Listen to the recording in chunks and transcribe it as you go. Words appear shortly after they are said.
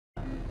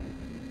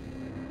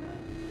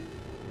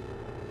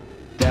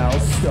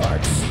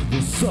starts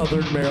the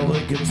Southern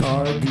Maryland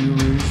Guitar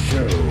Guru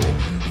Show,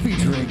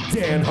 featuring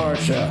Dan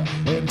Harsha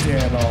and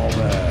Dan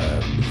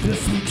Allman.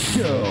 This week's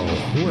show,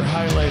 we're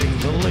highlighting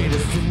the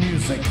latest in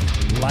music,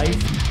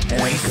 life,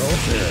 and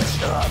culture.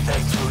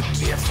 Others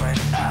through different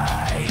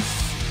eyes.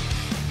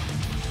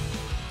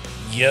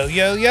 Yo,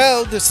 yo,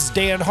 yo, this is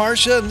Dan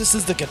Harsha, and this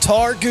is the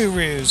Guitar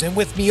Gurus, and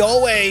with me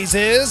always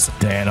is...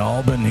 Dan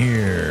Allman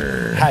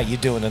here. How you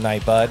doing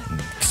tonight, bud?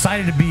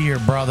 Excited to be here,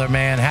 brother,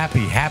 man.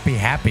 Happy.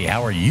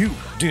 How are you?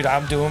 Dude,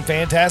 I'm doing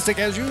fantastic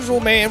as usual,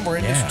 man. We're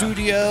in the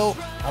studio.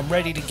 I'm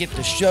ready to get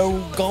the show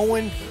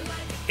going.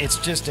 It's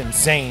just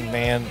insane,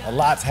 man. A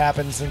lot's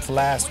happened since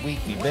last week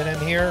we've been in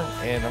here,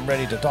 and I'm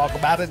ready to talk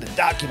about it and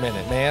document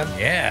it, man.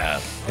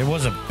 Yeah, it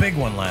was a big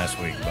one last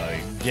week, buddy.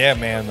 Yeah,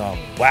 man.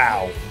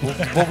 Wow. We'll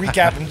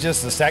recap in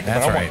just a second.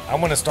 That's but right. I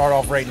want to start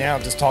off right now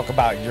and just talk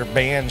about your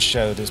band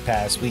show this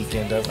past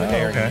weekend over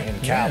there in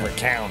Calvert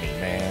County,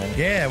 man.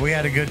 Yeah, we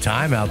had a good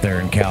time out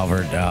there in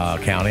Calvert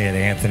County at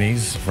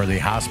Anthony's for the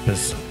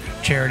hospice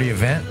charity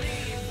event.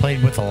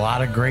 Played with a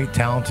lot of great,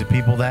 talented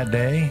people that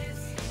day.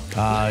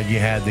 You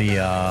had the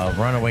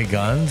Runaway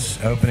Guns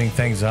opening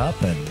things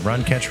up, and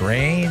Run Catch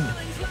Rain,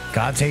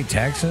 God's Hate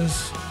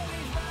Texas,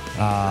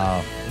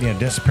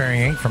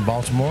 Disappearing Ink from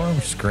Baltimore,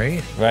 which is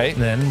great. Right.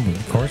 And then,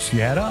 of course, you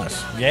had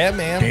us. Yeah,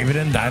 man. David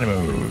and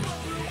Dynamo.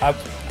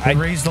 I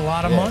raised a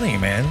lot of money,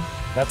 man.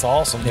 That's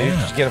awesome, dude. Yeah.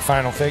 Did you get a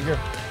final figure?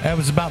 That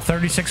was about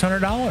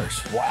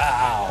 $3,600.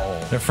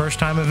 Wow. Their first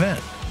time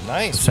event.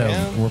 Nice, so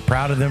man. we're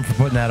proud of them for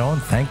putting that on.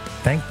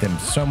 Thank them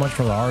so much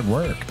for the hard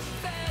work.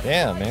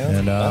 Yeah, man.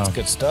 And, that's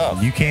good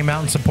stuff. You came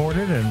out and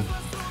supported, and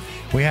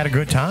we had a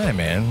good time,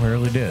 man. We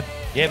really did.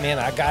 Yeah, man.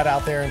 I got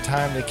out there in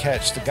time to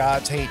catch the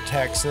God's Hate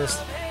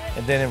Texas,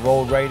 and then it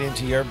rolled right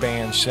into your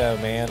band show,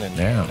 man.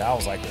 And I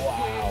was like,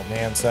 wow,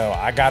 man. So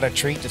I got a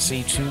treat to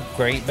see two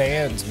great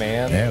bands,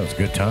 man. Yeah, it was a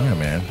good time,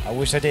 man. I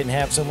wish I didn't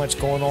have so much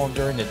going on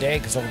during the day,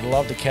 because I would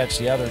love to catch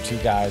the other two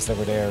guys that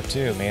were there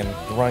too, man.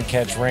 Run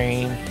Catch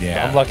Rain.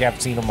 Yeah. I'm lucky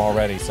I've seen them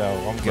already, so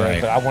I'm good.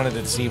 Right. But I wanted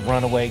to see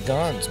Runaway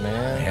Guns,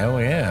 man.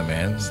 Hell yeah,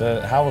 man.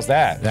 So how was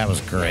that? That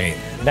was great.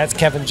 And that's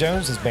Kevin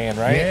Jones's band,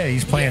 right? Yeah,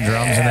 he's playing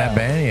drums in that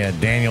band. He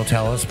had Daniel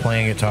Tellis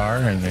playing guitar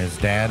and his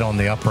dad on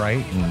the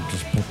upright and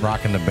just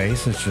rocking the bass.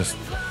 It's just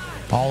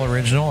all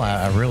original.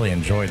 I really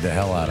enjoyed the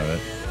hell out of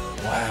it.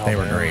 Wow, they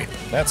were great.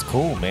 That's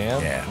cool,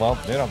 man. Yeah. Well,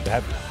 dude, I'll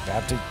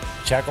have to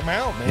check them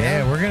out, man.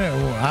 Yeah, we're gonna.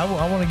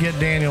 I want to get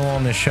Daniel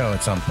on this show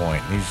at some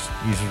point.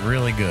 He's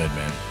really good,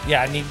 man.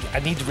 Yeah, I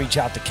need to reach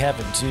out to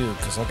Kevin too,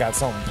 because I got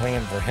something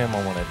planned for him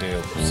I want to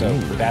do. So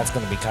that's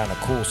going to be kind of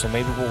cool. So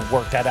maybe we'll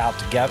work that out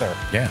together.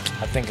 Yeah.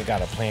 I think I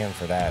got a plan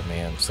for that,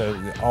 man. So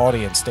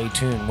audience, stay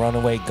tuned.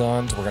 Runaway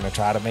Guns. We're going to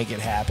try to make it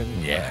happen.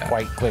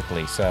 Quite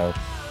quickly. So.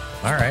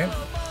 All right.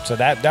 So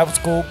that was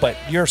cool. But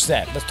your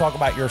set. Let's talk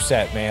about your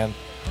set, man.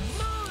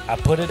 I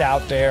put it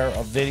out there,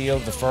 a video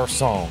of the first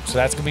song. So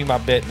that's going to be my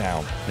bit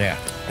now. Yeah.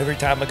 Every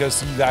time I go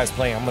see you guys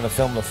play, I'm going to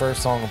film the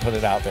first song and put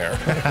it out there.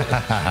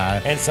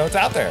 And so it's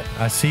out there.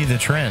 I see the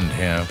trend,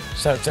 yeah.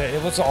 So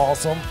it was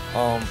awesome.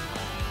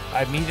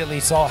 I immediately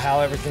saw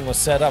how everything was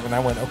set up, and I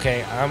went,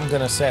 okay, I'm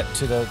going to set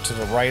to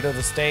the right of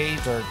the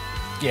stage, or,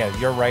 yeah,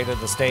 your right of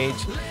the stage.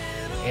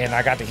 And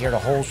I got to hear the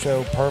whole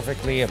show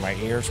perfectly, and my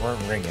ears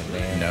weren't ringing,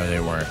 man. No, they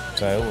weren't.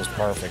 So it was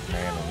perfect,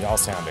 man, and y'all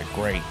sounded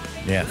great.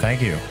 Yeah,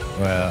 thank you.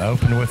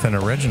 Opened with an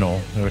original,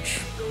 which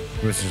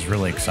is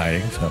really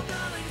exciting. So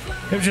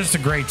it was just a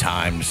great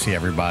time to see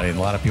everybody, and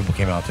a lot of people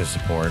came out to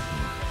support.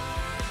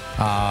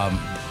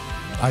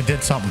 I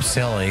did something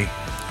silly.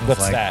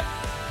 What's that?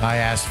 I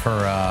asked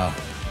for,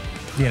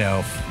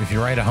 if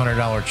you write a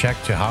 $100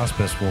 check to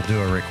hospice, we'll do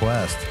a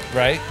request.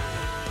 Right.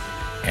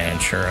 And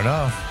sure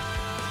enough,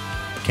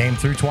 came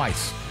through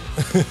twice.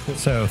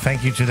 So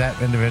thank you to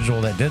that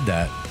individual that did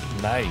that.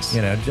 Nice.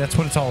 That's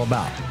what it's all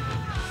about.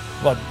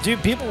 Well,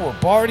 dude, people were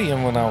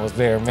partying when I was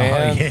there,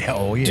 man.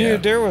 Oh yeah.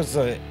 Dude,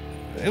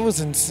 it was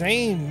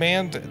insane,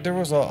 man. There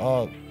was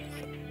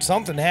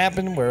something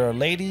happened where a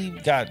lady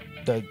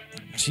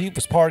she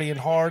was partying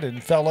hard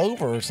and fell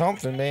over or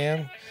something,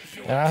 man.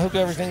 And I hope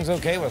everything's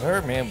okay with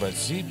her, man, but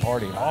she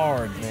partied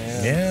hard,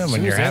 man. Yeah,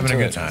 when you're having a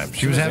good time.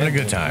 She was having a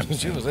good time.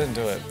 She was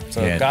into it.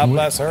 So God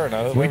bless her. And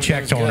I hope we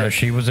checked on her.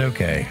 She was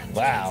okay.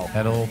 Wow.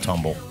 Had a little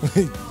tumble.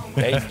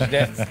 Hey,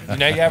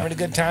 you're having a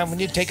good time when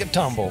you take a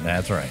tumble.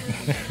 That's right.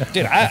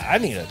 Dude, I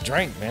need a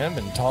drink, man. I've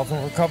been talking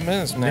for a couple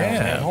minutes now,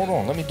 man. Hold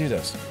on. Let me do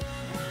this.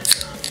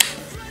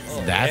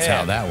 Oh, That's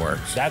how that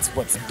works. That's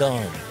what's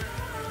done.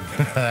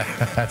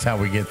 That's how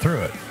we get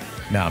through it.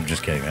 No, I'm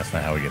just kidding. That's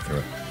not how we get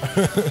through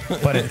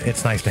it. But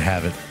it's nice to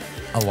have it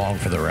along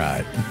for the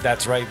ride.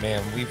 That's right,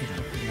 man.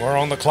 We're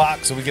on the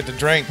clock, so we get to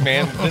drink,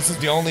 man. This is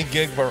the only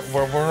gig where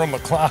we're on the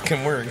clock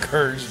and we're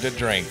encouraged to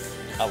drink.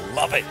 I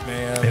love it,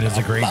 man. It is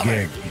a great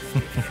gig.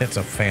 It's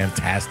a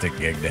fantastic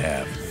gig to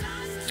have.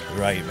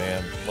 Right,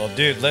 man. Well,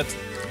 dude,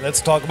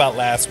 let's talk about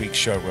last week's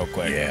show real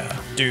quick. Yeah.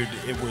 Dude,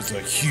 it was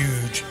a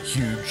huge,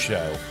 huge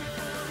show.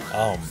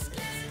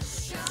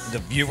 the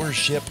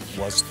viewership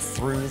was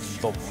through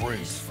the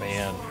roof,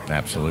 man.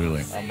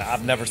 Absolutely.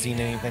 I've never seen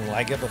anything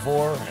like it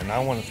before, and I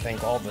want to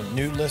thank all the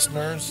new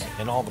listeners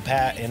and all the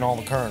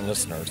current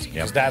listeners,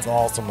 because that's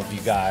awesome of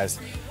you guys.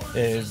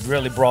 It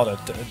really brought a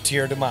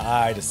tear to my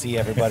eye to see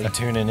everybody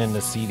tuning in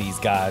to see these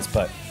guys.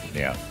 But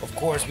yeah, of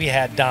course, we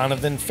had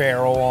Donovan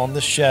Farrell on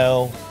the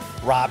show,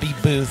 Robbie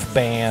Booth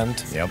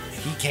Band. Yep.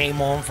 He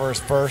came on for his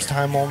first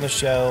time on the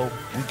show.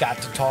 We got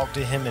to talk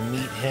to him and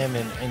meet him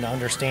and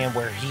understand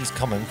where he's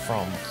coming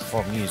from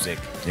for music.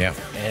 Yeah.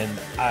 And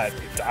I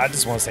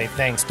just want to say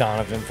thanks,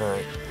 Donovan, for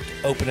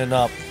opening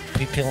up,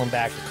 peeling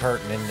back the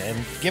curtain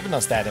and giving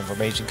us that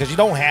information, because you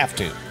don't have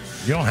to.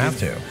 You don't have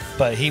to.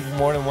 But he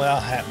more than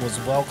well was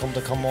welcome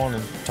to come on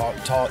and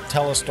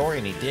tell a story,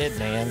 and he did,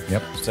 man.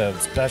 Yep. So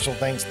special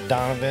thanks to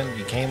Donovan.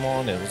 You came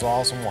on. It was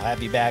awesome. We'll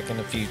have you back in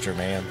the future,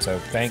 man. So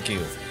thank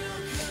you.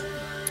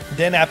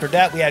 Then after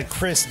that, we had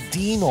Chris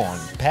Dean on.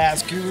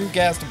 Past Guru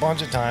guest a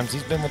bunch of times.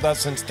 He's been with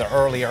us since the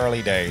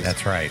early days.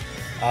 That's right.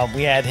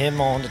 We had him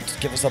on to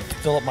give us a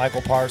Philip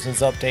Michael Parsons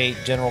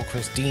update, General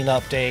Chris Dean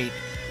update.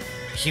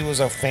 He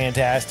was a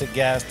fantastic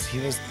guest.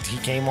 He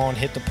came on,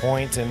 hit the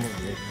points, and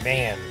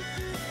man,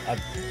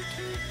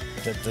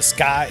 the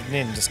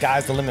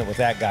sky's the limit with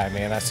that guy,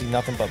 man. I see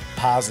nothing but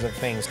positive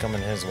things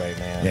coming his way,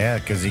 man. Yeah,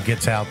 because he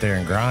gets out there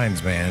and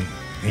grinds, man.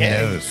 He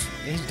knows.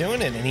 He's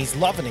doing it, and he's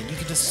loving it. You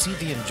can just see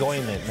the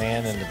enjoyment,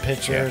 man, and the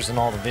pictures and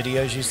all the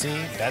videos you see.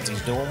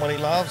 He's doing what he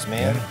loves,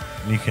 man.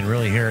 Yeah. You can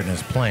really hear it in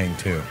his playing,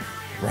 too.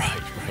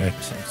 Right.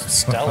 It's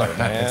stellar,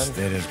 man.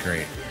 It is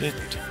great.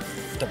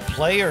 The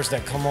players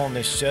that come on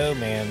this show,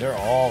 man,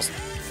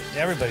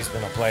 everybody's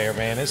been a player,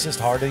 man. It's just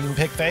hard to even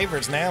pick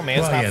favorites now, man.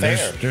 It's not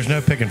fair. There's no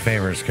picking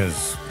favorites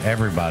because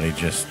everybody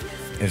just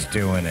is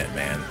doing it,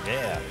 man.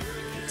 Yeah,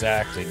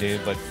 exactly,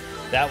 dude. But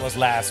that was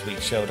last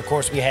week's show. Of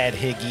course, we had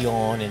Higgy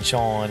on and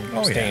Sean,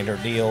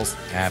 Standard Deals.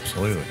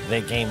 Absolutely.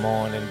 They came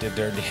on and did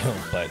their deal.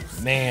 But,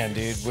 man,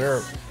 dude,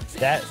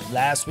 that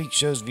last week's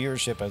show's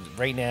viewership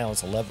right now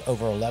is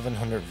over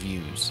 1,100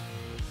 views.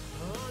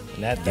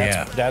 And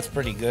that's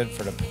pretty good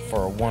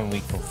for a 1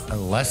 week.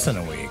 Less than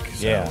a week.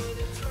 So. Yeah.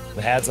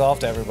 The hats off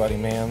to everybody,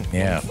 man.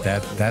 Yeah,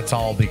 that's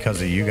all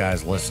because of you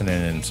guys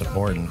listening and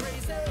supporting.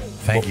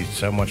 Thank you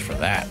so much for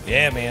that.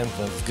 Yeah, man.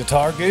 The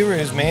Guitar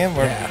Gurus, man.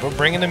 We're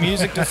bringing the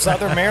music to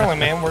Southern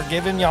Maryland, man. We're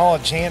giving y'all a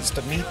chance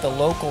to meet the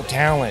local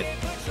talent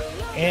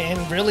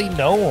and really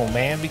know them,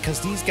 man, because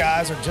these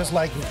guys are just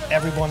like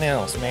everyone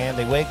else, man.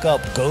 They wake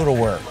up, go to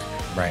work.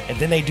 Right. And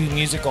then they do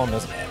music on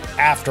this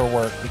after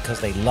work because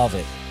they love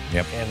it.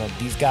 Yep. And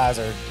these guys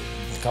are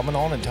coming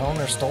on and telling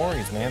their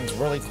stories, man. It's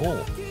really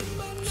cool.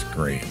 It's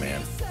great,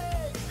 man.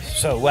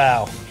 So,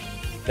 wow.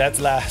 That's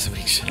last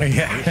week's show.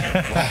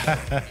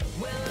 Yeah.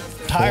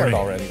 Tired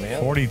already,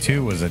 man.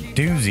 42 was a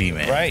doozy,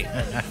 man. Right.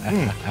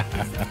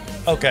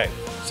 Okay,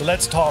 so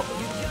let's talk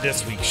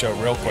this week's show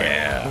real quick.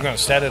 Yeah. We're going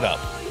to set it up.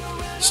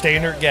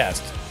 Standard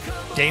guest,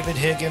 David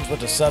Higgins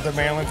with the Southern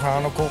Maryland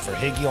Chronicle for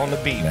Higgy on the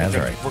Beat. That's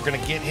right. We're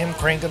going to get him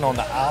cranking on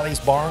the Ollie's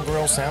Bar and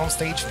Grill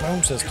soundstage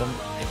phone system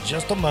in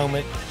just a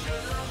moment.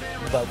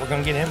 But we're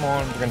going to get him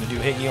on. We're going to do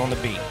Higgy on the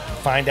Beat.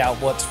 Find out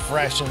what's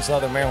fresh in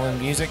Southern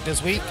Maryland music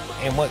this week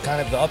and what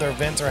kind of other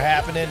events are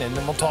happening. And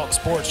then we'll talk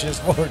sports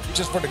just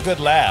for the good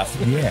laugh.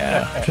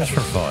 Yeah, just for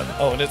fun.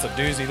 Oh, and it's a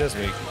doozy this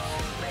week.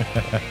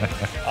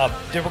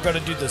 Then we're going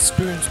to do the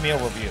Spoons meal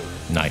review.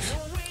 Nice.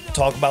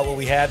 Talk about what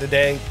we had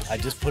today. I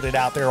just put it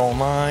out there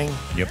online.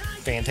 Yep.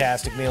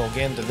 Fantastic meal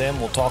again to them.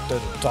 We'll talk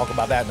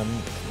about that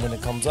when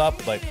it comes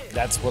up. But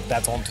that's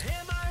on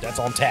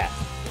tap.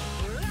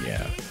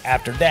 Yeah.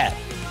 After that,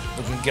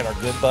 we're going to get our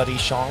good buddy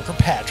Sean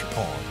Kirkpatrick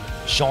on.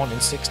 Sean in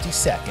 60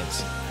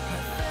 seconds.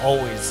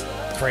 Always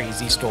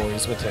crazy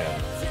stories with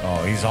him.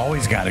 Oh, he's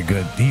always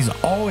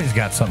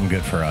got something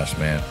good for us,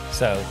 man.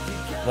 So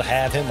we'll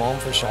have him on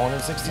for Sean in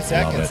 60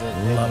 seconds.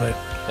 Love it.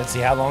 Let's see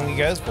how long he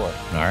goes for. All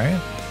right.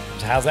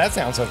 How's that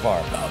sound so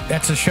far?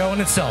 That's a show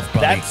in itself,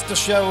 buddy. That's the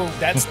show.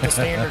 That's the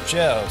standard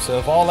show. So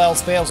if all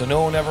else fails and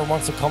no one ever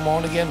wants to come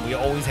on again, we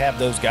always have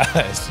those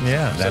guys.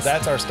 Yeah. So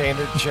that's our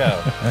standard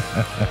show.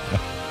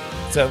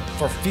 So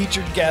for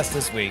featured guests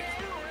this week,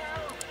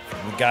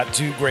 we got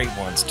two great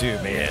ones too,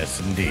 man. Yes,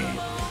 indeed.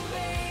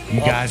 You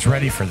guys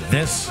ready for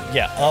this?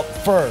 Yeah, up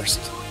first,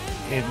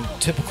 in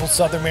typical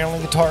Southern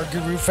Maryland Guitar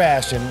Guru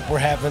fashion, we're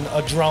having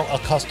a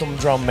custom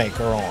drum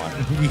maker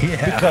on.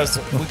 Yeah. Because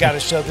we got to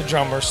show the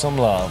drummers some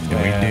love. We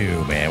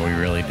do, man. We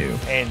really do.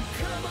 And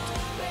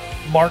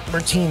Mark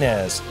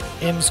Martinez,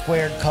 M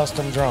Squared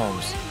Custom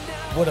Drums.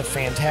 What a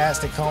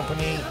fantastic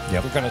company.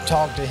 Yep. We're going to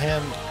talk to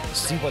him,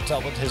 see what's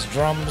up with his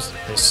drums,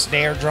 his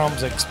snare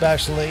drums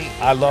especially.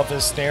 I love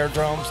his snare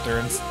drums.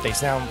 They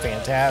sound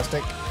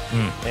fantastic.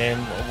 And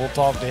we'll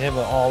talk to him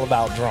all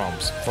about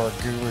drums for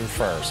Guru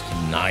First.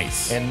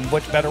 Nice. And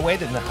what better way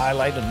than to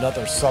highlight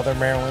another Southern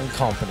Maryland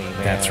company,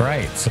 man. That's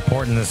right.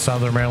 Supporting the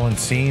Southern Maryland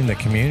scene, the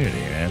community,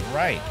 man.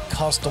 Right.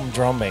 Custom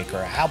drum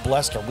maker. How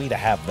blessed are we to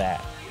have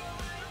that?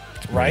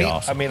 Right?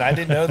 Awesome. I mean, I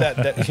didn't know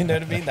that, you know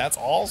what I mean? That's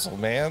awesome,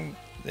 man.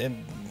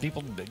 And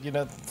people,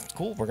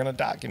 cool. We're going to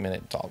document it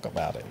and talk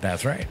about it.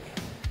 That's right.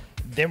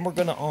 Then we're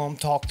gonna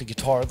talk the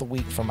guitar of the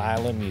week from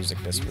Island Music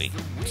this week.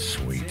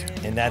 Sweet.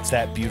 And that's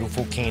that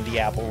beautiful candy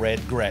apple red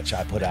Gretsch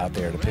I put out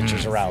there. The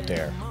pictures are out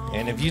there.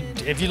 And if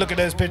you look at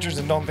those pictures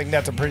and don't think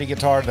that's a pretty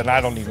guitar, then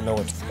I don't even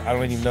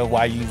know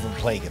why you even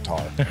play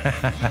guitar.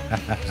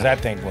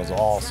 That thing was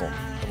awesome.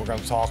 And we're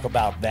gonna talk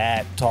about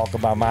that. Talk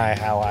about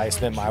how I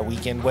spent my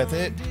weekend with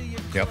it.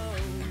 Yep.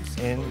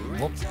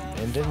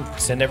 And then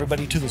send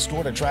everybody to the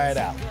store to try it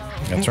out.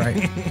 That's right.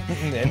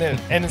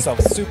 and it's a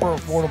super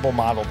affordable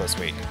model this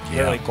week.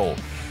 Yeah. Really cool.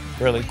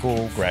 Really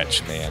cool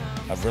Gretsch, man.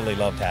 I've really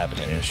loved having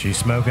it. Yeah, she's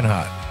smoking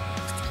hot.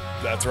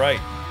 That's right.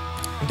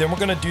 And then we're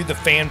going to do the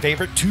fan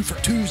favorite 2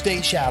 for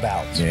Tuesday shout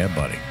outs. Yeah,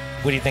 buddy.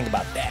 What do you think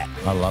about that?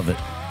 I love it.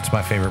 It's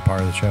my favorite part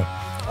of the show.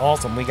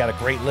 Awesome. We got a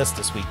great list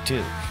this week,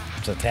 too.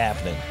 So it's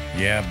happening.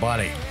 Yeah,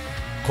 buddy.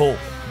 Cool.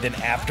 Then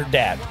after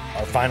that,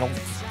 our final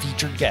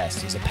featured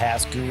guest is a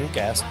past Guru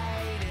guest.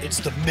 It's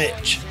the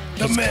Mitch.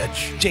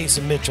 Mitch.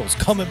 Jason Mitchell's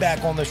coming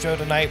back on the show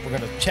tonight. We're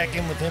going to check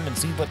in with him and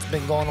see what's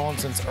been going on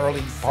since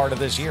early part of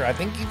this year. I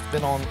think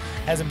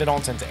hasn't been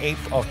on since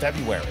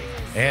February.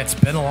 Yeah, it's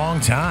been a long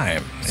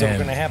time. So we're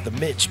going to have the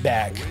Mitch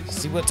back.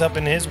 See what's up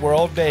in his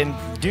world. And,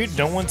 dude,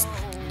 no one's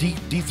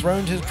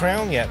dethroned his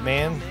crown yet,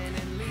 man.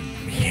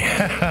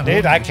 Yeah.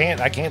 Dude, I can't.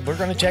 We're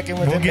going to check in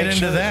with him. We'll get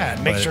into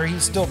that. Make sure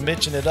he's still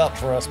mitching it up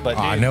for us. But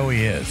dude, I know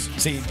he is.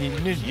 See,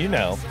 you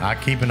know. I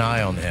keep an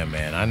eye on him,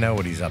 man. I know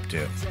what he's up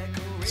to.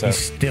 So, he's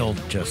still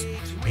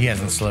he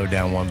hasn't slowed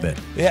down one bit.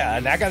 Yeah,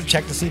 and I got to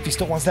check to see if he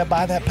still wants to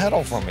buy that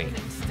pedal from me.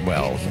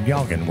 Well,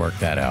 y'all can work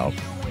that out.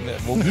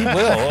 Well, he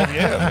will.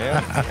 Yeah,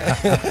 man.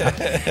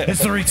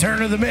 It's the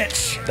return of the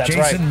Mitch. That's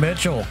Jason right.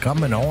 Mitchell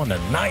coming on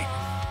tonight.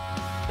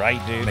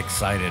 Right, dude. I'm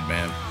excited,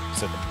 man.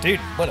 So, dude,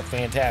 what a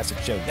fantastic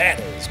show that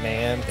is,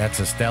 man.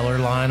 That's a stellar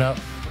lineup.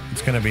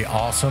 It's going to be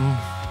awesome.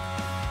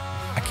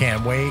 I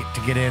can't wait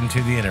to get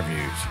into the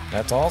interviews.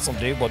 That's awesome,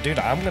 dude. Well, dude,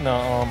 I'm going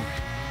to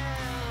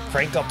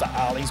crank up the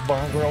Ollie's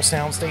Barn Grill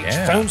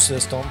soundstage phone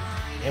system,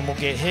 and we'll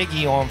get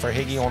Higgy on for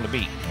Higgy on the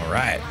Beat. All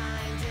right.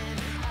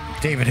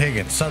 David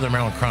Higgins, Southern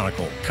Maryland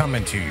Chronicle,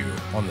 coming to you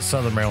on the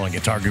Southern Maryland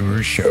Guitar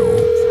Guru Show.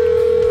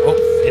 Oh,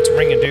 it's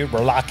ringing, dude.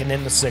 We're locking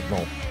in the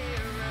signal.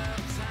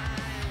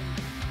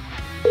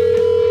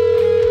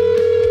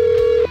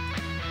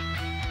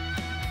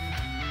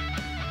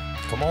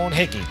 Come on,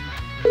 Higgy.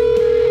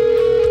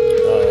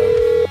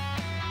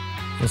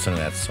 Listen to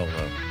that solo.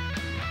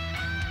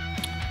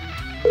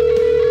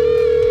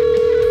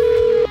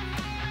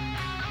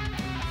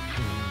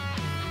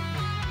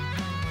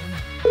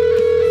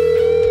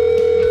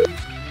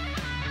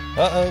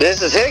 Uh-oh.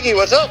 This is Higgy.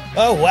 What's up?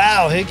 Oh,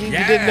 wow, Higgy.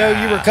 Yeah. You didn't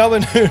know you were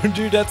coming.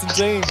 Dude, that's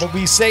insane. But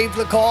we saved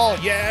the call.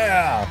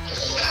 Yeah.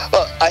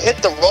 I hit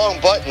the wrong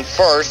button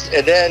first,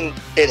 and then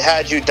it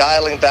had you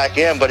dialing back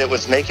in, but it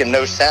was making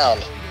no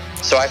sound.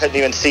 So I couldn't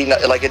even see,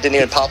 like it didn't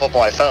even pop up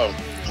on my phone.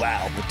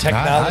 Wow, the I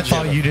technology.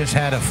 thought you just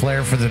had a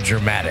flair for the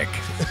dramatic.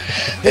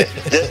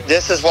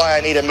 This is why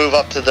I need to move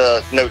up to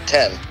the Note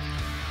 10.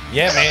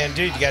 Yeah, man,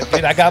 dude,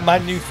 I got my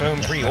new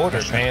phone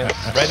pre-ordered, man.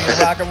 Ready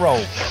to rock and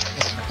roll.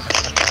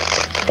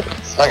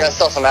 I got to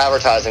sell some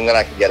advertising, then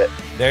I can get it.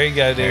 There you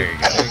go, dude.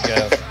 There you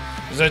go.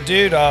 So,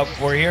 dude,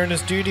 we're here in the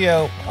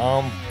studio.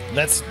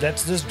 Let's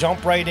just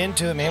jump right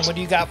into it, man. What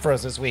do you got for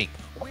us this week?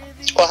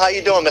 Well, how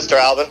you doing, Mr.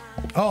 Alvin?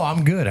 Oh,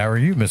 I'm good. How are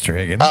you, Mr.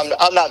 Higgins?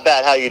 I'm not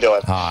bad. How you doing?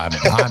 I'm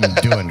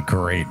doing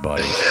great,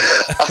 buddy.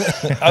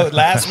 Oh,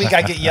 last week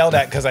I get yelled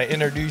at because I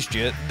introduced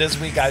you. This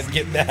week I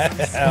get mad.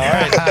 All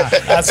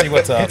right, I see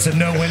what's up. It's a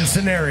no-win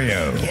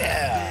scenario.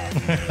 Yeah.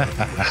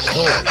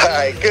 All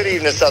right. Good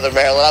evening, Southern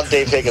Maryland. I'm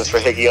Dave Higgins for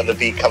Higgy on the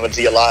Beat, coming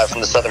to you live from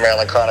the Southern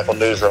Maryland Chronicle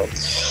newsroom.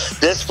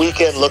 This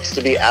weekend looks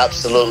to be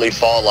absolutely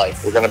fall-like.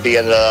 We're going to be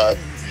in the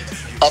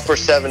upper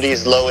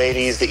 70s, low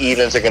 80s. The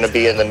evenings are going to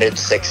be in the mid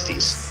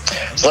 60s.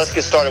 So let's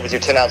get started with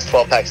your 10-ounce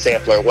 12-pack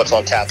sampler. What's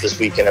on tap this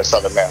weekend in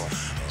Southern Maryland?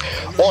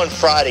 On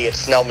Friday at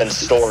Snellman's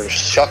Storage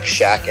Shuck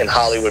Shack in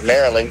Hollywood,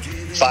 Maryland,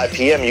 5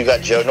 p.m. you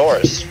got Joe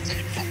Norris.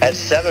 At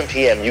 7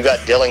 p.m. you got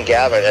Dylan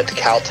Gavin at the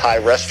Cow Thai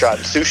Restaurant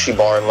and Sushi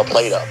Bar in La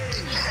Plata.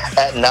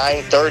 At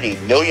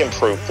 9:30, Million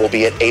Proof will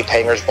be at Ape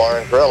Hangers Bar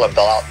and Grill in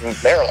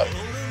Bellout, Maryland.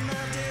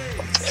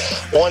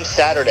 On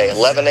Saturday,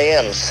 11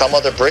 a.m., Some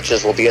Other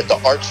Britches will be at the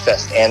Arts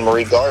Fest Anne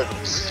Marie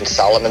Gardens in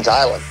Solomon's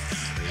Island.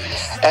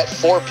 At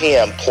 4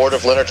 p.m., Port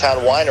of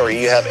Leonardtown Winery,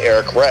 you have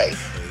Eric Ray.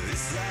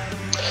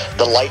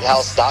 The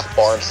Lighthouse Dock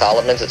Bar in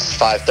Solomon's at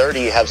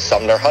 5:30, you have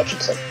Sumner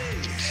Hutchinson.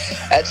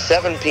 At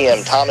 7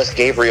 p.m., Thomas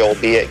Gabriel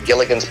will be at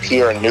Gilligan's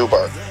Pier in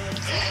Newburgh.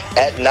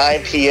 At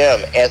 9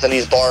 p.m.,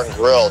 Anthony's Bar and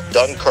Grill,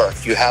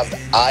 Dunkirk, you have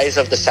Eyes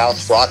of the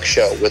South Rock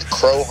Show with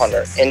Crow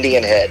Hunter,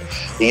 Indian Head,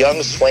 the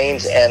Young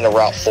Swains, and the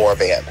Route 4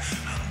 Band.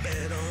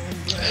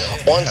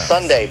 On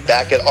Sunday,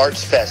 back at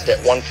Arts Fest at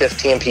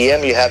 1:15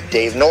 p.m., you have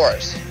Dave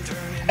Norris.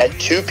 At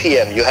 2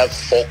 p.m., you have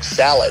Folk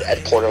Salad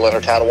at Port of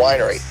Leonardtown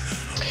Winery.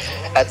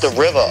 At the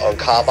River on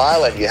Cobb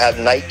Island, you have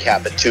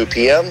Nightcap at 2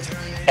 p.m.,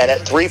 and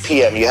at 3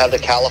 p.m., you have the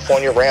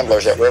California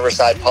Ramblers at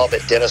Riverside Pub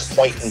at Dennis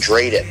Point in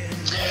Drayton.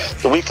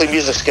 The weekly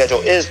music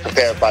schedule is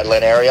prepared by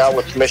Lynn Ariel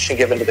with permission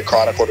given to the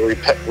Chronicle to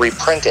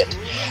reprint it.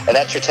 And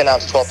that's your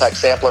 10-ounce 12-pack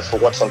sampler for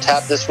what's on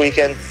tap this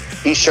weekend.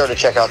 Be sure to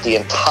check out the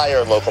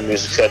entire local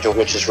music schedule,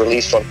 which is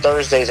released on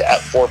Thursdays at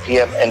 4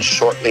 p.m. and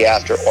shortly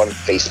after on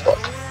Facebook.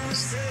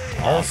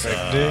 Perfect,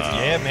 dude.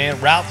 Yeah, man.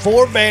 Route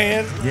 4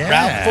 band. Yeah.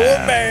 Route 4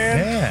 band.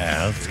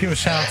 Yeah, let's give a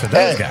shout out to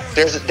those guys.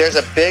 There's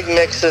a big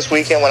mix this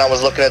weekend when I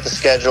was looking at the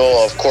schedule.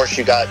 Of course,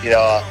 you got,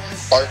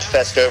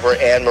 Archfest over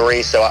at Anne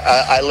Marie. So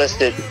I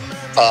listed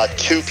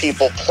 2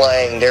 people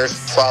playing. There's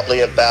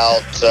probably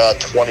about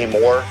 20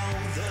 more.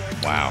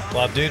 Wow.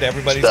 Well, dude,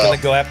 everybody's going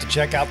to go have to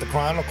check out the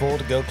Chronicle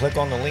to go click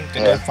on the link to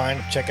go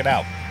check it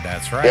out.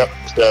 That's right. Yep.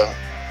 So,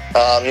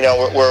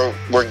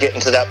 we're getting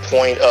to that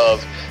point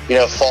of,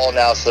 fall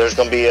now. So there's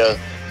going to be a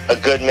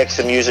good mix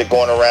of music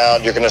going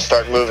around. You're going to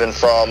start moving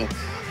from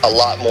a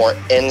lot more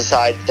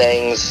inside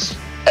things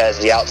as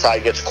the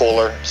outside gets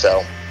cooler.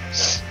 So.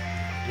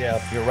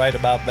 Yeah, you're right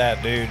about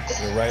that, dude.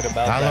 You're right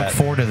about that. I look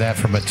forward to that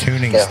from a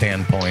tuning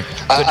standpoint.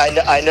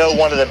 I know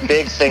one of the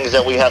big things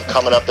that we have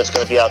coming up that's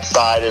going to be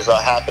outside is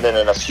happening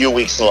in a few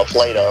weeks in La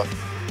Plata,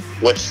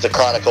 which the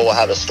Chronicle will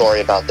have a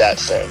story about that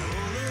soon.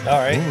 All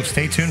right. Ooh,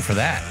 stay tuned for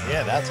that.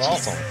 Yeah, that's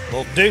awesome.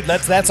 Well, dude,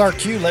 that's our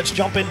cue. Let's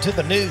jump into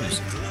the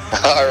news.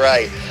 All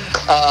right.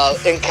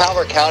 In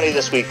Calvert County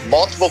this week,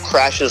 multiple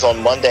crashes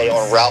on Monday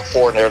on Route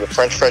 4 near the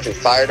Prince Frederick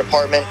Fire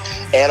Department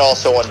and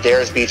also on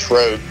Dares Beach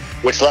Road,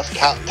 which left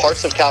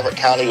parts of Calvert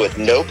County with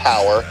no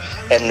power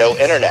and no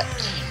internet.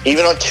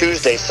 Even on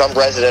Tuesday, some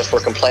residents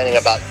were complaining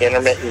about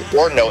intermittent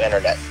or no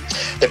internet.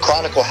 The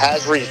Chronicle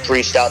has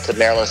reached out to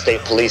Maryland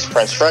State Police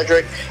Prince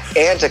Frederick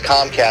and to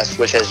Comcast,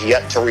 which has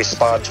yet to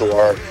respond to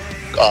our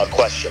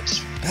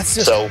questions. That's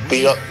just so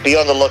be on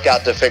the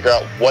lookout to figure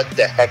out what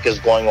the heck is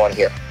going on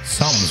here.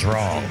 Something's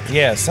wrong.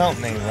 Yeah,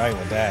 something ain't right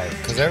with that.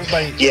 Because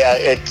everybody... Yeah,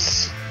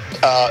 it's...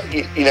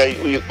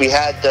 we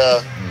had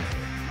a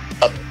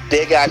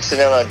big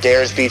accident on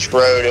Dares Beach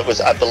Road.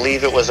 I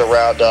believe it was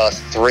around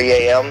 3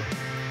 a.m.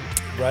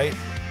 Right.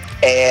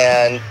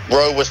 And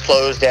road was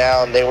closed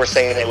down. They were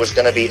saying it was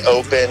going to be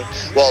open.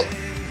 Well,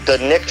 the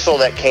Nixle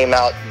that came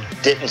out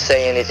didn't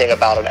say anything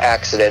about an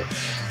accident.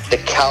 The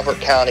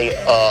Calvert County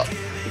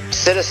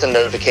citizen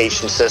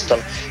notification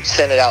system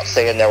sent it out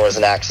saying there was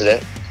an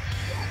accident.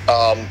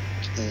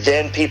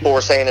 Then people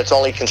were saying it's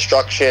only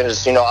construction.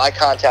 I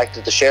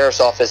contacted the sheriff's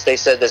office. They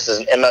said this is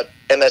an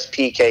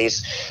MSP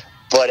case,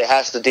 but it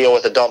has to deal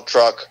with a dump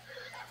truck.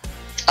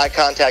 I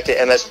contacted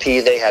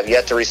MSP. They have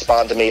yet to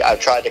respond to me. I've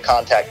tried to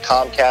contact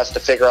Comcast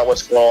to figure out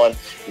what's going on.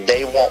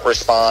 They won't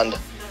respond.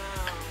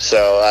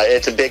 So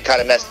it's a big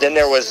kind of mess. Then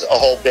there was a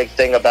whole big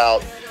thing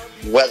about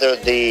whether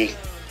the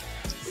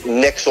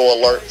Nixle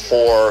alert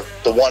for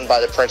the one by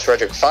the Prince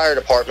Frederick Fire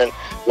Department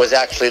was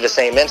actually the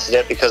same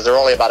incident because they're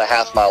only about a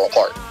half mile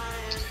apart.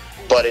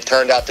 But it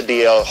turned out to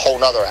be a whole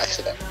nother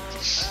accident.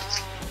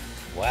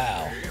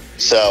 Wow.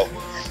 So.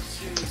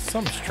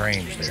 Something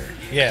strange there.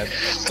 Yeah,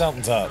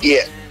 something's up.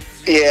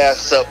 Yeah,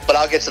 so, but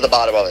I'll get to the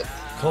bottom of it.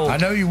 Cool. I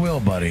know you will,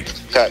 buddy.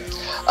 Okay.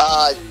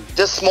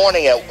 This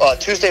morning,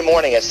 Tuesday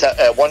morning at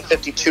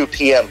 1:52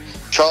 p.m.,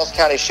 Charles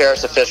County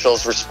Sheriff's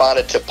officials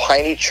responded to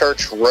Piney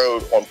Church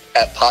Road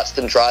at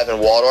Potsdam Drive in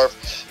Waldorf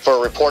for a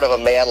report of a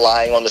man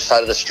lying on the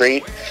side of the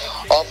street.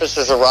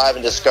 Officers arrived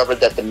and discovered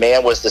that the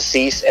man was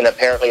deceased and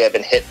apparently had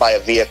been hit by a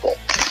vehicle.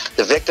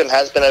 The victim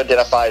has been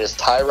identified as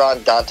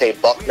Tyron Dante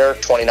Buckner,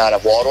 29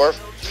 of Waldorf,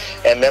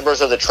 and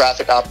members of the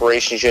Traffic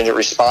Operations Unit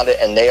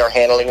responded, and they are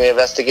handling the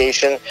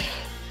investigation.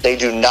 They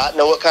do not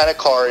know what kind of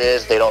car it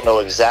is. They don't know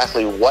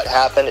exactly what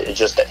happened. It's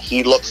just that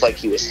he looks like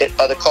he was hit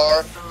by the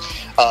car.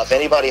 If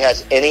anybody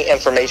has any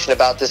information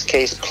about this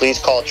case, please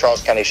call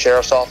Charles County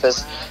Sheriff's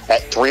Office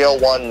at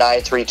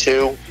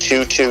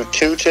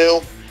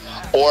 301-932-2222.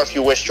 Or if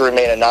you wish to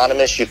remain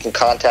anonymous, you can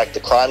contact the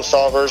Crime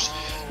Solvers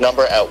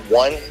number at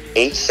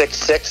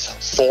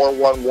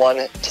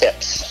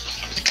 1-866-411-TIPS.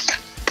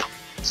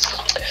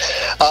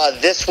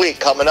 This week,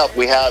 coming up,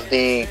 we have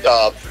the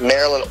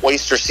Maryland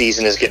oyster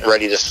season is getting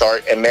ready to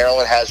start, and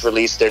Maryland has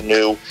released their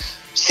new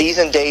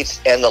season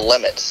dates and the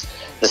limits.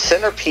 The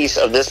centerpiece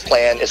of this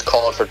plan is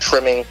called for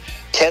trimming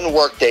 10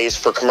 work days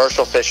for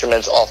commercial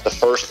fishermen off the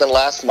first and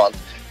last month,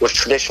 which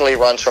traditionally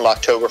runs from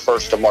October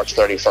 1st to March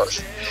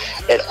 31st.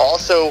 It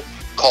also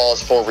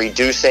calls for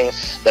reducing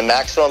the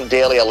maximum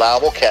daily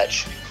allowable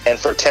catch and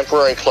for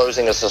temporary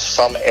closing of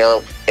some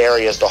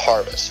areas to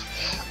harvest.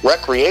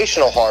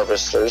 Recreational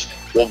harvesters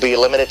will be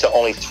limited to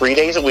only 3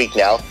 days a week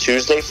now,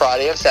 Tuesday,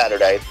 Friday, and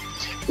Saturday,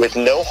 with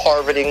no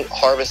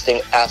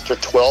harvesting after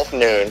 12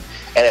 noon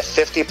and a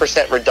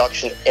 50%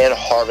 reduction in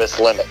harvest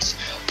limits.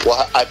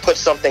 Well, I put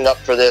something up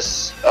for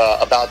this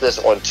about this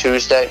on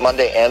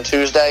Monday and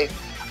Tuesday.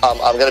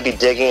 I'm going to be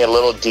digging a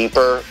little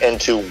deeper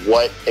into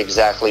what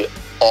exactly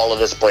all of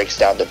this breaks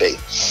down to be.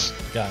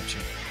 Gotcha.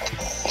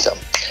 So,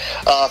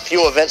 a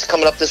few events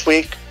coming up this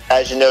week.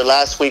 As you know,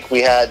 last week we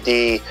had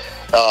the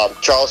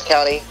Charles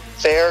County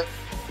Fair.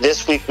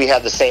 This week we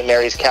have the St.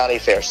 Mary's County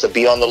Fair. So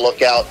be on the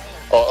lookout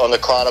on the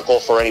Chronicle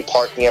for any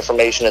parking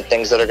information and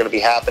things that are going to be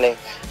happening.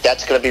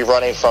 That's going to be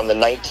running from the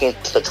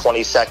 19th to the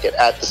 22nd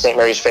at the St.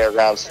 Mary's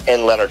Fairgrounds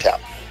in Leonardtown.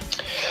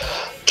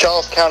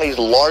 Charles County's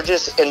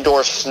largest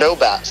indoor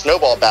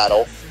snowball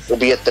battle will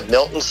be at the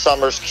Milton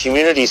Summers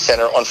Community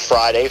Center on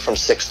Friday from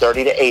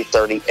 6:30 to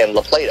 8:30 in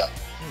La Plata.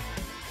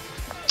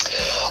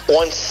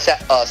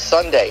 On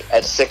Sunday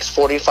at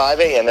 6:45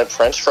 a.m. in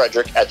Prince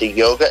Frederick at the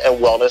Yoga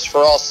and Wellness for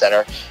All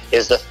Center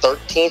is the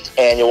 13th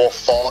annual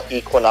Fall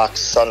Equinox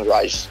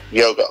Sunrise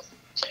Yoga.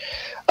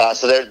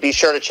 So there, be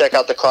sure to check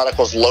out the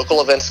Chronicle's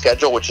local event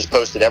schedule, which is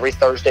posted every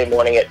Thursday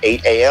morning at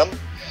 8 a.m.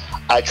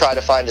 I try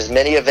to find as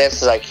many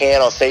events as I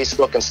can on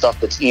Facebook and stuff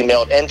that's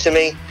emailed into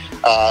me.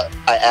 I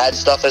add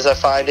stuff as I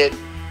find it.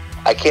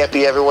 I can't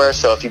be everywhere,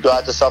 so if you go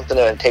out to something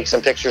and take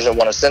some pictures and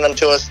want to send them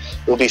to us,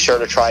 we'll be sure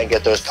to try and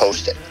get those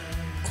posted.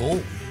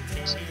 Cool.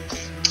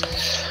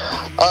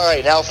 All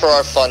right, now for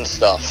our fun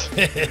stuff.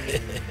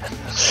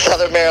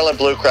 Southern Maryland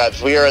Blue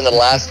Crabs, we are in the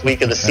last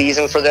week of the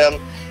season for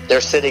them.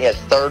 They're sitting at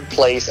third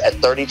place at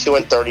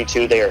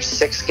 32-32. They are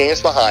 6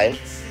 games behind.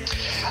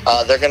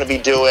 They're going to be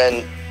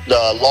doing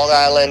the Long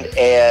Island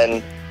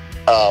and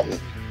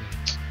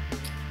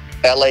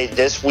LA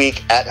this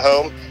week at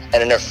home,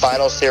 and then their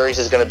final series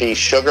is going to be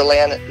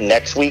Sugarland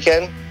next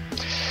weekend.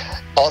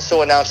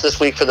 Also announced this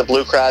week for the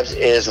Blue Crabs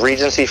is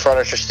Regency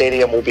Furniture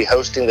Stadium will be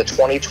hosting the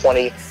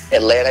 2020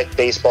 Atlantic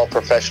Baseball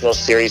Professional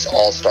Series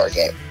All-Star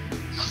Game.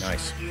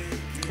 Nice.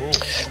 Cool.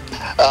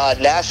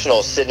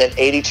 Nationals sitting at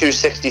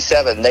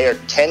 82-67. They are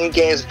 10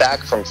 games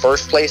back from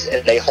first place,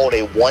 and they hold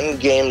a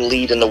 1-game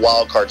lead in the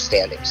wild card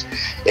standings.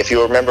 If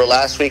you remember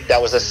last week,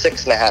 that was a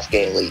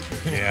 6.5-game lead.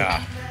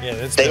 Yeah.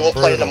 Yeah, They will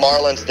play the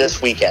Marlins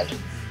this weekend.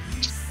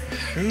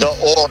 The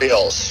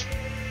Orioles.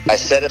 I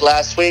said it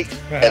last week,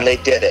 and they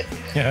did it.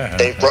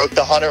 They broke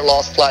the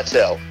 100-loss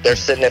plateau. They're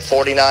sitting at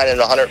 49 and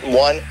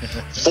 101,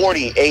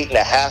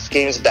 48.5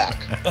 games back.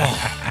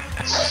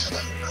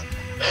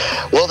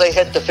 Will they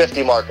hit the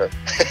 50 marker?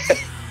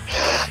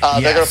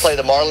 They're going to play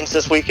the Marlins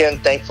this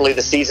weekend. Thankfully,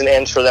 the season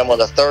ends for them on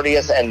the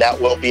 30th, and that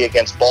will be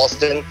against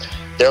Boston.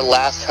 Their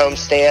last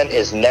homestand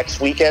is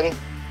next weekend.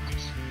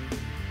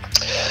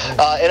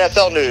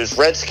 NFL news,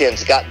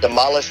 Redskins got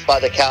demolished by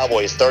the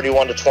Cowboys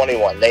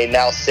 31-21. They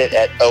now sit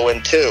at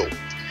 0-2.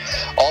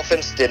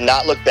 Offense did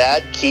not look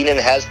bad. Keenan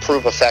has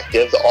proved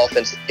effective. The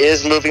offense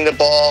is moving the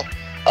ball.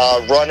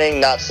 Running,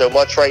 not so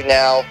much right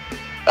now,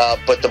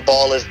 but the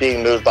ball is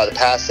being moved by the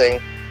passing.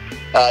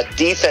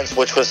 Defense,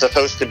 which was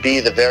supposed to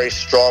be the very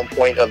strong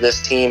point of this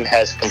team,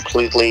 has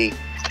completely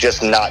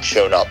just not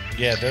shown up.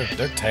 Yeah,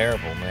 they're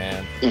terrible,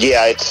 man.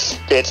 Yeah,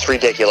 it's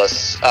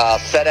ridiculous.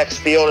 FedEx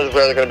Field is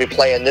where they're going to be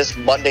playing this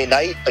Monday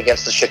night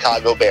against the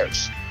Chicago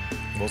Bears.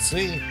 We'll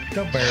see.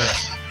 Go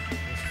Bears.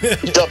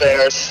 The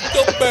Bears.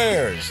 Go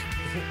Bears.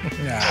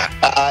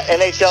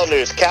 NHL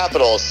news,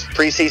 Capitals.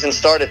 Preseason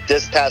started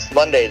this past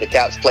Monday. The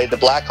Caps played the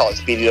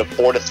Blackhawks, beating them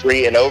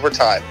 4-3 in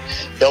overtime.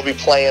 They'll be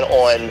playing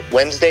on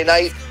Wednesday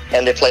night,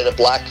 and they play the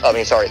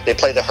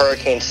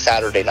Hurricanes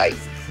Saturday night.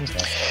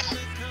 Okay.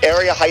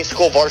 Area high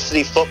school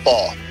varsity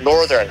football,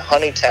 Northern,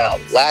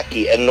 Huntingtown,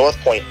 Lackey, and North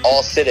Point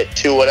all sit at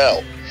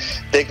 2-0.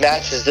 Big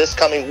matches this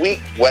coming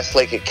week,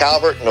 Westlake at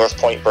Calvert, North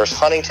Point versus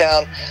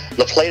Huntingtown,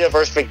 La Plata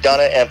versus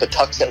McDonough, and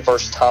Patuxent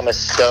versus Thomas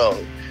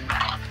Stone.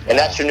 And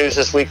that's your news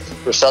this week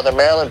for Southern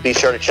Maryland. Be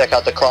sure to check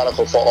out the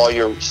Chronicle for all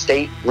your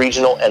state,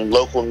 regional, and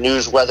local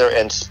news, weather,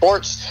 and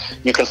sports.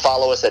 You can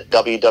follow us at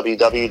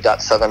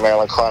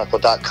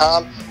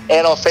www.southernmarylandchronicle.com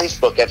and on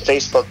Facebook at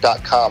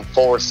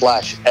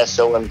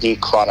facebook.com/SOMD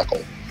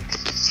Chronicle.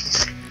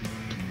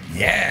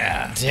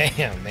 Yeah.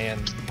 Damn,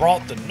 man.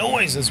 Brought the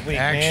noise this week,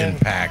 man.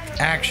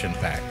 Action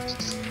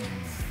packed.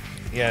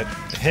 Yeah,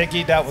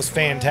 Higgy, that was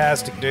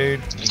fantastic,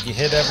 dude. You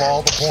hit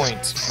all the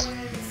points.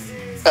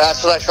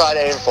 That's what I try to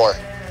aim for.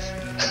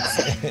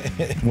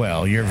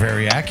 Well, you're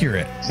very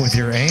accurate with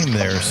your aim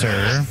there,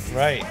 sir.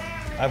 Right.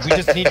 We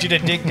just need you to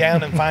dig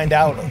down and find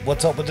out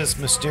what's up with this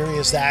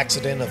mysterious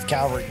accident of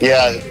Calvert.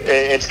 Yeah,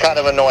 it's kind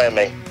of annoying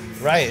me.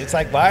 Right. It's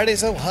like, why are they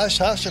so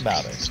hush-hush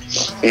about it?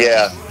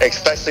 Yeah,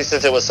 especially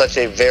since it was such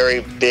a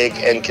very big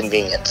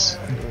inconvenience.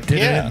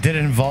 Did it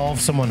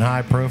involve someone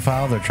high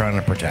profile they're trying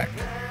to protect?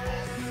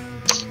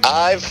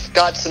 I've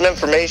got some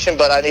information,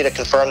 but I need to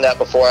confirm that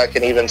before I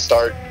can even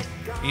start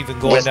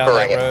going down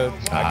that road.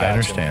 I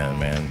understand,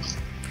 man.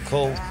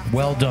 Cool.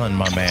 Well done,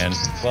 my man.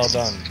 Well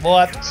done.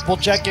 We'll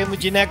check in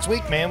with you next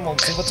week, man. We'll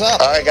see what's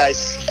up. All right,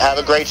 guys. Have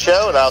a great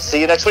show, and I'll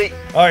see you next week.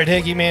 All right,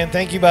 Higgy, man.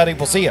 Thank you, buddy.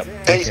 We'll see you.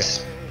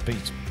 Peace.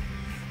 Peace.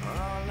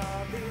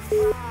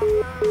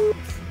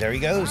 There he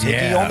goes.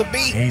 Higgy on the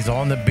beat. He's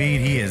on the beat.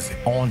 He is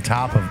on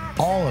top of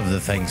all of the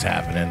things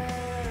happening.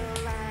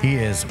 He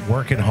is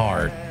working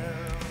hard.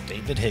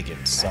 David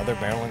Higgins, Southern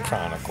Maryland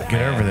Chronicle.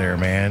 Get over there,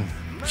 man.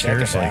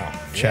 Seriously.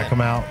 Check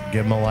him out.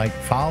 Give him a like.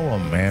 Follow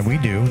him, man. We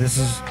do. This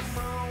is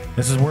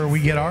where we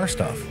get our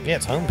stuff. Yeah,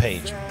 it's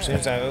homepage. As soon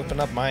as I open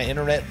up my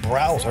internet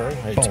browser,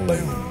 it's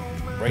boom.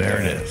 Right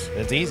there it is.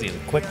 It's easy. It's a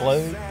quick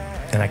load.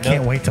 And I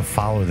can't wait to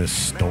follow this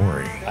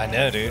story. I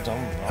know, dude.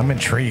 I'm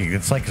intrigued.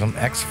 It's like some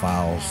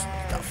X-Files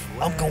stuff.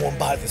 I'm going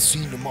by the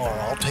scene tomorrow.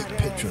 I'll take a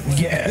picture.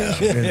 Yeah,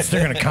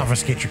 they're gonna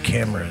confiscate your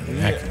camera.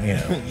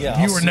 And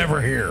Yeah, you were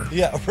never here.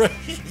 Yeah, right.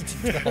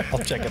 I'll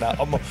check it out.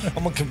 I'm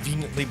gonna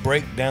conveniently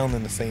break down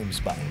in the same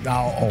spot.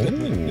 Oh,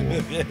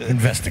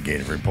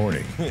 investigative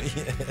reporting.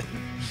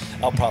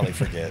 I'll probably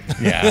forget.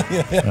 Yeah.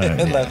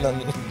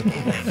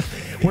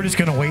 We're just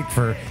gonna wait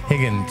for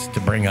Higgins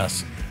to bring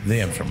us the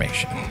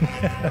information.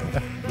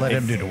 Let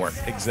him do the work.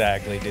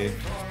 Exactly, dude.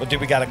 But dude,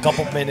 we got a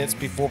couple minutes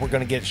before we're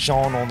gonna get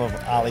Sean on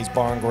the Ollie's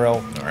Bar and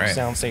Grill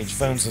Soundstage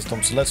phone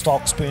system. So let's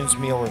talk Spoon's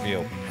meal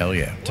review. Hell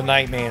yeah.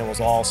 Tonight, man, it was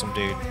awesome,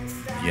 dude.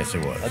 Yes,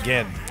 it was.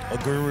 Again,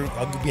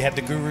 we had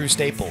the Guru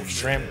staple,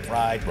 shrimp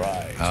fried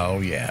rice. Oh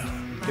yeah.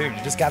 Dude,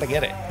 you just gotta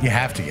get it. You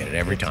have to get it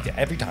every time. Yeah,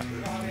 every time.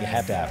 You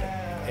have to have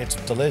it. It's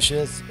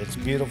delicious. It's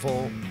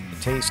beautiful.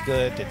 It tastes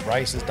good. The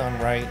rice is done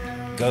right.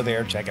 Go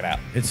there, check it out.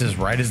 It's as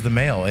right as the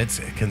mail. It's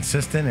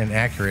consistent and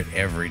accurate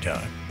every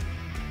time.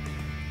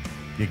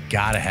 You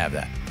gotta have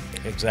that.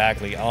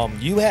 Exactly.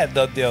 You had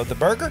the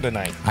burger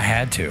tonight. I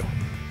had to.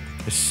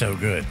 It's so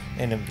good.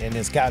 And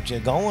it's got you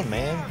going,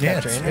 man.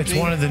 Yeah, it's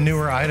one of the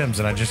newer items,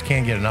 and I just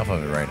can't get enough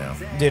of it right now.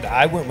 Dude,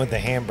 I went with the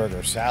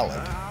hamburger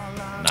salad.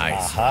 Nice.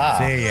 Aha.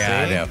 See, yeah,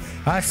 See? I know.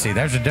 I see.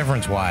 There's a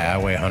difference why I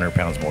weigh 100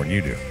 pounds more than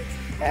you do.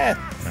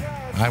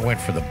 I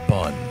went for the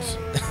buns.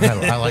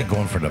 I like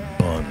going for the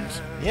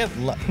buns. Yeah,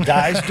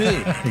 guys do.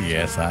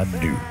 Yes, I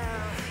do.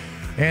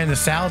 And the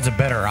salad's a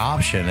better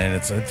option, and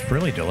it's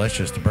really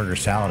delicious. The burger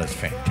salad is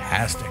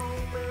fantastic.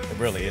 It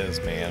really is,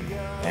 man.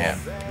 Yeah.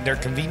 They're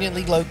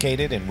conveniently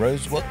located in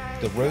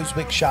the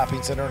Rosewick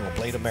Shopping Center in La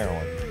Plata,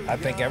 Maryland. I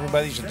think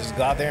everybody should just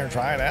go out there and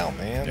try it out,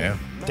 man. Yeah.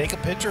 Take a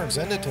picture and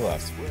send it to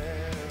us.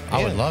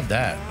 I would love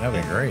that.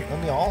 That'd be great.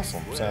 That'd be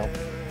awesome. So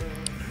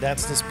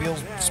that's the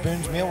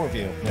Spoon's meal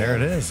review. There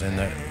it is, and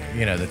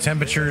the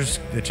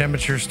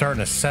temperature's starting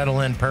to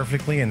settle in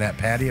perfectly, and that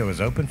patio is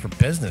open for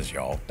business,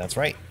 y'all. That's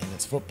right, and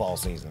it's football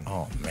season.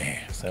 Oh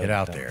man, So get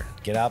out there.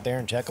 Get out there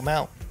and check them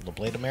out. La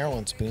Plata,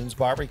 Maryland, Spoon's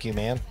Barbecue,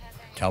 man.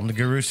 Tell them the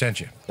Guru sent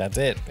you. That's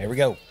it. There we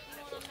go.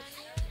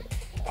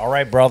 All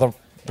right, brother.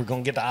 We're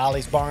gonna get the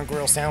Ollie's Bar and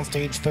Grill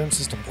Soundstage phone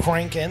system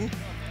cranking.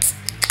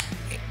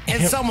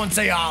 And someone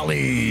say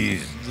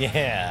Ollie's.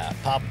 Yeah,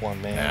 pop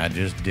one, man. I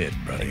just did,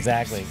 brother.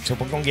 Exactly. So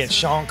we're going to get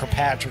Sean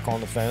Kirkpatrick on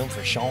the phone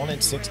for Sean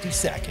in 60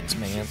 seconds,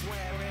 man.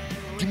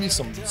 Give me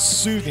some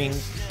soothing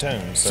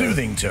tones. Sir.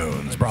 Soothing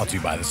Tones, brought to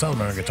you by the Southern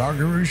American Guitar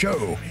Guru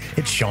Show.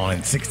 It's Sean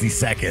in 60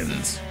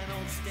 seconds.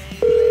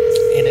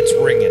 And it's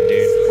ringing,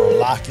 dude. We're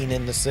locking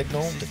in the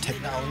signal. The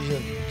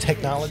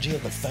technology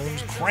of the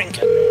phone's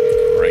cranking.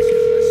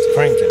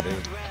 Cranking,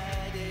 dude.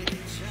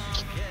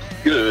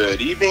 Good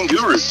evening,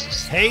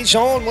 gurus. Hey,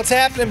 Sean, what's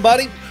happening,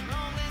 buddy?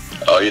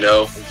 Oh,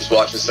 just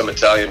watching some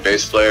Italian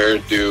bass player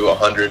do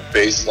 100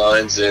 bass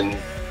lines in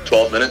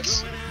 12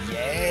 minutes.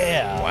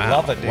 Yeah, Wow.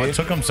 love it, dude. What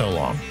took him so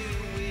long?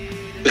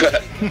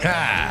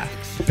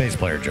 Bass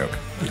player joke.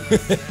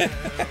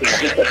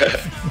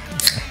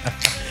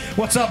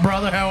 What's up,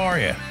 brother? How are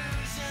you?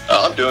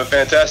 I'm doing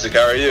fantastic.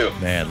 How are you?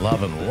 Man,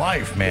 loving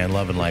life, man.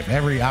 Loving life.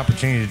 Every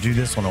opportunity to do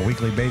this on a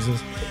weekly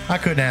basis, I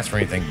couldn't ask for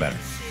anything better.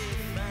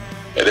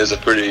 It is a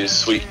pretty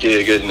sweet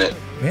gig, isn't it?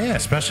 Yeah,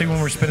 especially when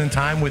we're spending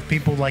time with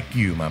people like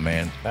you, my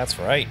man. That's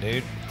right,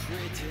 dude.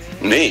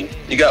 Me?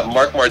 You got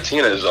Mark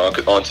Martinez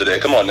on today.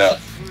 Come on now.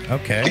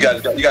 Okay. You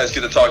guys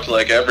get to talk to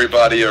like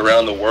everybody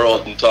around the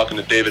world and talking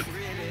to David,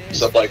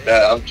 stuff like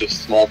that. I'm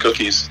just small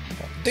cookies.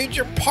 Dude,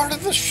 you're part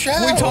of the show.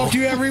 We talk to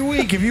you every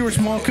week. If you were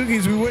small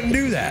cookies, we wouldn't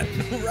do that.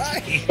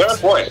 Right. Fair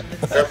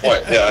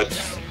point. Yeah.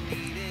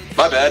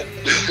 My bad.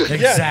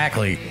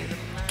 Exactly.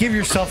 Give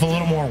yourself a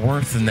little more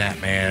worth than that,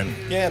 man.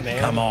 Yeah,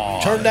 man. Come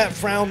on. Turn that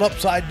frown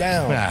upside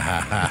down.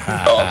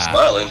 Oh, I'm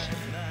smiling.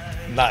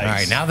 Nice. All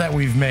right, now that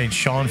we've made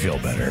Sean feel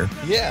better,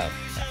 Yeah.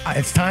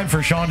 it's time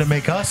for Sean to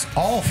make us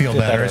all feel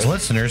better better. as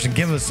listeners and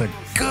give us a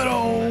good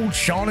old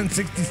Sean in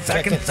 60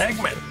 second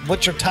segment.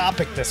 What's your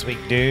topic this week,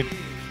 dude?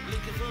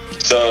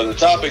 So the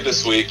topic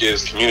this week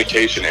is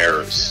communication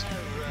errors.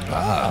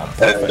 Ah,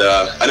 And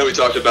I know we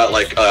talked about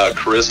like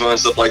charisma and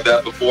stuff like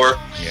that before.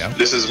 Yeah.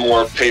 This is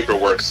more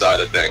paperwork side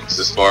of things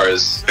as far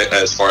as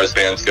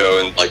bands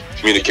go, and like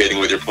communicating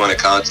with your point of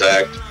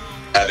contact,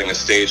 having a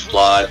stage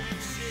plot,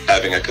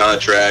 having a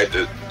contract,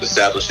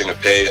 establishing a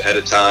pay ahead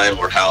of time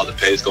or how the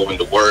pay is going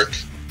to work,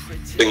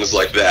 things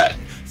like that.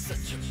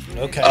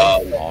 Okay.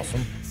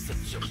 awesome.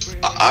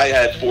 I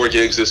had 4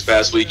 gigs this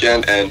past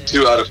weekend, and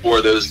 2 out of 4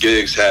 of those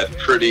gigs had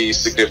pretty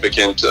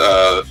significant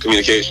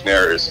communication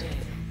errors.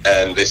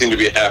 And they seem to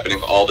be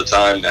happening all the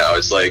time now.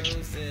 It's like,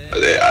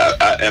 they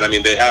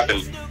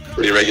happen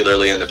pretty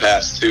regularly in the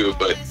past too.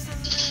 But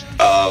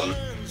I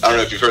don't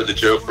know if you've heard the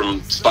joke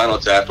from Spinal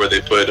Tap where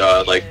they put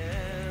like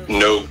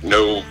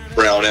no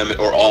brown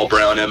or all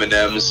brown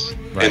M&Ms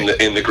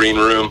in the green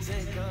room.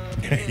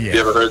 Yeah. You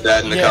ever heard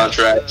that in the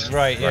contract?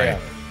 Right. Yeah.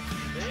 Right.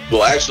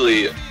 Well,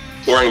 actually,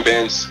 touring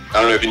bands,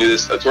 I don't know if you knew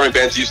this, touring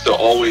bands used to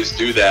always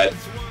do that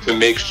to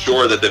make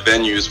sure that the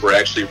venues were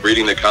actually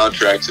reading the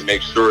contract, to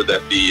make sure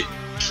that the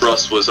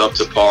truss was up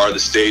to par, the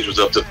stage was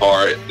up to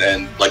par,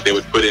 and like they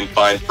would put in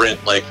fine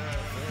print, like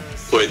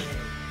put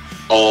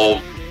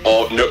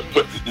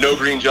put no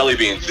green jelly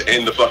beans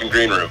in the fucking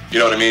green room. You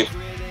know what I mean?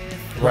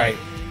 Right.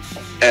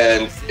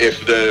 And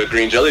if the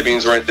green jelly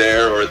beans weren't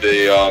there, or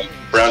the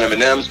brown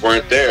M&Ms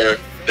weren't there,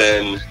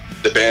 then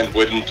the band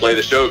wouldn't play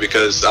the show,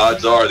 because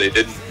odds are they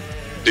didn't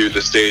do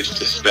the stage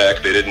to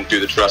spec, they didn't do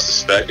the truss to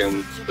spec,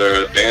 and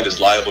the band is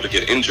liable to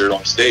get injured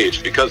on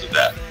stage because of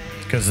that.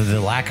 Because of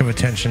the lack of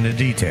attention to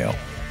detail.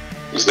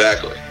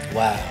 Exactly.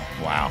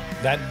 Wow.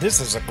 This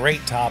is a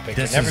great topic,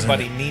 and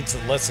everybody needs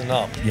to listen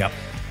up. Yep.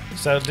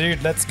 So,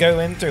 dude, let's go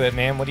into it,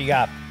 man. What do you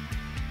got?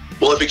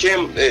 Well,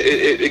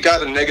 it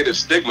got a negative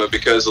stigma,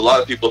 because a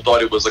lot of people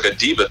thought it was like a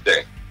diva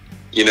thing,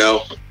 you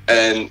know,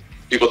 and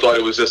people thought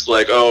it was just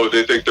like, oh,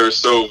 they think they're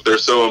so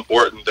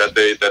important that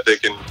they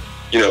can,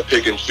 you know,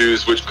 pick and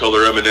choose which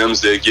color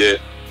M&Ms they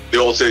get. They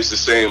all taste the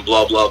same,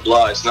 blah blah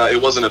blah.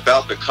 It wasn't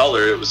about the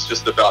color. It was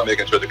just about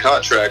making sure the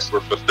contracts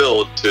were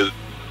fulfilled to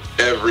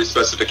every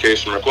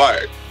specification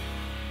required.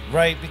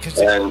 Right, because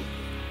and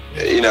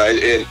you know,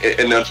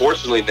 and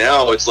unfortunately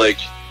now it's like,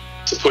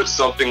 to put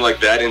something like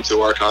that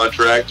into our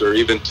contract, or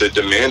even to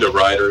demand a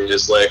rider,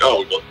 is like,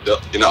 oh, well,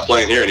 you're not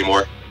playing here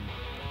anymore.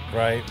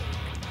 Right.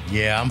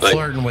 Yeah, I'm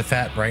flirting with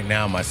that right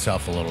now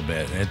myself a little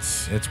bit.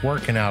 It's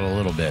working out a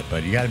little bit,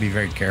 but you got to be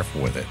very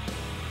careful with it.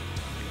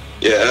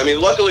 Yeah, I mean,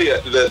 luckily,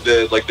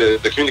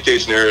 the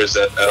communication errors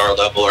at our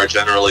level are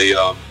generally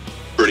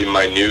pretty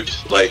minute.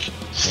 Like,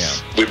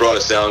 we brought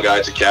a sound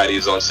guy to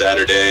Caddy's on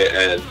Saturday,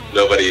 and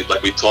nobody,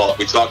 like, we talked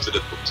to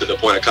the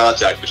point of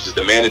contact, which is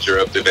the manager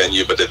of the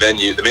venue, but the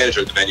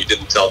manager of the venue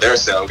didn't tell their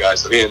sound guy,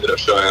 so he ended up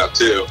showing up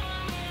too.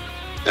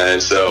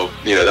 And so,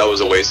 you know, that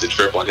was a wasted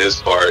trip on his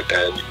part,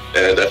 and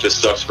that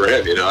just sucks for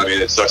him, you know. I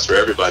mean, it sucks for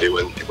everybody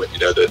when you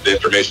know, the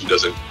information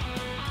doesn't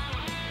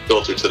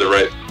filter to the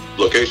right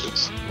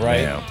locations.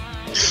 Right. Yeah.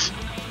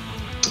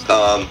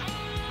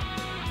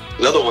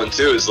 Another one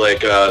too is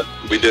like,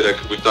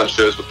 we've done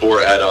shows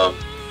before at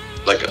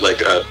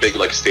like a big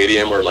like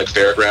stadium or like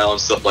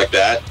fairgrounds, stuff like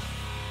that,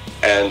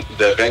 and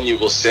the venue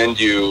will send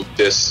you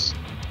this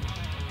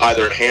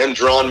either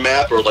hand-drawn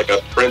map or like a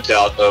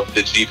printout of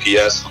the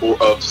GPS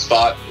of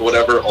spot,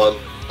 whatever, on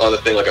the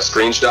thing, like a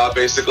screenshot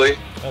basically.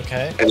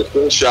 Okay. And the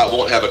screenshot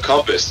won't have a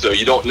compass, so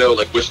you don't know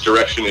like which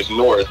direction is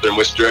north and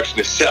which direction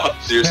is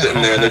south. So you're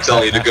sitting there and they're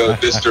telling you to go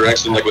this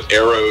direction, like with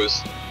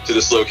arrows to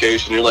this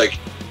location. You're like,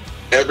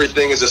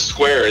 everything is a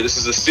square. This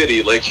is a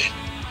city. Like,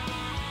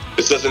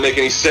 this doesn't make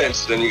any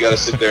sense. Then you got to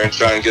sit there and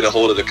try and get a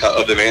hold of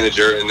the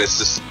manager, and it's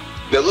just,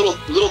 you know,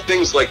 little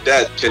things like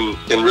that can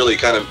really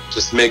kind of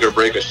just make or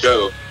break a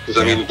show.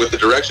 Because I mean, with the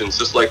directions,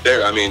 just like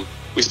there, I mean,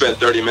 we spent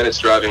 30 minutes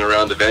driving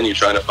around the venue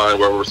trying to find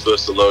where we're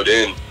supposed to load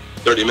in.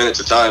 30 minutes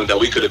of time that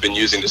we could have been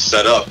using to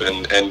set up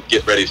and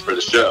get ready for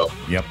the show.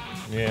 Yep.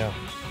 Yeah.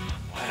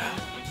 Wow.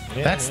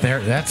 Yeah,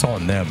 That's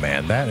on them,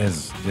 man.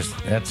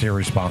 That's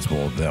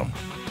irresponsible of them.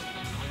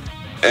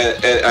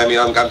 And I mean,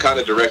 I'm kind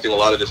of directing a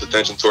lot of this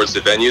attention towards the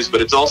venues,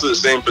 but it's also the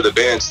same for the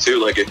bands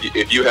too. Like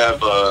if you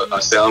have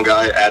a sound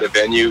guy at a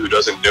venue who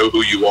doesn't know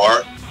who you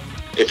are,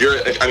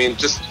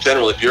 just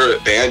general, if you're a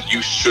band,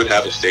 you should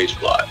have a stage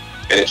plot,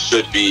 and it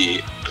should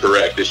be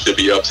correct. It should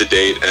be up to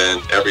date,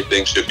 and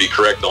everything should be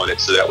correct on it,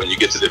 so that when you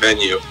get to the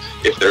venue,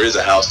 if there is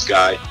a house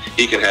guy,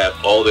 he can have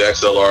all the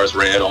XLRs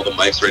ran, all the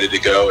mics ready to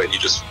go, and you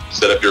just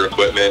set up your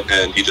equipment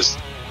and you just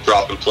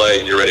drop and play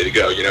and you're ready to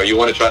go. You know, you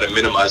want to try to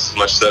minimize as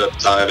much setup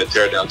time and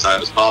tear down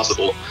time as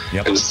possible.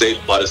 Yep. And the stage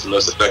plot is the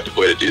most effective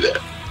way to do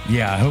that.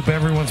 Yeah, I hope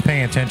everyone's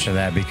paying attention to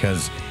that,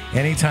 because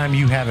anytime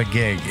you have a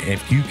gig,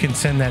 if you can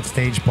send that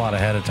stage plot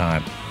ahead of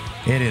time,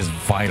 it is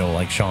vital,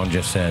 like Sean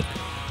just said.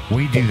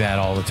 We do that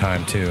all the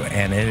time too,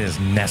 and it is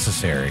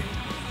necessary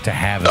to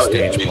have a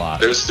stage plot.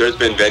 There's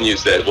been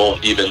venues that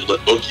won't even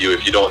book you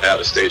if you don't have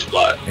a stage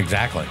plot.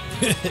 Exactly.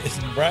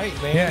 Right,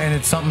 man. Yeah, and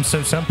it's something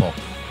so simple.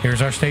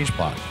 Here's our stage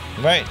plot.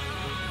 Right.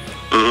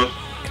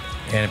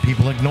 Mm-hmm. And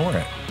people ignore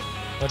it.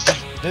 But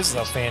this is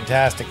a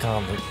fantastic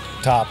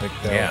topic,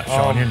 though. Yeah,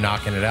 Sean, you're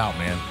knocking it out,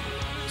 man.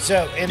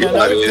 So, and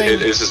another thing,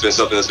 this has been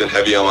something that's been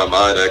heavy on my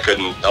mind. I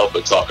couldn't help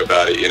but talk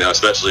about it, you know,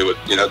 especially with,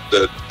 you know,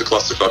 the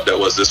clusterfuck that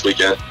was this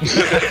weekend.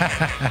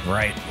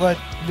 Right. But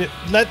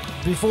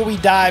before we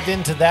dive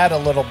into that a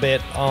little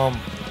bit,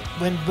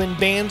 when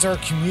bands are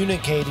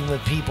communicating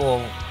with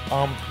people,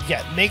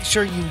 make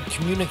sure you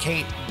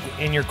communicate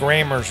and your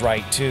grammar's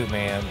right too,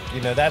 man.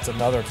 You know, that's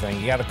another thing.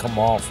 You got to come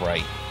off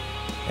right.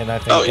 And I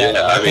think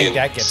I think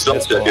that gets spell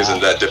check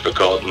isn't that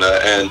difficult, and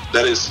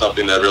that is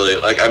something that really,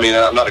 like, I mean,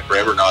 I'm not a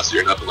grammar Nazi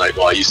or nothing like,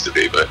 well, I used to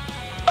be, but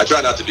I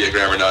try not to be a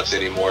grammar Nazi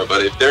anymore.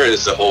 But if there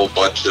is a whole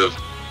bunch of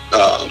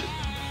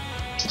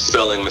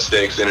spelling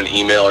mistakes in an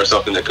email or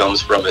something that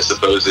comes from a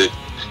supposed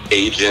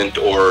agent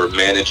or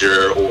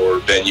manager or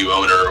venue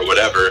owner or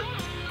whatever,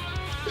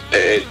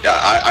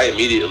 I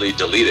immediately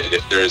delete it.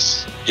 If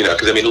there's, you know,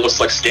 because I mean, it looks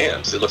like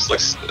scams. It looks like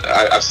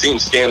I've seen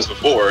scams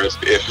before.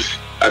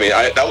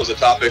 That was a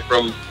topic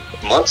from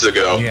months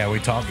ago. Yeah, we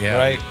talked. Yeah,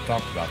 right. We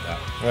talked about that.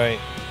 Right.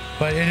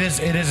 But it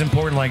is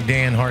important, like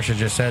Dan Harsha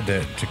just said,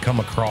 to come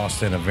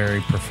across in a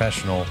very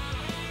professional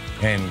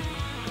and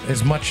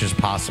as much as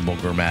possible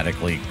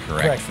grammatically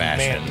correct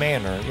fashion.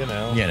 Manner, you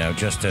know. You know,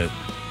 just to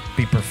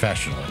be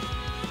professional.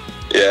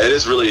 Yeah, it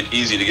is really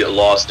easy to get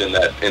lost in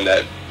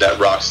that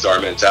rock star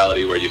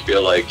mentality where you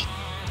feel like,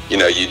 you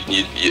know,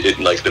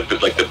 like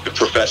the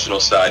professional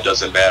side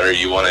doesn't matter.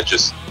 You want to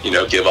just, you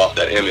know, give off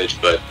that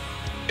image, but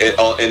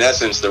in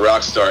essence, the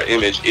rock star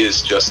image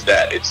is just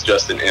that. It's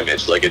just an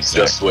image. Like it's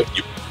just what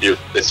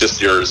it's just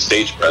your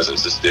stage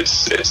presence.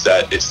 It's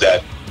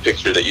that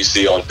picture that you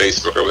see on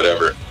Facebook or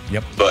whatever.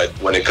 Yep. But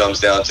when it comes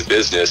down to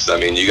business, I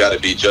mean, you got to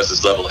be just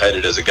as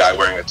level-headed as a guy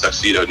wearing a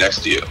tuxedo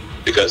next to you,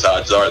 because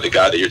odds are the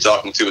guy that you're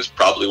talking to is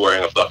probably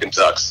wearing a fucking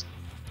tux.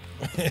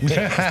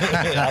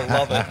 I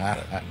love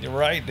it. You're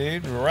right,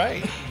 dude. You're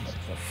right.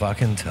 A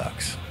fucking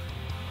tux.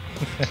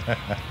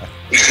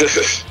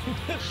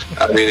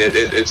 I mean,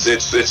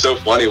 it's so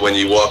funny when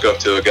you walk up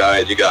to a guy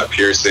and you got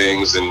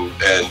piercings and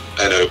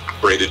a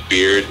braided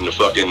beard and a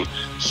fucking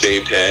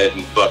shaved head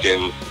and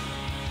fucking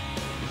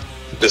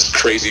this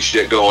crazy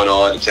shit going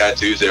on and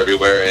tattoos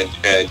everywhere,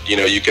 and you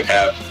know, you can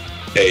have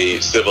a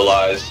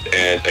civilized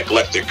and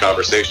eclectic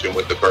conversation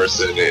with the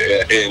person,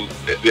 and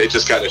it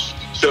just kind of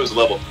shows a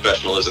level of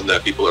professionalism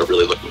that people are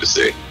really looking to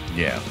see.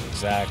 Yeah,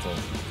 exactly.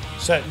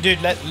 So,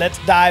 dude, let's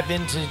dive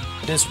into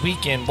this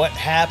weekend. What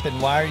happened?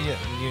 Why are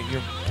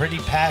you're pretty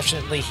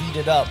passionately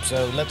heated up?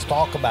 So let's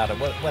talk about it.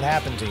 What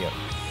happened to you?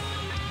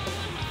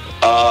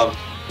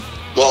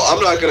 Well,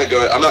 I'm not gonna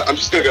go. I'm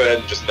just gonna go ahead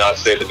and just not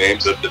say the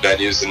names of the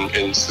venues and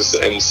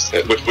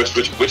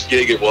which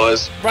gig it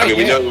was. Right, I mean,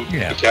 we know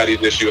the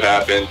caddies issue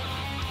happened.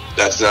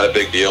 That's not a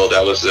big deal.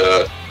 That was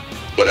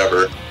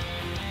whatever.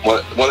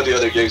 One of the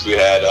other gigs we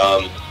had,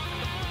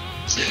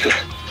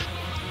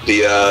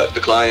 the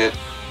client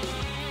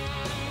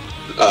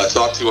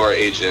talked to our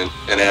agent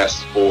and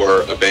asked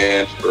for a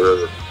band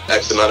for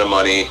X amount of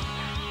money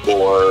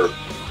for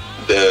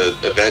the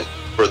event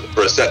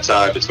for a set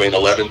time between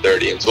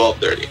 11:30 and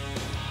 12:30.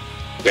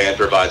 Band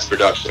provides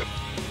production.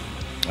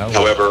 Oh.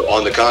 However,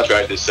 on the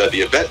contract it said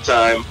the event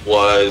time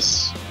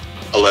was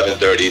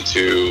 11:30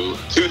 to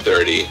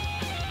 2:30,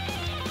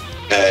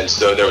 and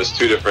so there was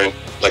two different,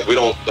 like, we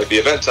don't, like, the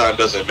event time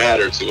doesn't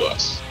matter to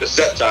us. The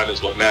set time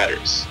is what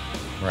matters.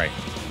 Right.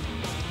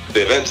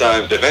 The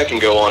event can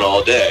go on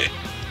all day.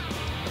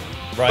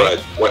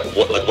 Right.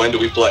 But when do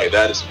we play?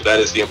 That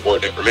is the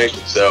important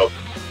information. So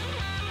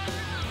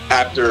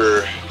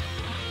after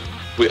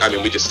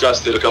we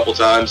discussed it a couple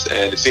times,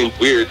 and it seemed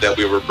weird that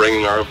we were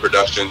bringing our own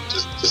production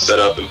to set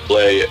up and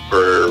play it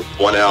for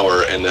 1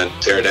 hour and then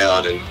tear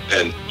down, and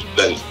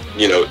then,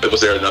 you know,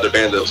 was there another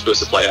band that was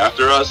supposed to play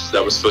after us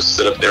that was supposed to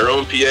set up their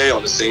own PA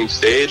on the same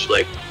stage?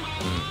 Like,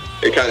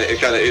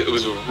 it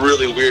was a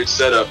really weird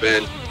setup,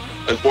 and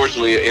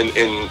unfortunately, in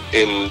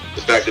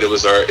the fact that it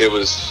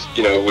was,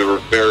 you know, we were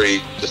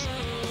very just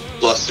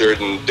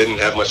flustered and didn't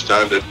have much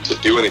time to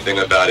do anything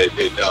about it.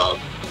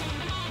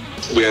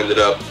 We ended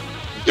up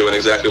doing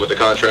exactly what the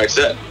contract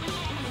said.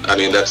 I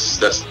mean, that's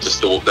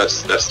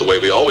the way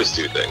we always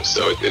do things.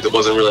 So it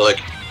wasn't really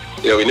like,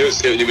 you know, we knew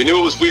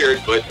it was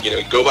weird, but, you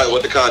know, go by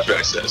what the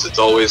contract says. It's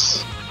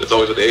always what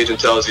the agent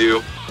tells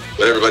you,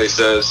 what everybody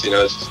says. You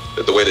know, it's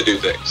the way to do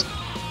things.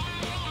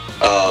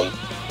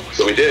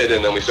 So we did,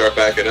 and then we start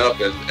backing up,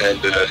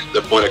 and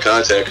the point of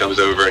contact comes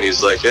over, and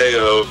he's like, "Hey,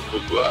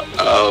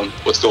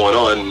 what's going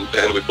on?"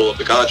 And we pull up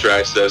the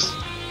contract. Says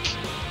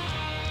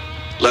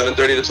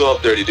 11:30 to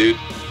 12:30, dude.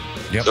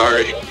 Yep.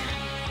 Sorry.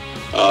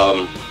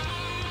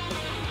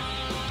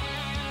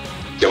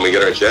 Can we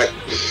get our check?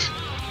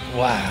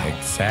 Wow.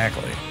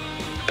 Exactly.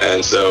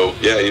 And so,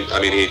 yeah,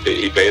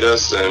 he paid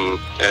us,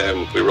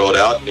 and we rolled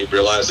out, and he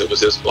realized it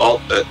was his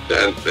fault.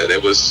 And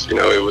it was, you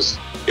know, it was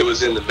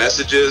in the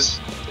messages,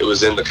 it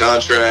was in the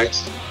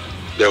contract.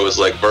 There was,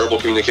 like, verbal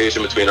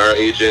communication between our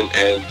agent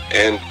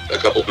and a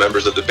couple of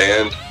members of the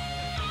band.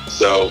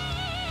 So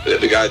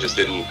the guy just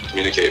didn't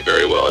communicate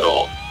very well at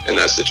all in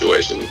that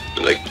situation,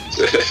 like,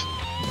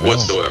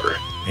 whatsoever.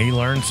 He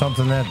learned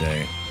something that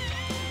day.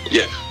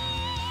 Yeah.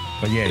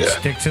 But yeah,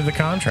 stick to the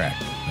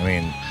contract. I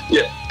mean,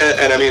 yeah,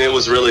 and I mean, it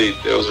was really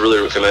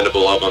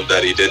commendable of him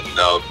that he didn't,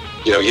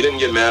 you know, he didn't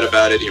get mad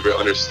about it. He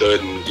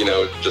understood, and, you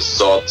know, just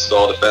saw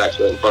the facts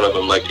right in front of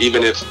him. Like,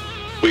 even if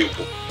we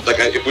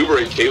were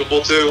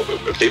incapable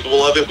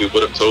of it, we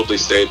would have totally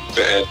stayed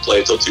and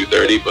played till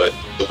 2:30. But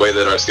the way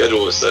that our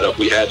schedule was set up,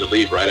 we had to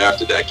leave right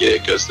after that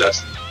gig, because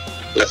that's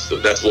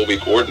what we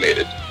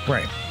coordinated.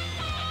 Right.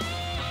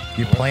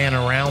 You plan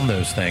around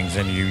those things,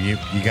 and you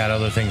got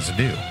other things to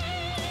do.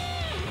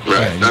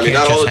 Right. Yeah, I mean,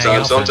 not all the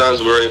time.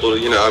 Sometimes we're able to,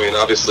 you know, I mean,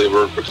 obviously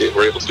we're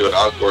able to do an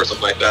encore or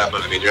something like that,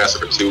 but I mean, you're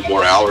asking for 2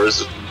 more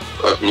hours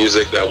of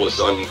music that was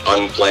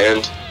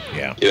unplanned.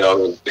 Yeah. You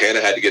know,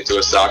 Hannah had to get to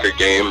a soccer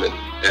game,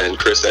 and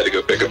Chris had to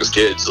go pick up his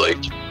kids. Like,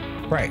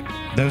 right.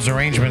 Those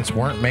arrangements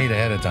weren't made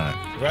ahead of time.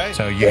 Right.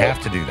 So you have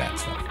to do that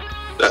stuff.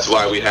 That's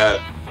why we have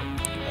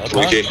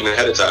communication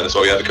ahead of time. That's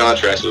why we have the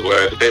contracts, that's why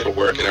we have the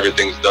paperwork, and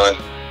everything's done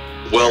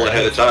well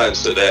ahead of time,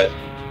 so that,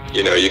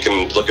 you know, you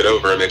can look it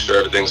over and make sure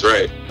everything's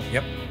right.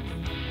 Yep.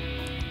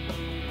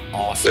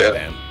 Awesome,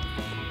 man.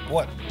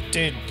 What,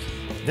 dude?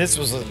 This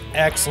was an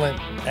excellent,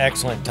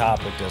 excellent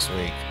topic this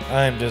week.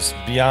 I'm just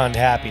beyond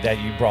happy that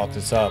you brought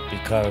this up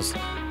because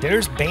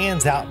there's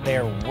bands out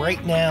there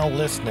right now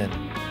listening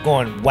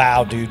going,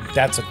 wow, dude,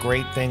 that's a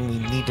great thing. We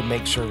need to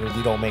make sure that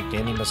we don't make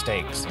any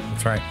mistakes.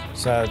 That's right.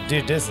 So,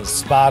 dude, this is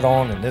spot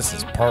on and this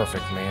is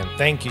perfect, man.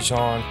 Thank you,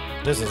 Sean.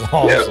 This is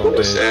awesome, Yeah, of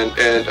course. dude.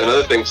 And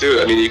another thing too,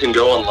 I mean, you can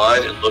go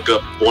online and look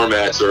up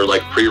formats or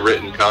like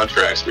pre-written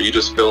contracts where you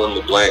just fill in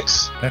the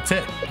blanks That's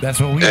it. That's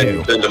what we do.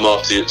 and send them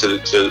off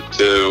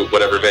to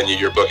whatever venue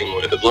you're booking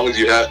with. As long as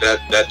you have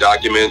that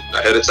document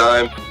ahead of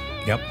time,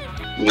 Yep.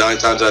 9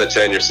 times out of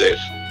 10 you're safe.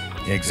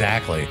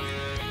 Exactly.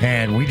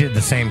 And we did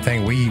the same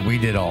thing. We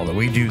did all that.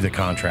 We do the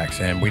contracts,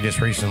 and we just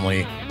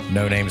recently,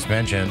 no names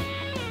mentioned,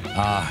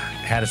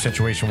 had a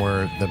situation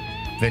where the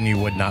venue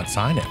would not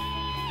sign it.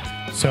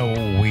 So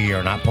we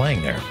are not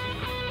playing there.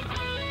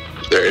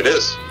 There it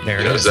is. There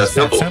it You know, is. It's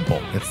that It's simple.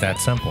 that simple. It's that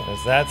simple.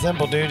 It's that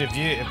simple, dude.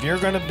 If you're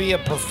gonna be a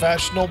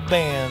professional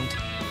band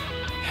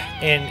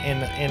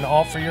and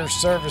offer your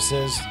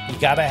services, you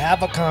gotta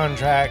have a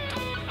contract.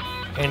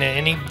 And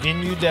any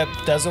venue that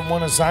doesn't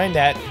want to sign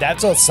that,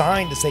 that's a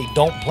sign to say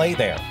don't play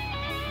there.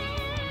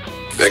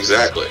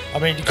 Exactly. I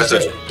mean, because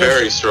That's a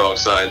very strong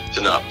sign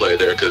to not play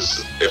there,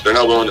 because if they're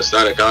not willing to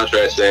sign a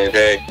contract saying,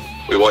 hey,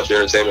 we want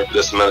your entertainment for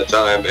this amount of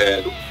time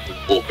and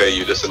we'll pay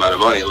you this amount of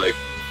money, like,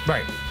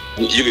 Right.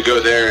 you could go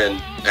there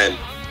and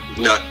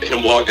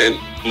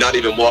not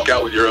even walk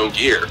out with your own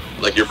gear.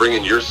 Like, you're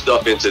bringing your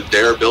stuff into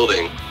their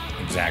building.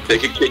 Exactly.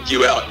 They could kick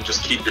you out and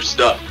just keep your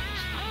stuff.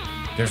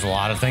 There's a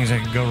lot of things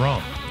that could go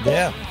wrong.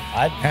 yeah.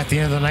 At the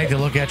end of the night, they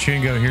look at you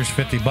and go, here's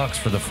 $50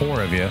 for the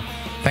 4 of you.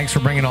 Thanks for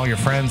bringing all your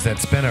friends that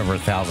spent over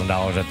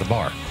 $1,000 at the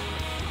bar.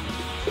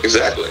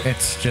 Exactly.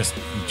 It's just,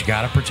 you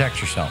got to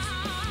protect yourself.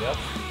 Yep.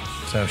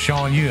 So,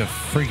 Sean, you have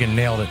freaking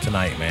nailed it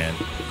tonight, man.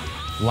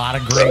 A lot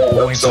of great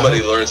points.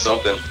 Somebody learned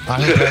something.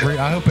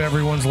 I hope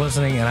everyone's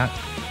listening, and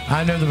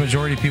I know the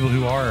majority of people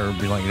who are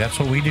be like, that's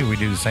what we do. We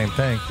do the same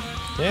thing.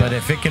 Yeah. But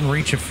if it can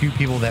reach a few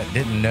people that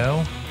didn't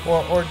know,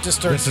 Or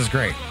just this is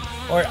great.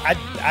 Or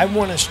I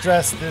want to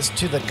stress this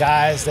to the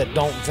guys that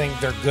don't think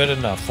they're good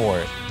enough for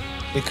it,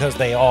 because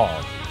they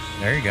are.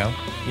 There you go.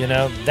 You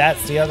know,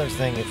 that's the other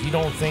thing. If you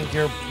don't think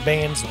your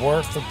band's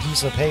worth a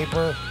piece of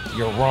paper,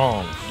 you're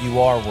wrong. You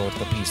are worth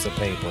a piece of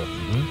paper.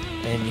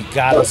 And you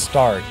gotta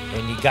start,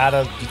 and you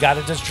gotta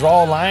just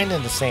draw a line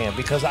in the sand,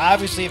 because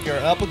obviously if you're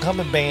an up and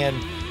coming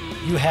band,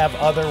 you have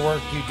other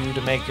work you do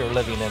to make your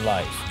living in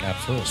life.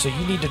 Absolutely. So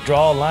you need to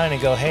draw a line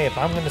and go, hey, if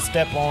I'm going to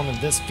step on in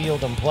this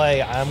field and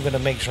play, I'm going to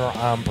make sure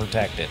I'm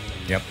protected.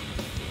 Yep.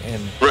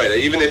 And Right.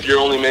 Even if you're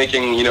only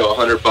making,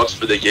 $100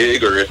 for the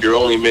gig, or if you're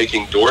only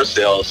making door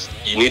sales,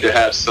 you need to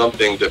have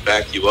something to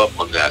back you up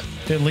on that.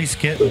 To at least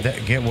get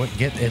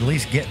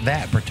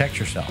that, protect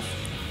yourself.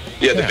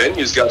 Yeah, the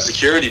venue's got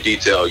security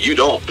detail. You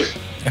don't.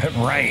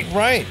 Right.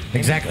 right,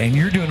 Exactly. And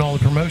you're doing all the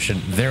promotion.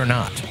 They're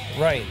not.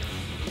 right.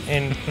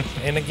 And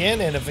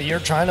again, and if you're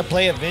trying to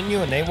play a venue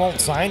and they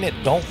won't sign it,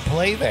 don't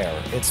play there.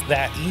 It's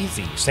that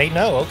easy. Say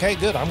no. Okay,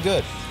 good. I'm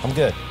good.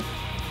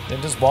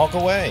 Then just walk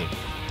away.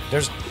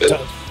 There's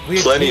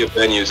Plenty of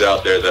venues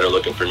out there that are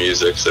looking for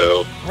music,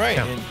 so right,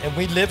 Yeah. and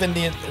we live in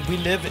the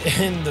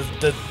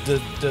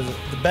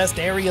best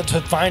area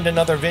to find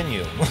another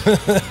venue.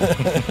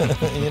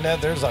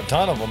 There's a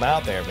ton of them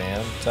out there,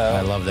 man. So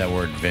I love that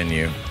word,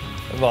 venue.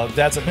 well,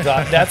 that's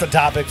a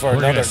topic for We're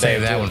another gonna day.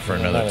 save that too. one for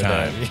another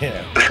time. Day.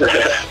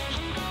 Yeah.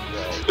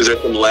 is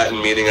there some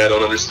Latin meaning I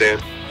don't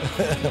understand?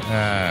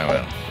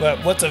 Well.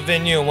 But what's a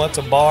venue and what's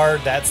a bar?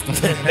 That's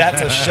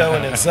a show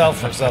in itself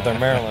for Southern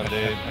Maryland,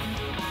 dude.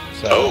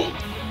 So,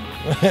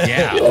 Oh,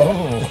 Yeah.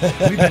 Oh.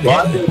 We've been well,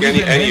 I hitting- think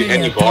we've been hitting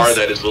any at bar this-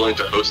 that is willing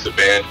to host a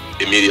band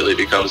immediately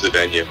becomes a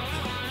venue.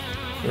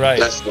 right.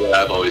 That's the way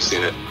I've always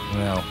seen it.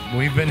 Well,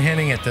 we've been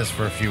hinting at this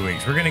for a few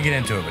weeks. We're going to get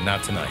into it, but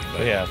not tonight.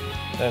 But Yeah.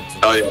 That's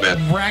Oh yeah,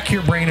 man. rack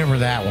your brain over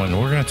that one.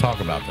 We're going to talk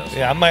about this.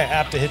 yeah. I might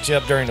have to hit you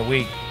up during the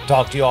week.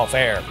 Talk to you off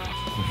air.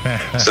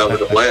 Sounds like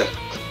a plan.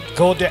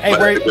 Cool. Dude. Hey, Might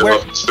have to give where?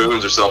 up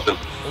spoons or something.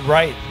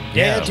 Right.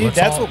 Yeah, dude. let's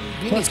That's all- what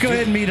we Let's need go to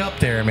ahead do. and meet up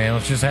there, man.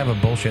 Let's just have a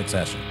bullshit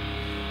session.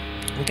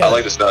 We I gotta-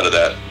 like the sound of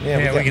that. Yeah,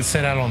 Yeah, we got- can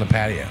sit out on the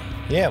patio.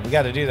 Yeah, we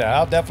got to do that.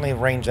 I'll definitely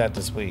arrange that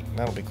this week.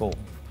 That'll be cool.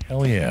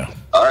 Hell yeah.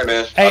 All right,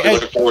 man. Hey, I'll be hey.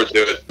 looking forward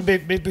to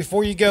it.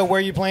 Before you go, where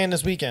are you playing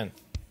this weekend?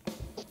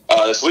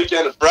 This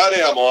weekend,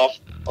 Friday, I'm off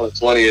on the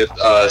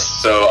 20th,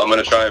 so I'm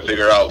going to try and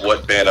figure out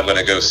what band I'm going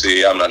to go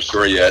see. I'm not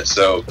sure yet,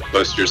 so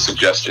post your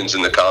suggestions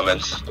in the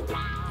comments.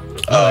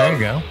 Oh, there you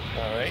go.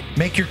 All right.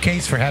 Make your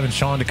case for having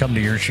Sean to come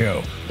to your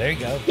show. There you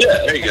go. Yeah,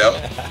 there you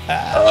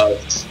go.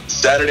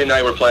 Saturday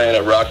night, we're playing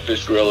at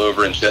Rockfish Grill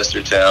over in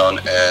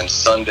Chestertown, and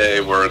Sunday,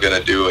 we're going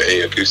to do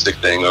a acoustic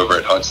thing over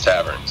at Hunt's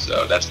Tavern.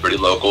 So that's pretty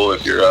local.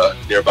 If you're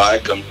nearby,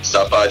 come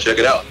stop by, check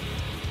it out.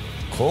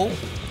 Cool.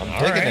 I'm All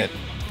digging right. it.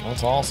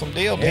 That's an awesome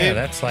deal, dude. Yeah,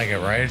 that's like it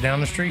right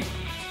down the street.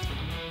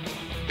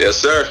 Yes,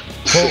 sir.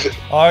 Cool.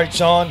 All right,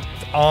 Sean.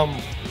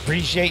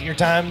 Appreciate your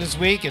time this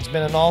week. It's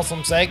been an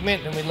awesome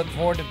segment, and we look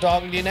forward to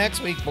talking to you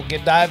next week. We'll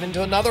dive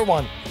into another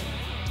one.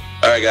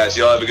 All right, guys.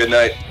 Y'all have a good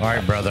night. All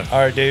right, brother. All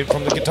right, dude.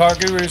 From the Guitar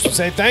Gurus, we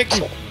say thank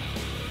you.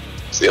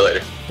 See you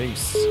later.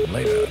 Peace.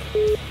 Later.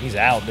 He's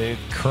out, dude.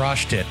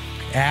 Crushed it.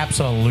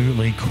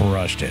 Absolutely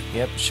crushed it.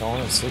 Yep,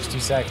 showing in 60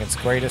 seconds.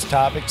 Greatest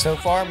topic so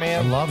far, I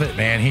man. love it,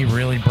 man. He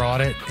really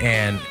brought it,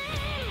 and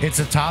it's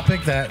a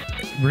topic that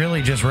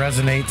really just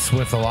resonates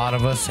with a lot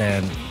of us,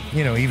 and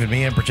even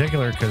me in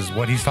particular, because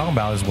what he's talking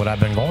about is what I've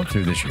been going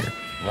through this year,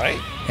 Right.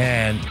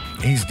 and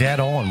he's dead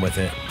on with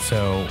it.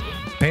 So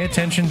pay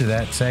attention to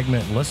that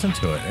segment, listen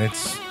to it.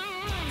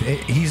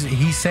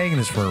 He's saying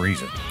this for a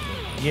reason,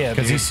 Yeah,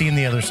 because dude. he's seen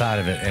the other side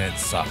of it, and it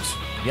sucks.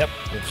 Yep.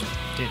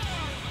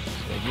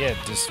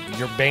 Just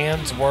your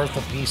band's worth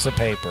a piece of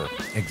paper.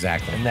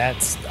 Exactly. And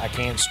I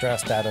can't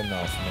stress that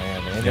enough,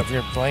 man. And Yep. if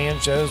you're playing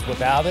shows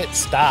without it,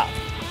 stop.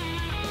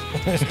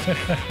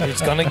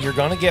 You're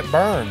gonna get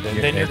burned, and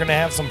then you're gonna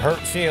have some hurt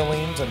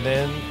feelings, and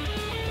then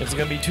it's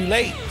gonna be too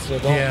late. So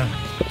don't. Yeah,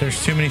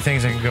 there's too many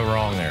things that can go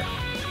wrong there.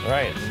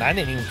 Right. And I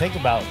didn't even think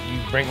about you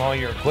bring all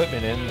your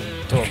equipment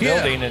into a Yeah.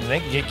 building, and they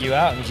can kick you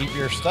out and keep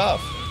your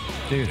stuff.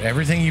 Dude,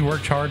 everything you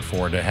worked hard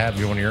for to have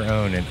you on your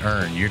own and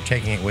earn, you're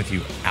taking it with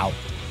you out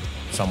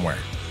somewhere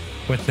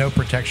with no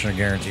protection or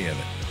guarantee of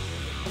it.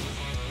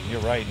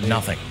 You're right, dude.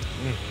 Nothing.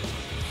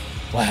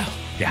 Wow.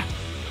 Yeah.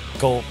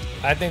 Cool.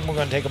 I think we're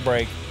gonna take a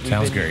break.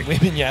 Sounds great.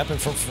 We've been yapping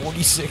for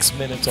 46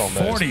 minutes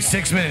almost.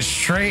 46 minutes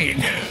straight.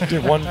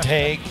 Dude, one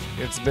take.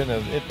 It's been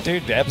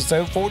dude,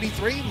 episode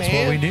 43, man. That's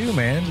what we do,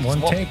 man.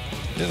 One Well, take.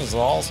 This is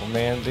awesome,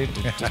 man.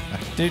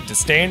 Dude, the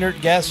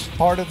standard guest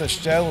part of the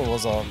show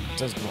was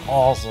just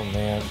awesome,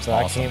 man. So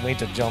Awesome. I can't wait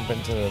to jump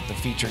into the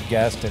featured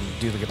guest and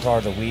do the Guitar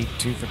of the Week,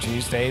 2 for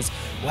Tuesdays.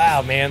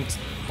 Wow, man.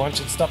 Bunch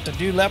of stuff to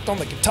do left on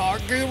the Guitar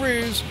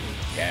Gurus.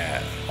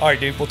 Yeah. All right,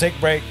 dude, we'll take a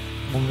break.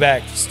 We'll be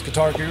back. It's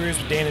Guitar Gurus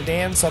with Dan and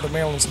Dan, Southern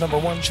Maryland's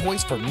 #1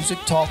 choice for music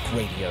talk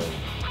radio.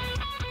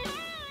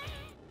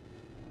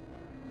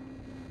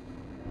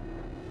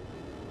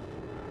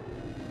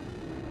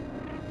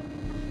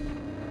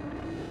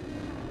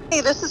 Hey,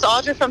 this is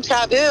Audrey from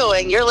Taboo,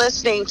 and you're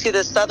listening to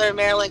the Southern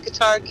Maryland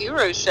Guitar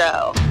Guru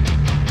Show.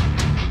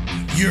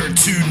 You're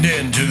tuned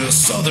in to the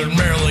Southern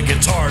Maryland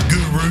Guitar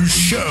Guru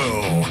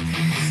Show,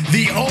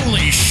 the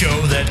only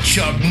show that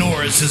Chuck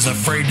Norris is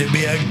afraid to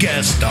be a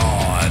guest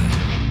on.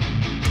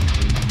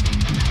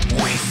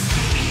 We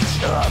see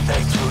each other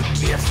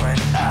through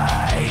different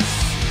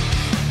eyes.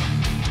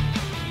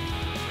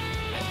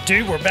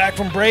 Dude, we're back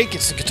from break.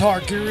 It's the Guitar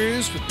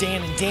Gurus with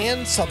Dan and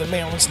Dan, Southern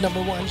Maryland's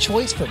 #1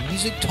 choice for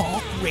music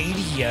talk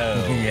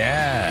radio.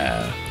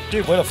 Yeah.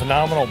 Dude, what a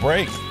phenomenal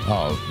break.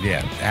 Oh,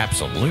 yeah.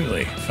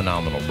 Absolutely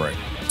phenomenal break.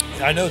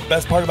 I know the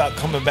best part about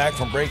coming back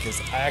from break is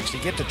I actually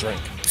get to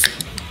drink.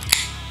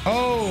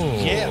 Oh.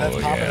 Yeah, that's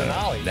popping an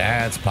ollie.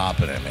 That's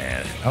popping it,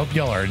 man. I hope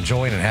y'all are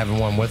enjoying and having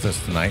one with us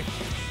tonight.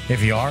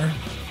 If you are,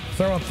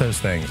 throw up those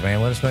things,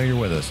 man. Let us know you're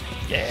with us.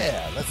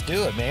 Yeah, let's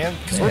do it, man.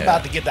 Because we're Yeah.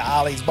 about to get the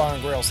Ollie's Bar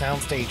and Grill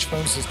soundstage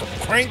phone system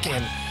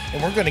cranking,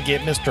 and we're going to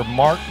get Mr.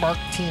 Mark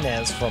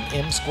Martinez from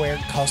M Squared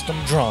Custom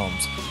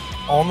Drums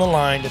on the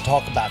line to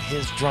talk about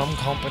his drum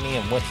company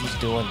and what he's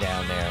doing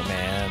down there,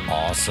 man.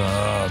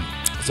 Awesome.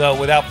 So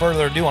without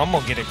further ado, I'm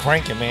going to get it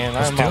cranking, man.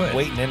 Let's I'm do not it.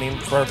 waiting any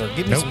further.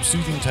 Give me Nope. some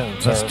soothing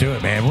tones, Let's sir. do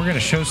it, man. We're going to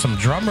show some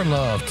drummer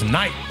love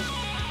tonight.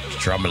 It's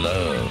drummer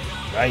love.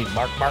 Right,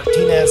 Mark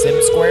Martinez, M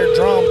Squared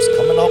Drums,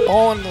 coming up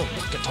on the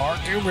Guitar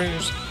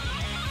Gurus.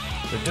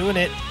 They're doing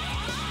it.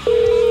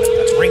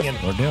 That's ringing.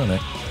 We're doing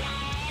it.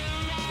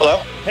 Hello?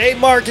 Hey,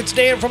 Mark, it's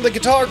Dan from the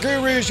Guitar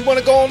Gurus. You want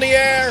to go on the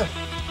air?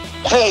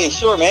 Hey,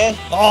 sure, man.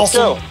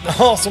 Awesome.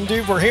 Awesome,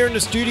 dude. We're here in the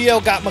studio.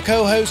 Got my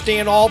co-host,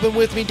 Dan Albin,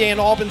 with me. Dan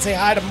Albin, say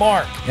hi to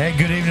Mark. Hey,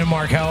 good evening,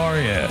 Mark. How are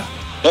you?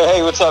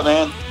 Hey, what's up,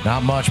 man?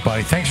 Not much,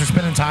 buddy. Thanks for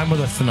spending time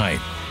with us tonight.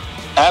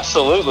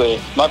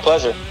 Absolutely. My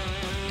pleasure.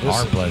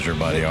 Our pleasure,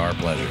 buddy. Our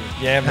pleasure.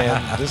 Yeah,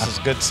 man. This is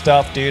good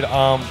stuff, dude.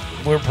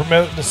 We're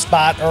promoting the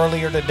spot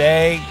earlier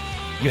today.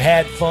 You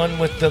had fun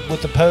with the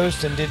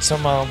post and did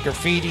some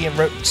graffiti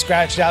and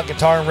scratched out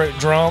guitar and wrote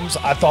drums.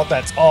 I thought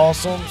that's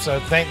awesome. So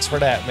thanks for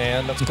that,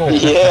 man. That's cool.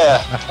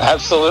 Yeah,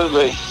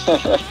 absolutely.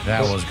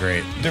 That was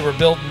great. Dude, we're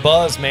building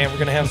buzz, man. We're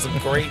gonna have some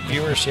great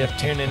viewership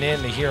tuning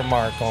in to hear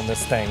Mark on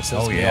this thing. So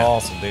it's gonna be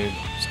awesome, dude.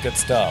 It's good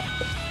stuff.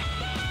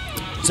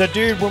 So,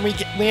 dude, when we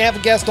have a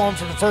guest on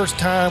for the first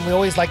time, we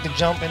always like to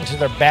jump into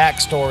their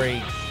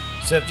backstory.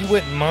 So, if you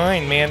wouldn't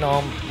mind, man,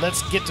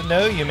 let's get to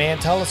know you, man.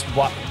 Tell us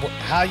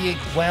how you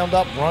wound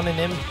up running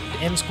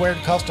M Squared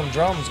Custom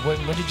Drums.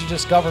 When did you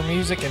discover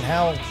music, and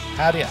how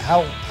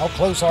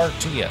close are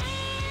to you?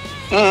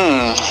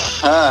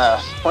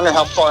 Wonder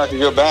how far I could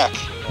go back.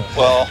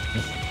 Well,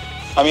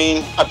 I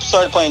mean, I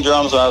started playing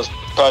drums when I was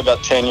probably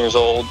about 10 years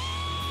old.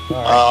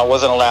 I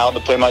wasn't allowed to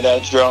play my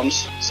dad's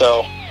drums,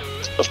 so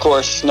of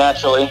course,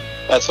 naturally,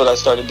 that's what I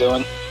started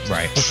doing.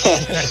 Right.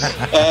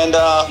 And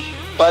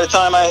by the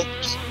time I,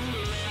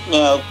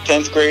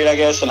 10th grade, I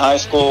guess, in high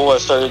school, I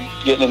started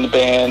getting into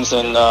bands,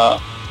 and I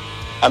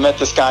met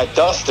this guy,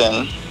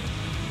 Dustin,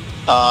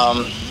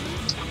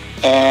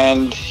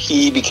 and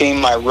he became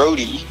my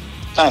roadie,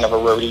 kind of a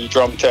roadie,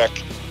 drum tech,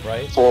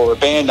 Right. for a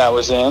band I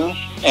was in.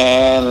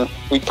 and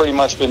we've pretty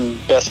much been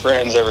best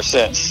friends ever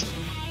since.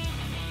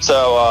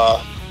 So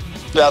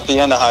about the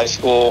end of high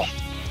school,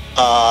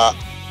 I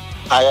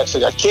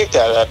actually got kicked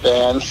out of that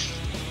band,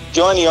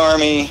 joined the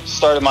Army,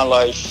 started my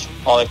life,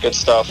 all that good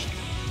stuff.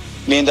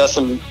 Me and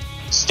Dustin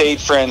stayed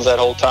friends that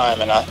whole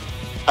time, and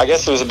I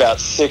guess it was about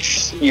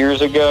 6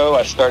 years ago,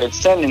 I started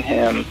sending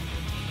him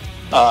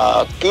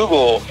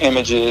Google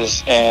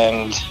images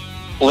and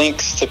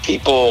links to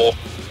people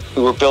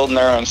who were building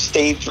their own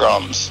stage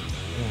drums.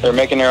 They're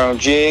making their own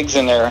jigs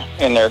in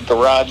their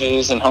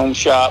garages and home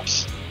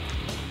shops,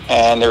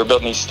 and they were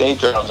building these stage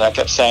drums. And I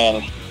kept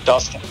saying,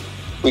 Dustin,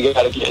 we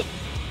gotta get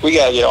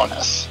on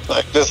this.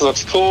 Like, this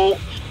looks cool.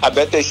 I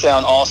bet they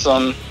sound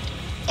awesome,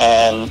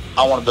 and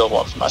I want to build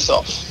one for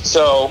myself.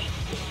 So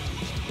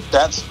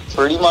that's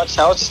pretty much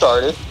how it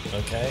started.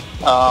 Okay.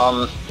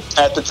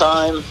 At the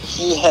time,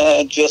 he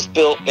had just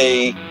built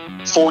a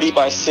 40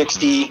 by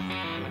 60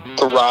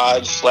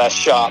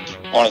 garage/shop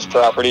on his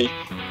property,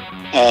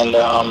 and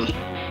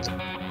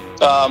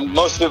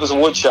most of it was a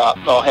wood shop.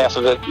 Well, half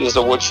of it is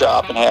a wood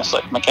shop and half's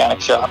like a mechanic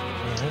shop.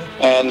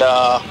 And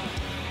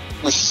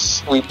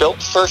we built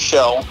the first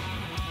shell.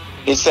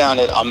 It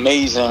sounded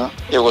amazing.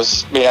 It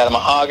was made out of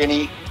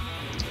mahogany.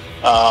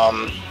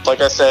 Like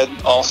I said,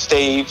 all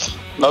stave.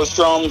 Most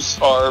drums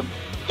are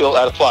built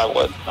out of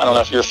plywood. I don't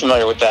know if you're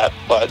familiar with that,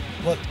 but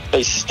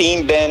they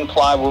steam bend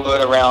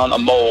plywood around a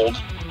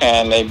mold,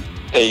 and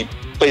they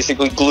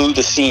basically glue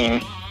the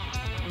seam,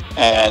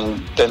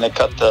 and then they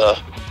cut the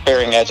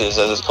pairing edges,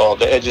 as it's called,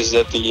 the edges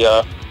that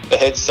the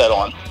head's set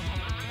on.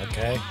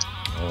 Okay.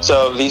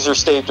 So these are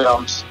stave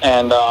drums,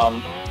 and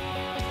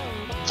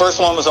first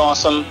one was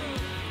awesome.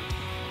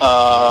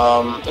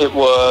 It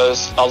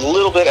was a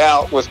little bit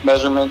out with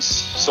measurements,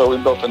 so we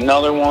built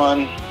another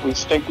one. We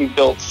think we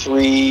built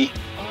 3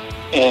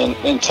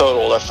 in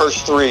total. The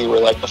first 3 were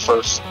like the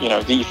first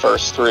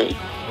 3. Okay.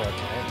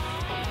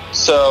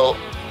 So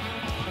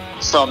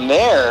from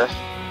there,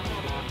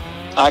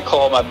 I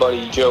called my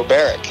buddy Joe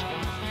Barrick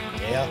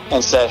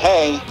and said,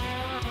 hey,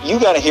 you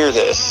got to hear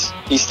this.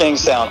 These things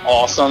sound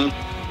awesome.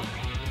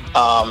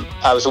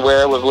 I was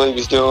aware of what he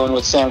was doing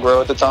with Sam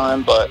Grow at the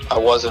time, but I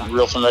wasn't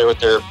real familiar with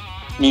their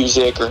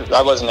music, or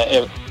I wasn't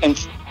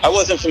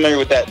familiar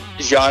with that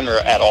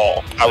genre at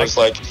all. I was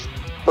like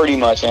pretty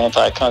much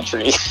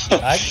anti-country.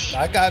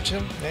 I got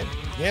you.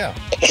 Yeah.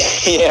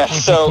 Yeah.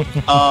 So,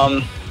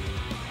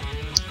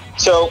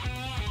 so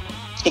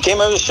he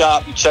came over to the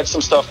shop, he checked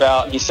some stuff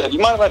out, and he said, you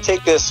mind if I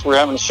take this? We're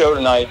having a show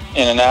tonight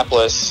in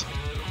Annapolis,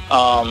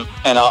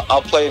 and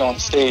I'll play it on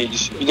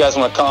stage. If you guys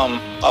want to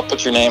come, I'll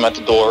put your name at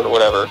the door or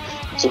whatever.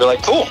 So we're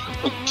like, cool.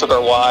 We took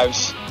our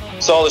wives,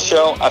 saw the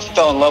show. I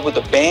fell in love with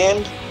the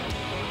band.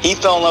 He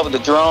fell in love with the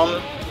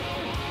drum.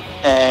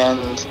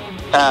 And,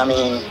 I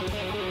mean,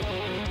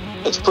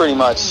 it's pretty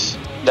much,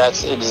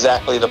 that's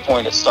exactly the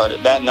point it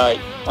started, that night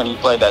when he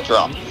played that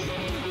drum.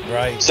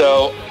 Right.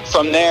 So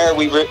from there,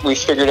 we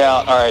figured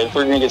out, all right, if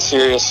we're going to get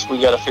serious,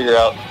 we got to figure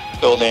out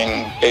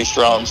building bass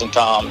drums and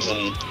toms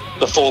and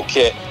the full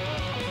kit.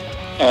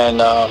 And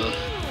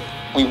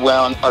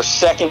our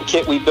second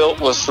kit we built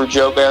was for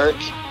Joe Barrick,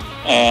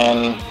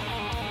 and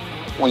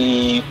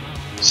we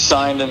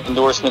signed an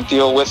endorsement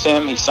deal with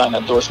him. He signed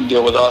an endorsement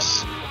deal with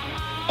us,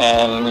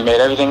 and we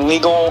made everything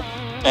legal.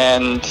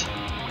 And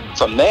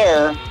from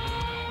there,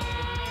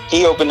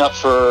 he opened up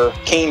for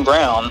Kane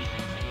Brown,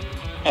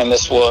 and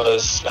this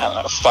was, I don't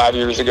know, 5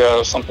 years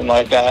ago, something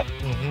like that.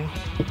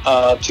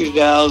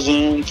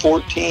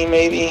 2014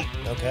 maybe.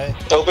 Okay.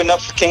 Opened up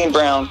for Kane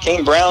Brown.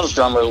 Kane Brown's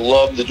drummer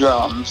loved the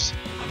drums,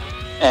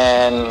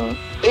 and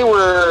they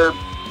were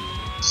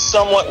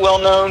somewhat well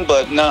known,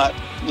 but not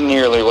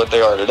nearly what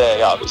they are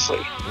today, obviously.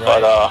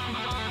 Right. But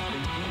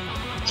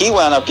he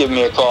wound up giving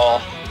me a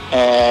call,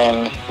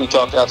 and we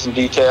talked out some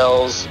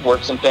details,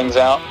 worked some things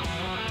out,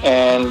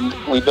 and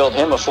we built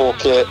him a full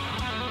kit,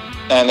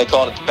 and they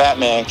called it the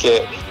Batman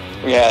kit.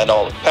 We had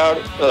all the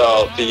powder,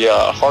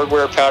 the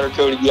hardware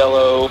powder-coated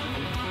yellow.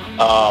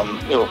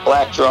 They were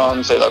black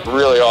drums. They looked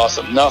really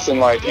awesome. Nothing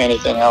like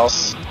anything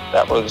else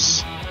that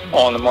was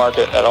on the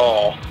market at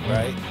all.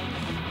 Right.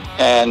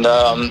 And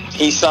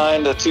he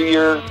signed a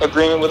 2-year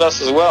agreement with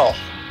us as well.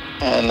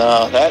 And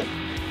that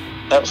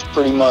was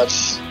pretty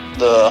much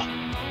the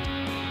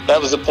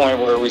point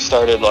where we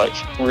started like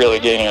really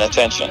gaining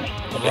attention.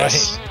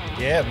 Right.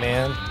 Yeah,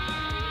 man.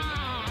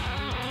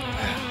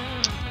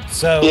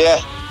 So yeah,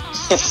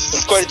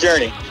 it's quite a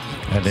journey.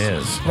 It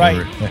is.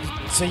 Right.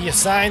 So you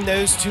signed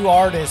those 2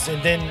 artists,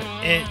 and then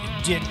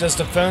does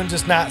the phone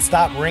just not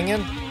stop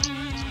ringing?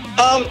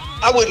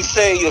 I wouldn't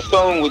say the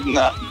phone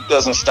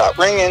doesn't stop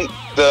ringing.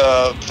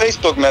 The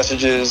Facebook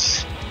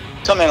messages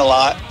come in a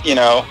lot,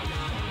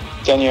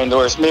 can you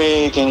endorse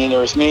me? Can you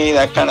endorse me?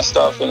 That kind of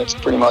stuff. And it's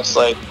pretty much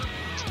like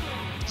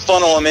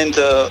funnel them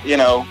into,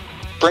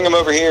 bring them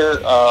over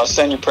here,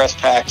 send your press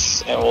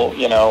packs, and we'll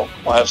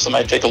have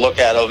somebody take a look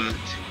at them,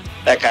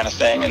 that kind of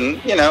thing. And,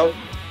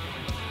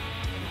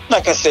 I'm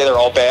not going to say they're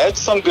all bad,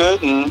 some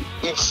good, and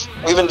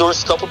we've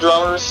endorsed a couple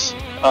drummers.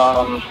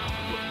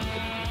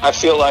 I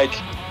feel like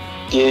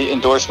the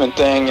endorsement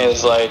thing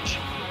is like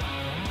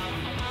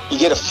you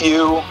get a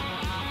few,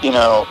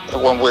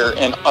 when we're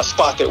in a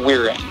spot that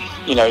we're in,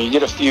 you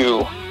get a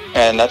few,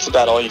 and that's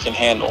about all you can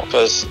handle,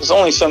 because there's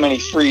only so many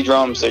free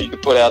drums that you can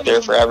put out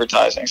there for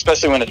advertising,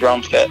 especially when a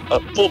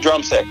full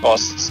drum set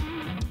costs,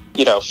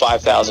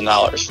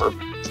 $5,000 for,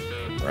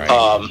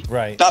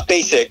 right. Not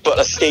basic, but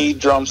a stayed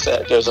drum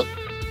set. There's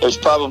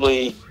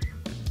probably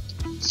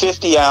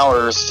 50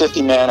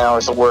 man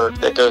hours of work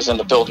that goes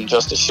into building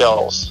just the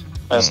shells.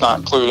 That's not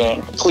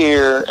including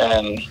clear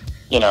and,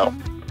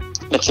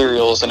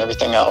 materials and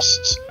everything else.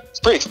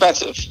 It's pretty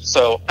expensive.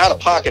 So out of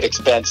pocket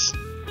expense,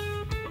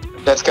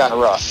 that's kind of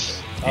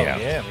rough. Oh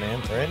yeah, man,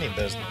 for any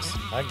business.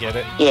 I get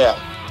it. Yeah.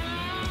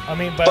 I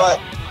mean, but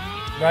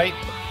right?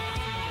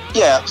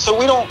 Yeah, so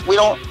we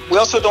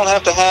also don't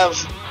have to have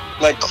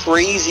like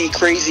crazy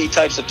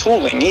types of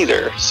tooling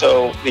either.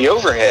 So the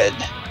overhead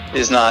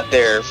is not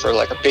there for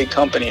like a big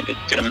company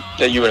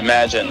that you would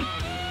imagine.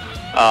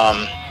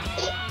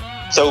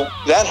 So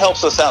that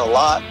helps us out a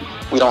lot.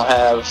 We don't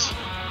have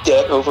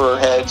debt over our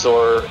heads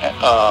or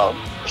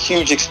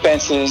huge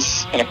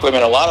expenses and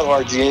equipment. A lot of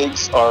our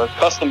jigs are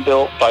custom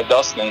built by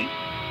Dustin.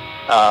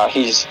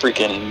 He's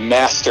freaking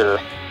master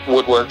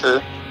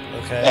woodworker.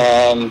 Okay.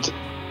 And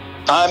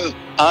I'm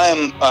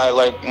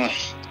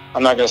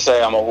not gonna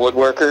say I'm a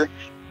woodworker.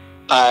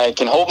 I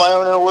can hold my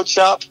own in a wood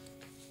shop.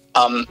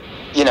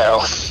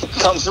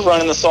 Comes to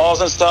running the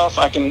saws and stuff,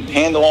 I can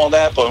handle all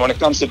that. But when it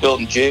comes to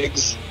building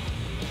jigs,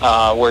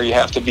 where you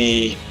have to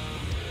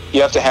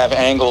have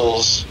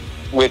angles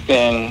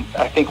within,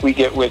 I think we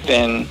get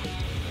within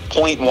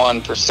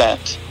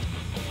 0.1%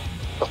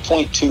 or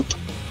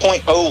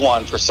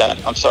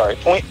 0.01%. I'm sorry,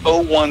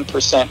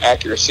 0.01%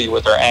 accuracy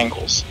with our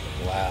angles.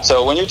 Wow.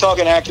 So when you're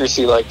talking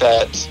accuracy like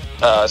that,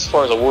 as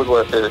far as a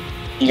woodworker,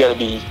 you got to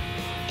be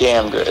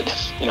damn good.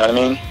 You know what I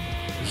mean?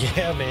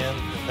 Yeah, man.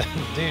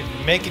 Dude,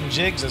 making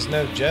jigs is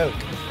no joke.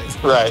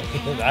 Right.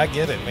 I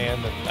get it, man.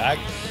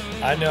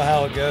 I know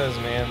how it goes,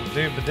 man.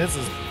 Dude, but this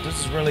is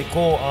really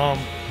cool. All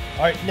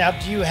right, now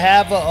do you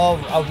have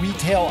a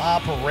retail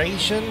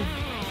operation?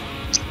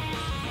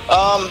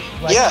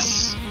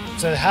 Yes.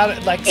 So how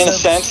in a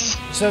sense.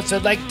 So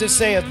like to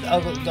say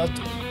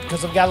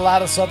because I've got a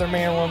lot of Southern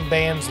Maryland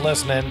bands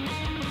listening.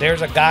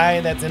 There's a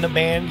guy that's in a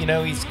band,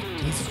 he's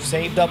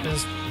saved up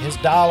his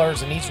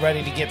dollars and he's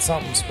ready to get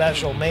something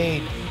special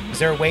made. Is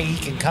there a way he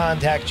can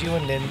contact you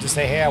and then just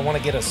say, hey, I want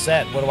to get a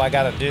set. What do I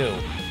got to do?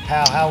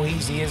 How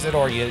easy is it?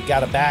 Or you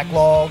got a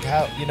backlog?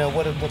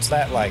 What's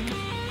that like?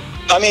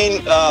 I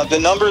mean, the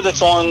number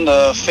that's on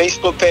the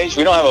Facebook page,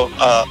 we don't have an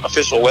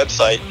official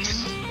website,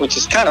 which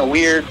is kind of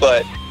weird,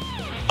 but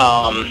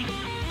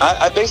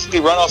I basically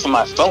run off of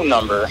my phone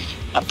number.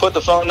 I put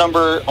the phone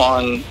number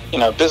on,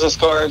 business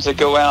cards that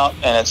go out,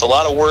 and it's a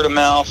lot of word of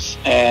mouth.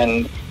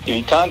 And if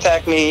you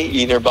contact me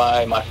either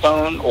by my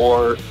phone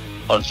or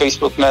on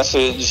Facebook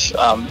message,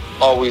 I'm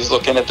always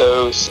looking at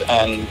those,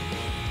 and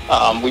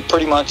we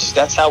pretty much,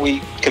 that's how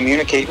we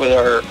communicate with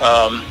our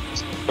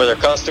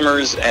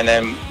customers, and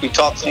then we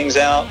talk things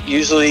out.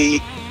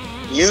 Usually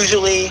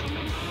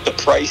the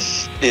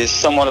price is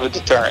somewhat of a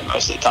deterrent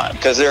most of the time,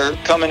 because they're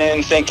coming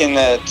in thinking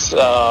that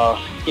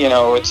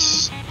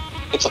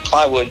it's a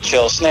plywood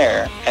shell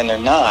snare, and they're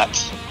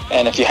not.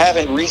 And if you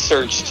haven't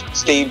researched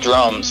stave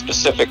drums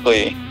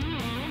specifically,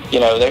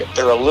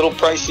 they're a little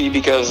pricey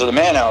because of the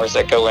man hours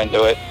that go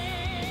into it.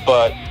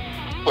 But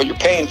what you're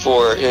paying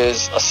for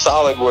is a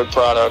solid wood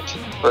product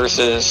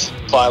versus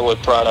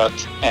plywood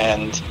product.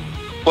 And,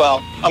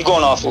 well, I'm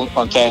going off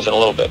on tangent a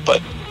little bit,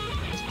 but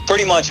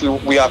pretty much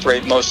we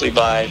operate mostly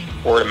by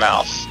word of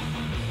mouth.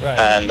 Right.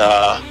 And,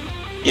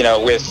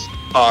 with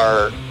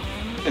our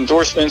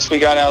endorsements we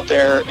got out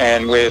there,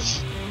 and with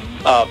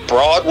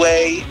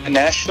Broadway,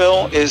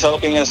 Nashville is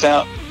helping us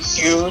out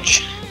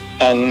huge,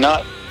 and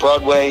not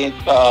Broadway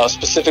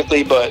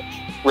specifically, but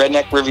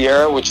Redneck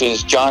Riviera, which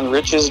is John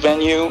Rich's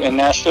venue in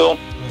Nashville.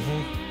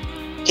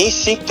 Mm-hmm. He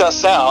seeked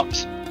us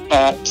out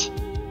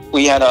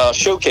we had a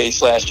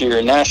showcase last year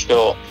in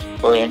Nashville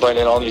where he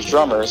invited all these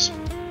drummers.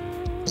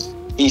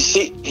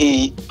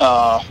 He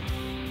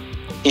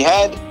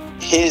had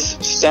his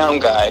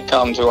sound guy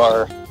come to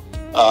our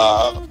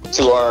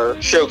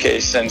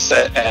showcase and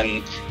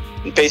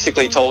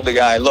basically told the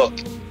guy, look,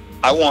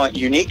 I want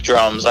unique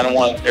drums. I don't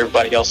want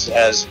everybody else that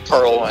has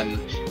Pearl and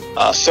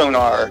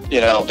Sonar,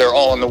 they're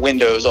all in the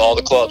windows of all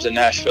the clubs in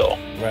Nashville.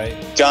 Right.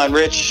 John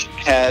Rich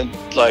had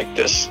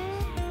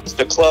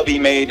the club he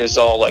made is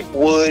all like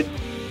wood,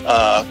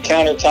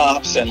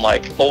 countertops and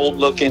like old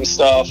looking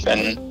stuff,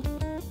 and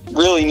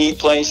really neat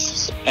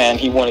place, and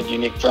he wanted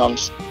unique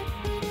drums.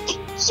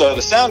 So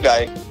the sound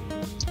guy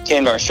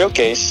came to our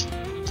showcase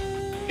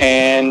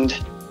and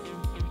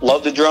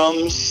loved the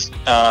drums.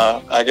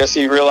 I guess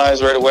he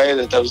realized right away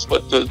that was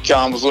what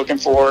John was looking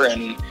for,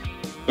 and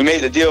we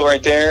made the deal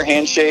right there,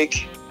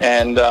 handshake,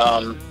 and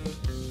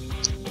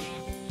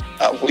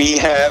we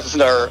have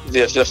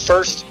the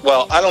first,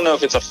 well, I don't know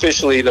if it's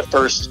officially the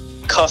first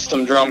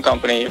custom drum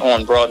company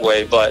on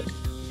Broadway, but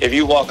if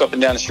you walk up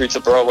and down the streets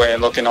of Broadway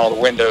and look in all the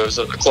windows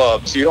of the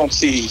clubs, you don't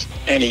see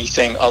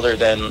anything other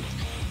than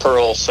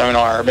Pearl,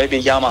 Sonar,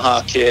 maybe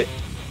Yamaha kit,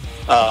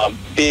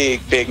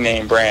 big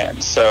name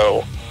brands.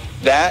 So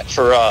that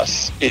for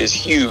us is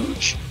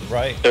huge.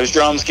 Right. Those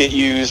drums get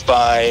used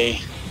by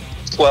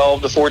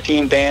 12 to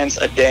 14 bands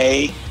a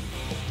day,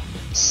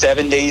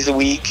 7 days a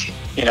week,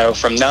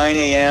 from 9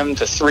 a.m.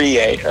 to 3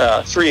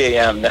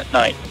 a.m. that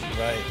night.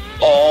 Right.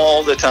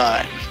 All the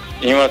time.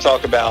 And you want to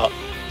talk about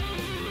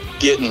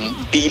getting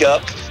beat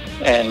up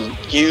and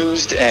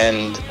used,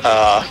 and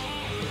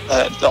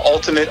the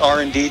ultimate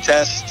R&D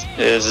test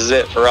is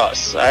it for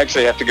us. I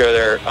actually have to go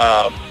there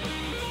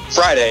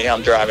Friday.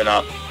 I'm driving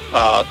up,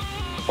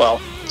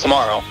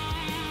 tomorrow,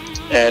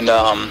 and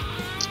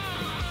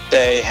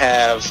they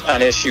have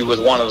an issue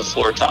with one of the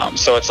floor toms.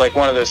 So it's like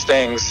one of those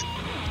things.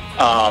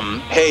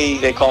 Hey,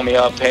 they call me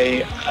up.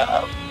 Hey,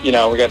 we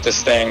got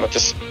this thing with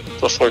this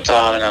floor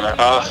tom, and I'm like,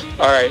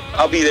 all right,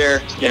 I'll be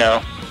there.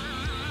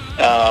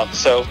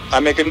 So I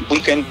make a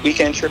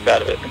weekend trip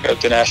out of it. I go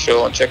to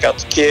Nashville and check out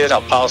the kit.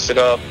 I'll polish it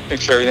up,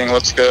 make sure everything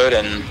looks good,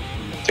 and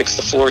fix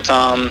the floor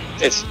tom.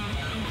 It's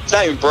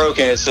not even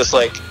broken. It's just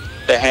like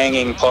the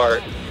hanging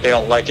part. They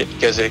don't like it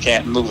because they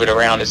can't move it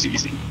around as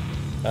easy.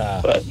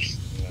 But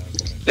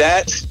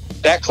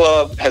that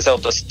club has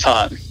helped us a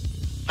ton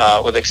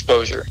with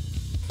exposure.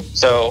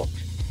 So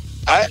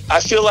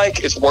I feel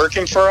like it's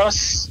working for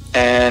us,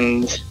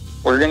 and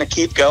we're gonna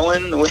keep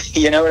going.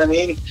 You know what I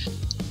mean?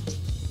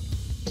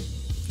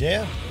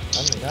 Yeah.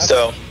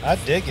 I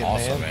dig it,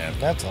 awesome, man.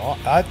 That's all.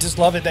 I just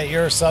love it that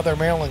you're a Southern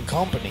Maryland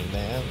company,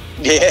 man.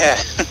 Yeah.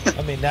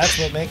 I mean, that's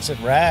what makes it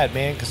rad,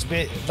 man. Because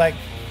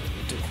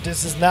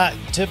this is not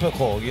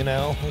typical,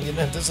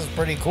 This is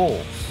pretty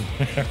cool.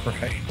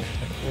 Right.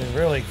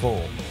 Really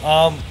cool.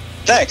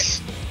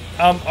 Thanks.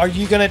 Are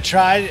you gonna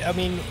try? I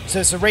mean,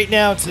 so right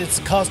now it's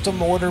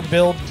custom order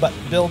build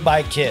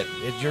by kit.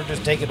 You're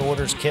just taking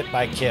orders kit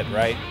by kit,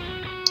 right?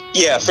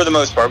 Yeah, for the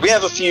most part. We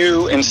have a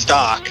few in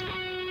stock.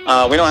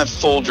 We don't have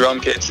full drum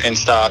kits in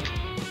stock,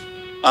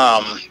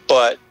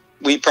 but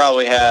we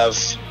probably have,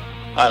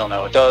 I don't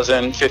know,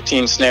 12,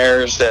 15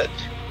 snares that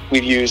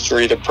we've used for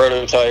either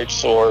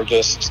prototypes or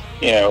just,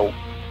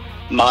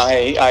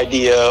 my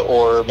idea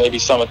or maybe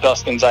some of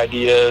Dustin's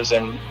ideas.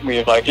 And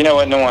we're like, you know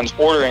what, no one's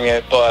ordering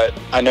it, but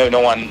I know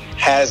no one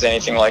has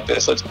anything like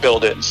this. Let's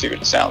build it and see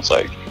what it sounds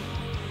like.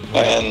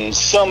 And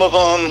some of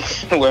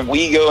them, when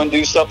we go and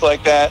do stuff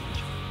like that,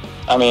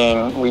 I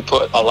mean, we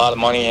put a lot of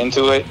money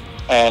into it,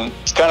 and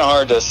it's kind of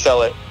hard to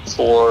sell it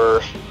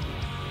for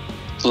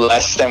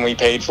less than we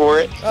paid for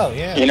it. Oh,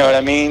 yeah. You know what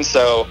I mean?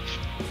 So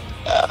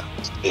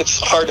it's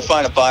hard to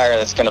find a buyer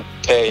that's going to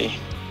pay,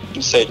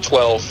 say,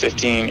 $1,200,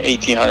 $1,500,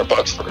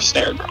 $1,800 for a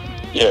snare drum.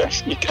 Yeah,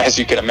 as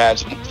you can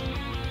imagine.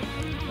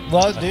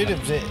 Well, dude,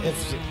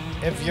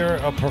 if you're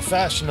a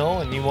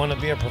professional and you want to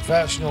be a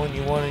professional and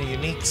you want a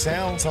unique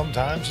sound,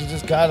 sometimes you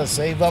just got to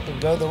save up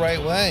and go the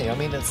right way. I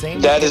mean,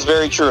 that is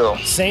very true.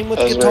 Same with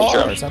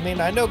guitars. I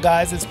mean, I know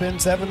guys that spend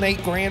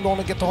 $7,000-8,000 on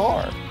a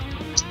guitar.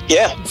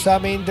 Yeah. So, I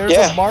mean, there's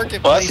a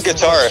marketplace. Well,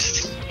 that's a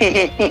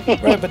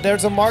guitarist. Right, but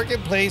there's a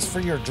marketplace for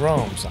your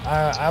drums.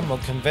 I'm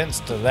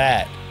convinced of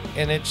that.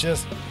 And it's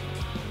just,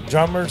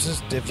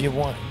 drummers, if you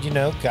want,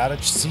 got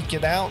to seek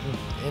it out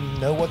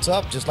and know what's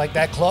up, just like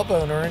that club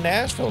owner in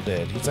Nashville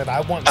did. He said, I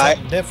want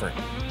something different.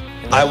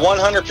 I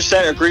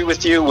 100% agree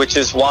with you, which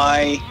is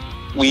why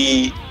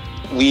we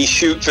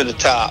shoot for the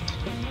top.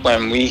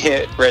 When we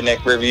hit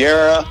Redneck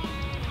Riviera,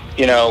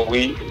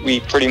 we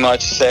pretty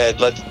much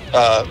said,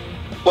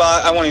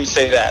 I won't even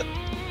say that.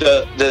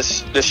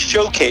 The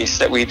showcase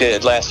that we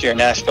did last year in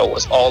Nashville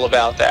was all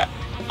about that.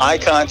 I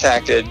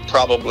contacted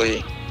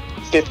probably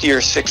 50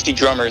 or 60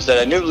 drummers that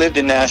I knew lived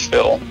in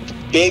Nashville,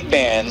 big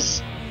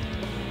bands,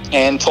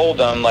 and told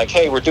them, like,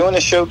 hey, we're doing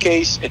a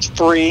showcase. It's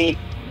free.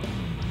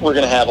 We're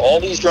going to have all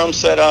these drums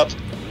set up.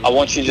 I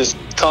want you to just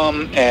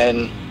come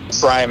and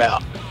try them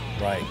out.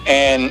 Right.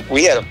 And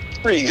we had a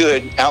pretty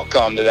good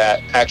outcome to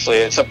that, actually.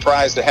 It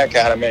surprised the heck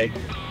out of me.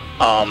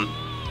 I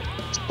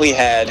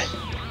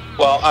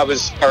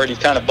was already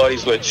kind of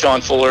buddies with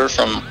Sean Fuller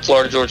from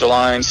Florida Georgia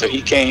Line, so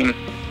he came.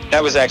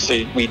 That was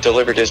actually, we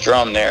delivered his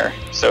drum there.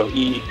 So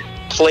he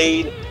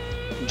played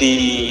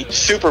the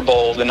Super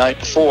Bowl the night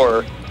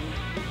before,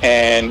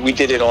 and we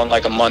did it on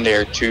like a Monday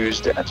or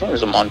Tuesday. I think it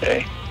was a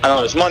Monday. I don't know,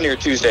 it was Monday or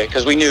Tuesday,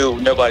 because we knew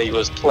nobody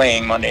was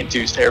playing Monday and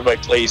Tuesday. Everybody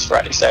plays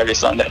Friday, Saturday,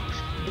 Sunday.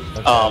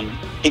 Okay.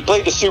 He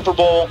played the Super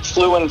Bowl,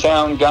 flew in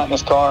town, got in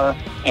his car,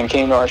 and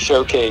came to our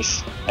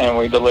showcase, and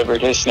we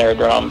delivered his snare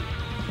drum,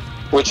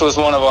 which was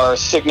one of our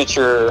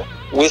signature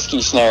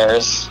whiskey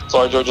snares.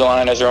 Florida Georgia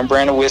Line has their own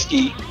brand of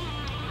whiskey.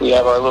 We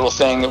have our little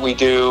thing that we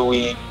do.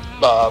 We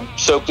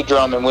soak the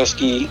drum in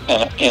whiskey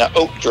in an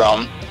oak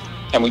drum,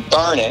 and we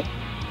burn it.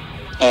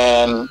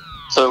 And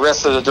so the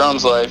rest of the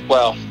drum's life,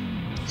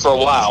 for a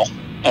while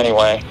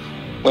anyway,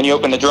 when you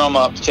open the drum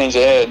up to change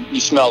the head, you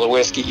smell the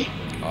whiskey.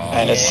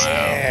 And it's,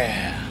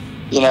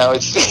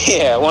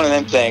 it's one of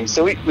them things.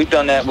 So we've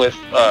done that with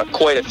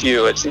quite a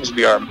few. It seems to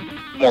be our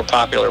more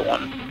popular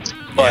one.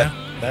 But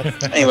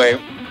anyway,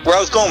 where I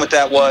was going with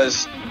that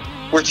was,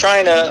 we're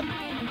trying to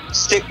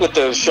stick with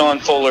those Sean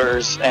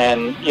Fullers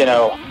and,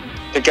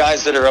 the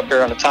guys that are up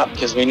there on the top,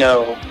 because we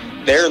know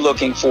they're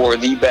looking for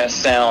the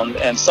best sound,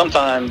 and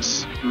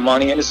sometimes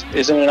money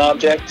isn't an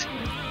object.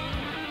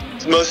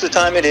 Most of the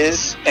time it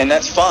is, and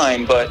that's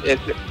fine, but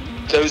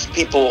those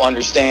people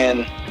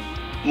understand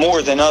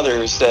more than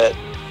others that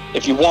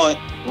if you want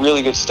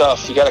really good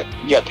stuff, you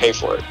gotta pay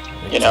for it,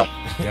 you know?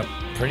 Yep.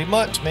 Pretty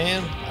much,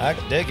 man. I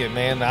dig it,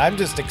 man. I'm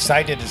just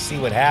excited to see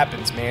what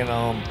happens,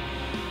 man.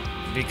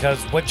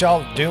 Because what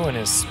y'all doing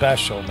is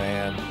special,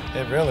 man.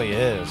 It really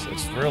is.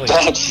 It's really.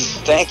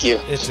 Thank you.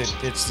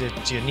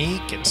 It's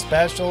unique and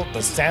special.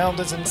 The sound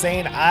is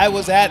insane. I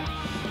was at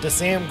the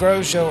Sam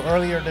Grow show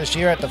earlier this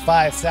year at the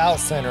 5 South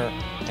Center,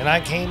 and I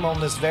came on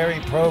this very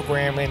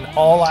program, and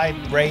all I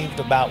raved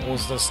about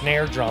was the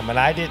snare drum, and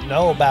I didn't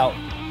know about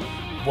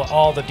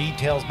all the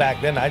details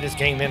back then. I just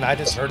came in, I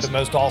just heard the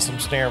most awesome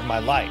snare of my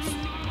life.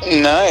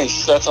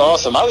 Nice. That's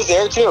awesome. I was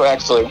there too,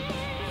 actually.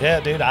 Yeah,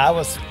 dude,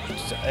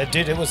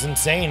 dude, it was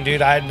insane,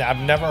 dude. I've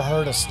never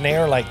heard a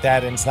snare like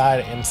that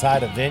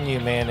inside a venue,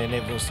 man, and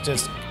it was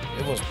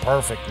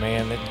perfect,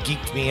 man. It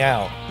geeked me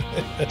out.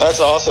 That's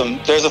awesome.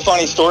 There's a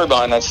funny story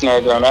behind that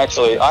snare drum,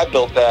 actually. I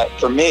built that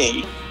for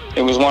me.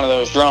 It was one of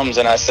those drums,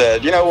 and I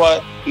said, you know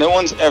what? No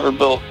one's ever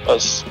built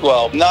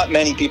not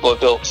many people have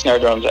built snare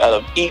drums out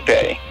of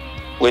Ipe,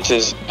 which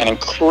is an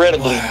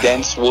incredibly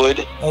dense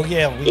wood. Oh,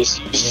 yeah. It's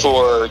used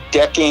for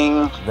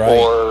decking,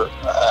 or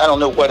I don't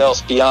know what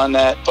else beyond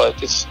that,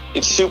 but it's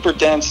super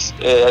dense.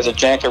 It has a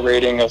Janka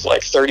rating of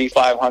like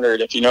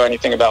 3,500 if you know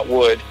anything about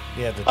wood.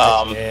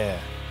 Yeah,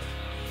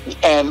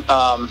 And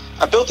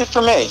I built it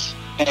for me.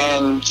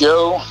 And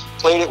Joe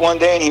played it one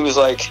day, and he was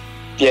like,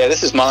 yeah,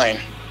 this is mine.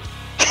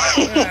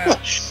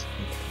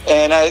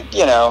 And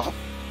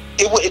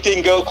it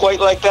didn't go quite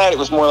like that. It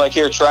was more like,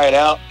 here, try it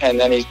out. And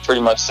then he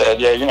pretty much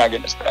said, yeah, you're not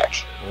getting this back.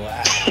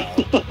 Wow.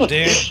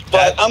 Dude.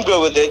 But I'm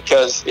good with it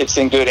because it's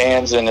in good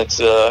hands, and it's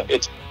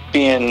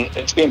being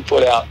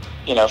put out,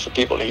 for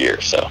people to hear.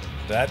 So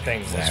that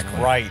thing was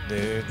right,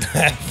 dude.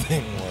 That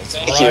thing was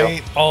Thank right.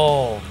 you.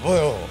 Oh,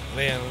 whoa,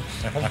 man.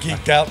 I'm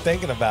geeked out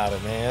thinking about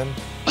it, man.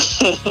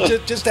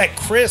 just that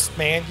crisp,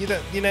 man. You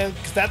know,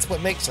 because that's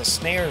what makes a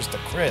snare is the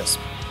crisp.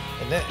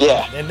 And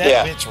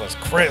that bitch was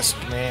crisp,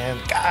 man.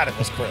 God, it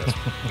was crisp.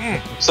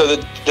 So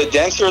the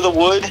denser the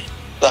wood,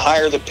 the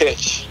higher the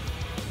pitch.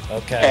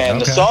 Okay. And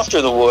the softer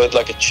the wood,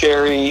 like a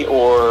cherry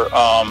or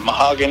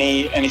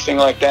mahogany, anything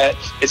like that,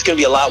 it's going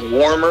to be a lot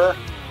warmer,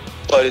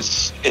 but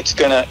it's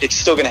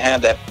still going to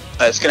have that.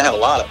 It's going to have a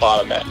lot of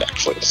bottom end,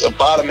 actually. So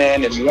bottom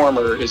end and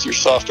warmer is your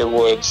softer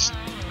woods,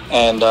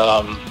 and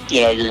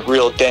your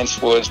real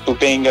dense woods,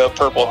 Bubinga,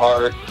 Purple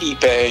Heart,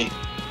 Ipe.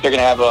 They're going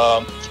to have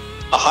a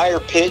higher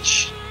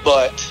pitch.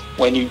 But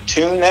when you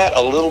tune that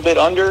a little bit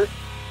under,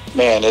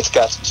 man, it's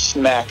got some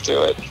smack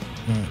to it.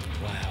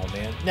 Wow,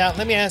 man. Now,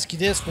 let me ask you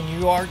this. When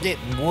you are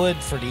getting wood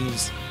for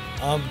these,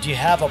 do you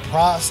have a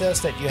process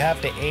that you have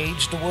to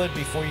age the wood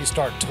before you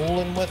start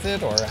tooling with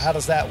it, or how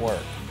does that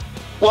work?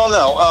 Well,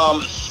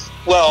 no.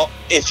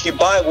 If you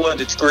buy wood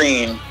that's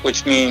green,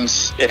 which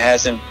means it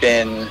hasn't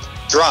been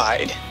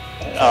dried,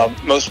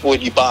 most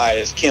wood you buy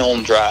is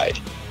kiln dried.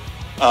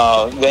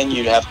 Then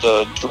you'd have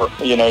to,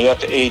 you have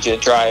to age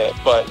it, dry it,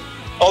 but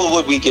all the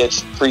wood we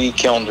get's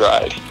pre-kiln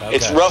dried. Okay.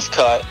 It's rough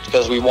cut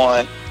because we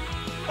want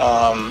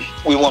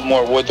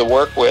more wood to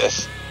work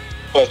with,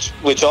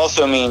 which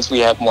also means we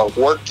have more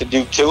work to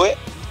do to it.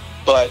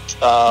 But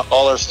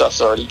all our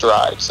stuff's already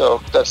dried,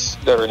 so that's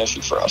never an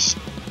issue for us.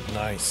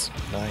 Nice.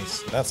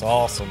 That's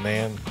awesome,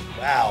 man.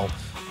 Wow.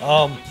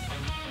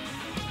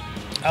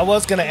 I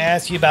was going to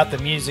ask you about the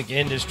music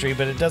industry,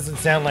 but it doesn't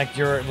sound like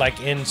you're like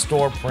in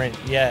store print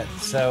yet.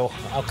 So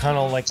I'll kind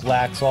of like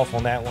lax off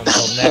on that one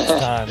until next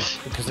time,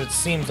 because it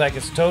seems like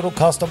it's total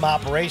custom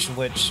operation,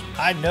 which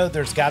I know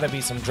there's got to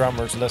be some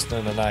drummers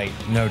listening tonight.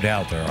 No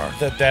doubt there are.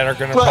 That are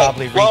going to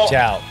probably reach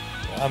out.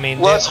 I mean,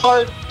 it's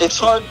hard.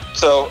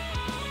 So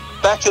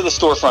back to the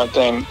storefront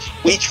thing.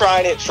 We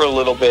tried it for a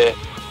little bit.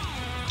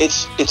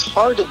 It's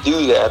hard to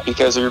do that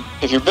because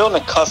if you're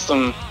building a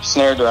custom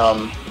snare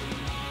drum,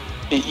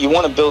 you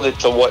want to build it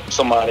to what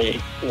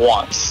somebody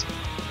wants,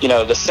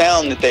 the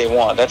sound that they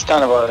want. That's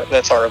kind of our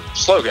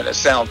slogan, is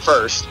sound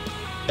first,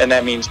 and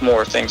that means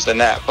more things than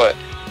that. But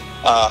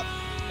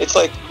it's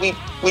like we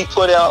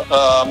put out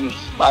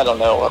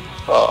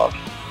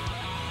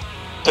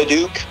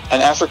Padouk,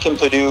 an African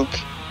Padouk,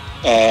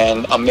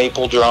 and a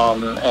maple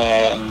drum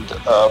and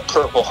a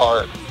Purple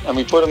Heart, and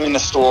we put them in the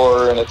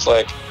store, and it's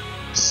like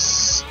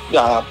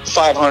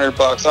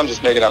 $500. I'm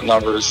just making up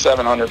numbers.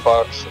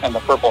 $700, and the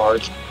Purple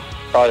Heart's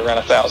probably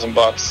around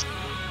 $1,000.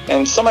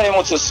 And somebody's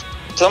going to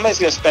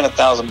spend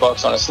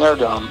 $1,000 on a snare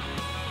drum.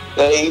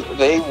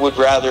 They would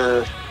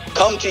rather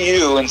come to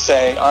you and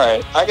say, all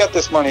right, I got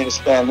this money to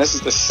spend. This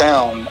is the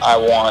sound I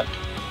want.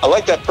 I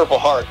like that Purple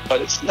Heart,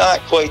 but it's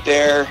not quite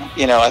there.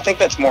 I think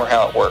that's more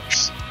how it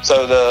works.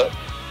 So the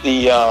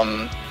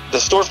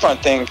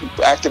storefront thing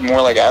acted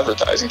more like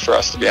advertising for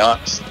us, to be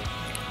honest.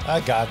 I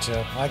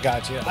gotcha. I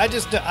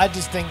just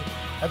think,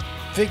 I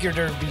figured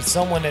there'd be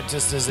someone that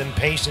just is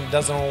impatient,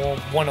 doesn't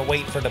want to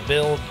wait for the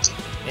build,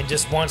 and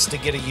just wants to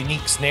get a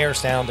unique snare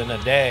sound in a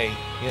day,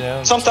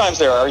 Sometimes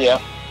there are, yeah.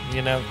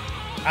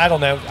 I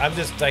don't know. I'm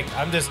just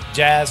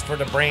jazzed for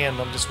the brand.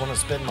 I just want to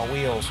spin my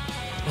wheels.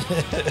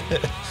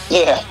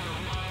 Yeah.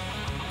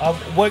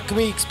 What can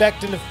we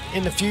expect in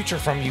the future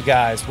from you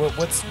guys?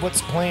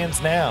 What's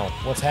plans now?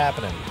 What's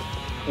happening?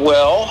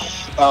 Well,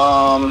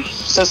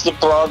 since the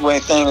Broadway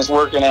thing is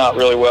working out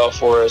really well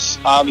for us,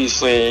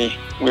 obviously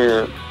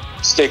we're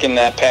sticking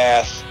that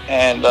path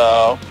and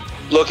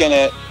looking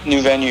at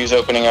new venues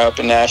opening up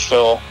in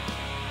Nashville.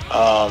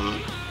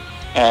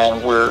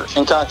 And we're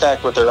in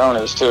contact with their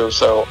owners too.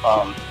 So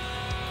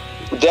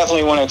we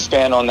definitely want to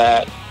expand on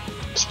that,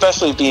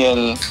 especially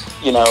being,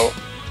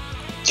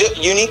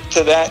 unique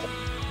to that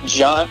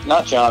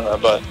not genre,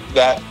 but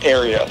that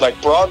area.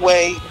 Like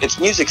Broadway, it's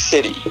Music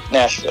City,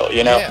 Nashville,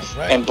 Yeah,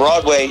 right. And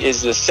Broadway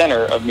is the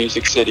center of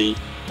Music City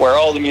where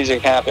all the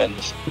music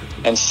happens.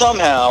 And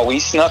somehow we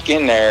snuck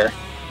in there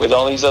with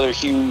all these other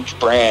huge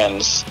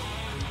brands,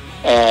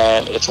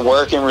 and it's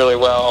working really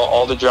well.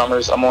 All the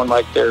drummers, I'm on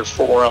like their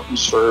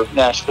forums for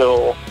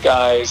Nashville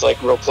guys,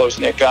 like real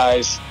close-knit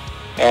guys.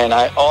 And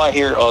all I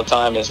hear all the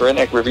time is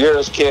Redneck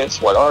Riviera's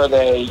kits, what are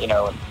they,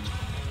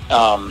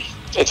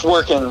 it's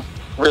working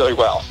really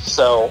well.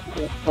 So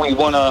we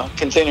want to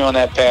continue on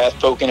that path,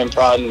 poking and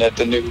prodding at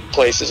the new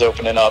places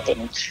opening up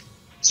and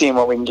seeing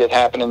what we can get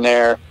happening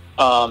there.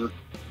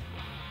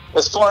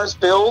 As far as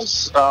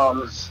builds,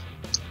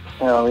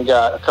 we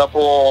got a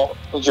couple.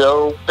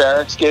 Joe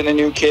Barrett's getting a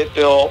new kit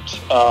built.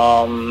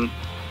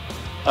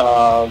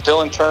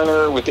 Dylan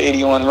Turner with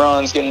 81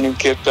 Runs getting a new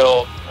kit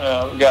built.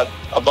 We got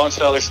a bunch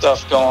of other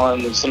stuff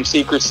going, some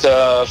secret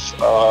stuff.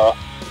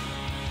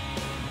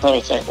 Let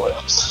me think what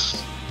else.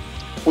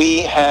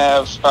 We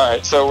have, all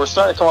right, so we're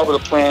starting to come up with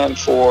a plan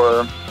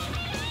for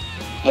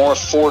more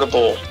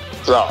affordable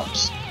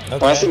drums. Okay.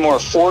 When I say more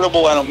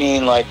affordable, I don't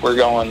mean like we're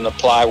going the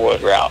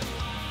plywood route.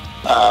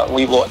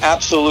 We will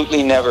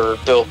absolutely never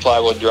build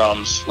plywood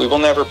drums. We will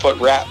never put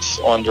wraps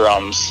on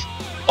drums.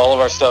 All of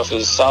our stuff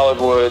is solid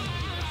wood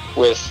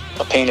with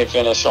a painted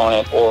finish on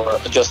it or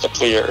just a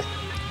clear.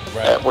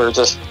 Right. We're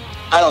just,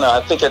 I don't know,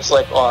 I think it's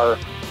like our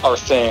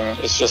thing.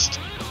 It's just,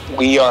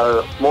 we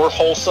are more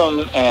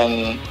wholesome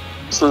and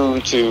true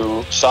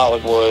to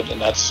solid wood,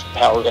 and that's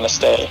how we're going to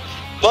stay.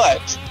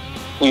 But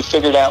we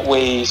figured out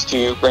ways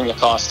to bring the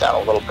cost down a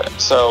little bit.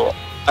 So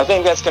I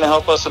think that's going to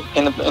help us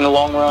in the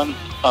long run.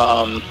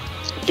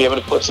 Be able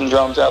to put some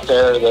drums out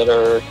there that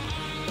are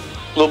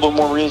a little bit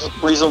more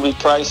reasonably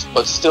priced,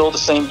 but still the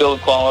same build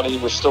quality.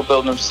 We're still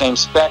building them same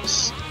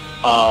specs,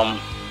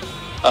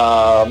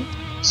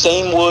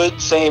 same wood,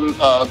 same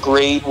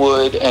grade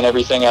wood, and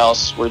everything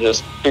else. We're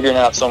just figuring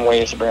out some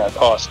ways to bring our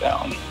costs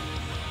down.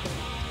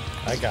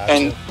 I got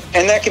you.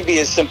 And that can be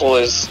as simple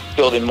as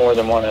building more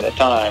than one at a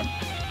time,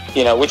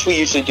 which we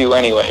usually do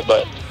anyway.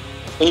 But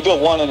when you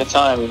build one at a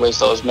time, you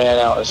waste all those man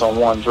hours on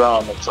one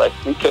drum. It's like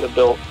we could have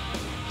built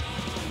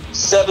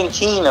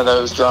 17 of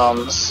those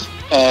drums,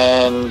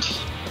 and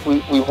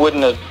we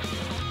wouldn't have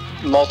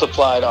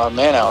multiplied our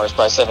man hours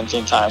by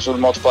 17 times. We would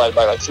have multiplied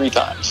by like 3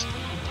 times.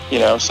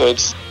 So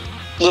it's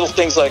little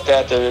things like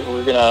that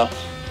that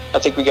I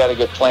think we got a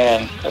good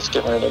plan that's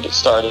getting ready to get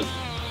started.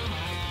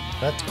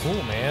 That's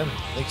cool, man.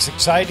 It's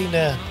exciting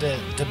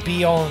to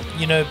be on,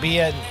 be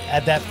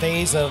at that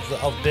phase of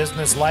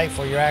business life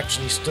where you're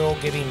actually still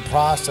getting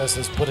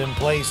processes put in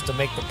place to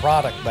make the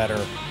product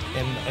better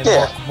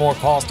and more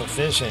cost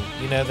efficient.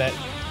 That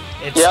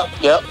it's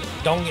yep.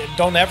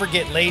 Don't ever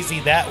get lazy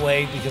that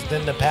way, because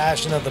then the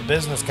passion of the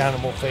business kind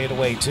of will fade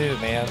away too,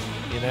 man.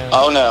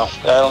 Oh no,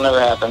 that'll never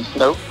happen.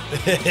 Nope.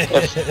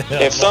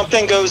 if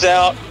something goes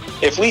out,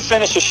 if we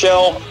finish a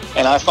shell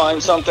and I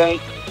find something,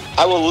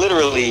 I will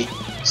literally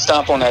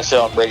stomp on that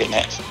shell and break it in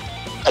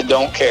half. I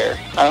don't care.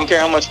 I don't care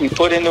how much we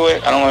put into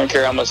it. I don't even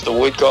care how much the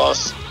wood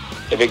costs.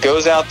 If it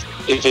goes out,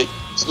 if it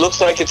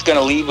looks like it's going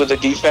to leave with a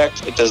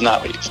defect, it does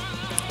not leave.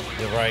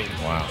 You're right.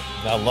 Wow.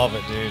 I love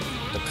it, dude.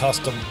 The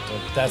custom,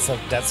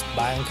 that's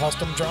buying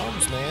custom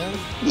drums, man.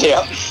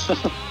 Yeah.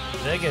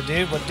 Dig it,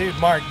 dude. Well, dude,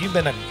 Mark, you've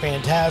been a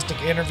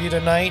fantastic interview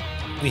tonight.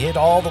 We hit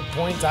all the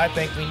points I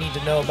think we need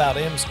to know about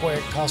M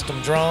Squared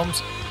Custom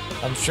Drums.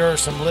 I'm sure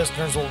some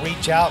listeners will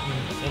reach out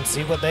and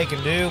see what they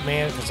can do,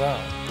 man,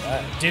 because,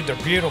 dude, they're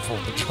beautiful.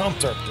 The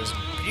drums are just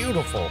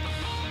beautiful.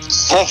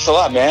 Thanks a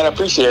lot, man. I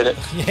appreciate it.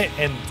 Yeah,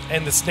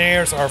 and the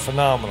snares are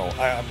phenomenal.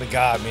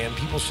 God, man,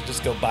 people should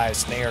just go buy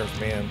snares,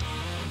 man.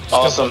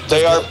 Awesome.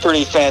 They are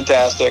pretty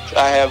fantastic.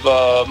 I have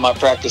my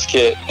practice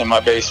kit in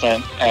my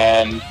basement,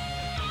 and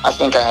I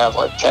think I have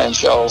like 10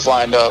 shells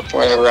lined up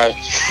whenever I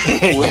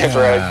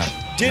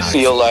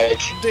feel like.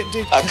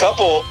 A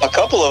couple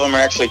of them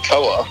are actually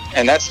koa,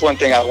 and that's one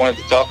thing I wanted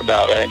to talk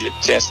about. I didn't get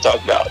a chance to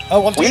talk about.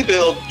 We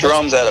build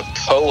drums out of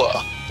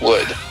koa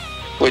wood,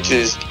 which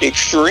is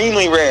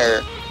extremely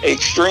rare,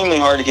 extremely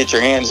hard to get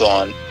your hands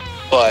on.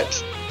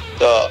 But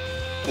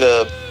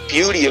the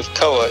beauty of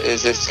koa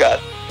is it's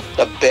got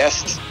the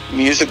best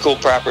musical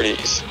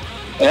properties.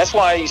 And that's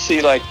why you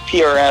see like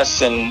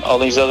PRS and all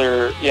these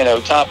other,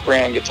 top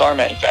brand guitar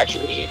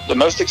manufacturers. The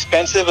most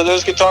expensive of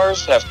those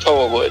guitars have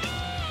koa wood.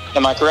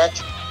 Am I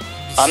correct?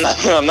 I'm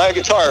not a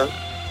guitar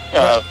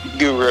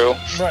guru,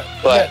 right.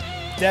 but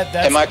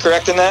Am I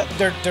correct in that?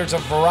 There's a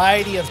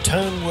variety of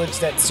tone woods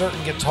that certain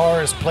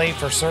guitarists play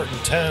for certain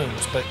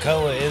tones, but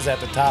Koa is at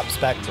the top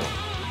spectrum.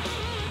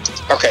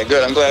 Okay,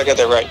 good. I'm glad I got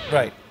that right.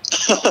 Right.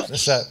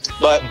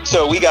 But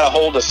so we got a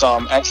hold of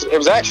some. Actually, it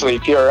was actually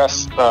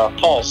PRS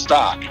Paul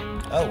stock.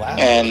 Oh wow.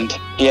 And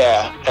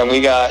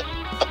we got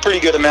a pretty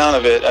good amount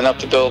of it, enough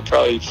to build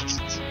probably,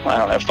 I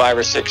don't know, 5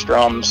 or 6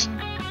 drums.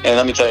 And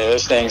let me tell you,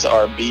 those things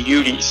are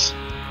beauties.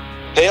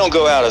 They don't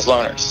go out as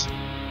loners.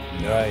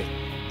 Right.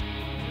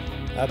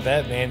 I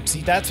bet, man.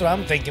 See, that's what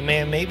I'm thinking,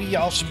 man. Maybe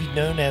y'all should be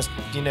known as,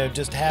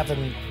 just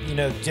having,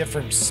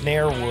 different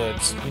snare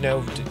woods.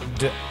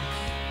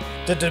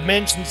 The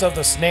dimensions of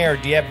the snare.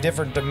 Do you have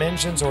different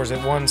dimensions, or is it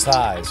one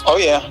size? Oh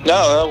yeah,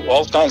 no,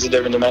 all kinds of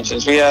different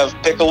dimensions. We have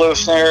piccolo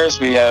snares.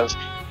 We have,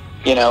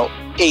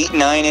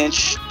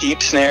 8-9-inch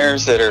deep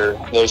snares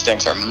those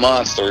things are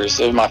monsters.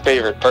 They're my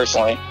favorite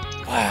personally.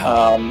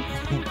 Wow.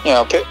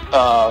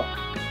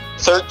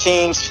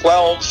 13s,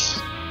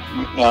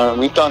 12s.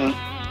 We've done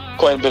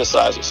quite a bit of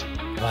sizes.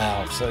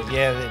 Wow. So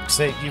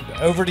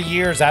over the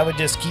years, I would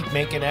just keep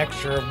making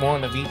extra of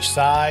one of each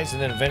size,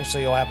 and then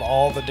eventually you'll have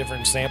all the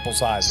different sample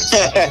sizes.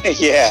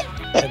 Yeah.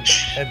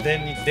 and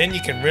then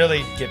you can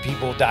really get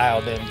people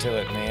dialed into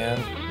it,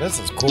 man. This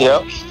is cool.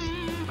 Yep.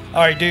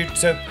 All right, dude.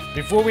 So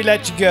before we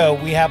let you go,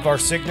 we have our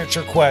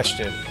signature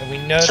question, and we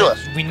know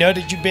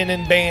that you've been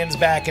in bands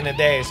back in the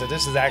day. So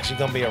this is actually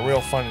going to be a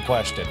real fun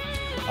question.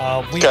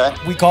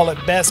 We call it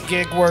best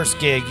gig, worst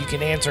gig. You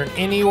can answer in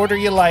any order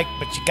you like,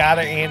 but you got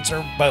to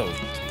answer both.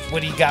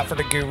 What do you got for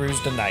the gurus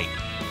tonight?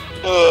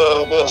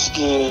 Best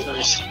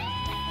gigs.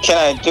 Can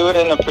I do it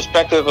in the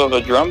perspective of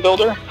a drum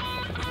builder?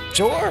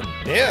 Sure.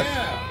 Yeah.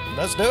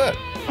 Let's do it.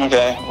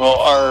 Okay. Well,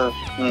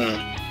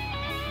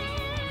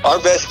 our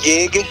best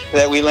gig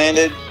that we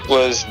landed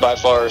was by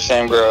far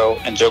Sam Groh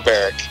and Joe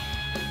Barrick.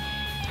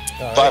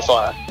 Right. By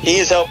far. He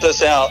has helped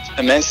us out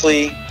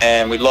immensely,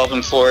 and we love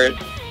him for it.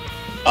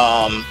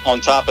 On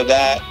top of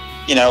that,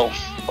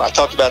 I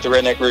talked about the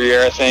Redneck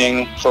Riviera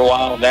thing for a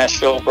while,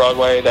 Nashville,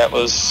 Broadway. That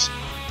was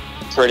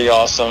pretty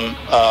awesome.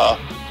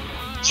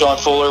 John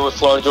Fuller with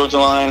Florida Georgia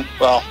Line.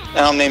 Well,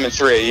 I'm naming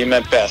 3. You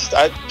meant best.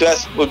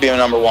 Best would be a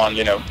number 1.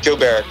 Joe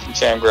Barrick and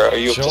Sam Groh.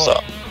 You hooked us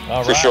up.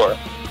 All for right. sure.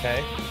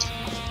 Okay.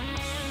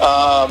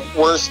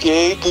 Worst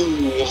gig.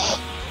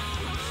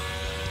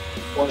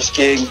 Worst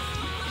gig.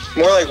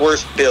 More like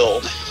worst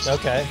build.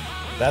 Okay.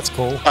 That's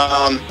cool.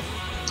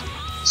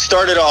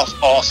 Started off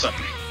awesome.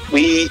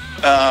 We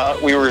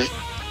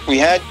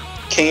had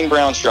Kane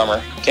Brown's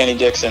drummer, Kenny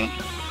Dixon,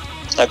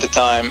 at the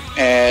time,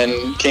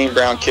 and Kane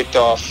Brown kicked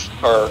off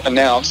or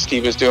announced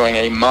he was doing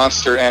a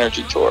Monster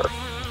Energy tour,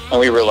 and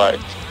we were like,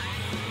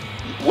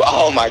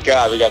 oh my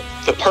God, we got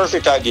the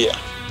perfect idea.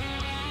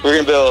 We're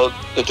gonna build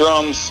the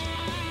drums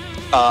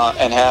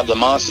and have the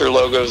Monster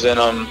logos in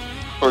them.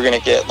 We're gonna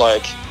get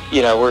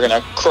we're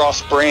gonna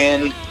cross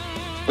brand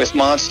with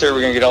Monster.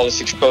 We're gonna get all this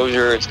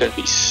exposure. It's gonna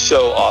be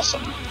so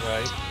awesome.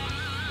 Right.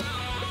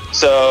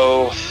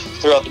 So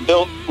throughout the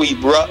build,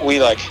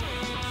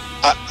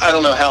 I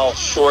don't know how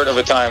short of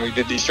a time we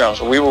did these drums,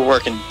 but we were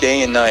working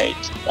day and night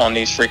on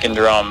these freaking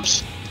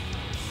drums.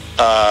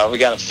 We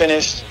got them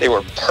finished. They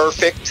were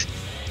perfect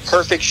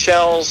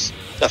shells.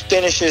 The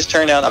finishes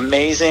turned out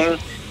amazing,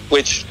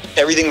 which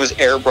everything was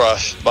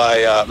airbrushed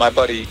by my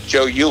buddy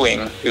Joe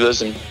Ewing, who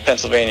lives in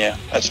Pennsylvania.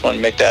 I just want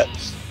to make that,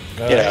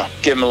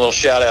 give him a little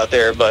shout out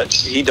there, but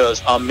he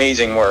does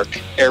amazing work,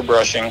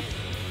 airbrushing.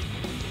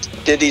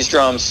 Did these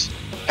drums,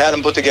 had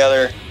them put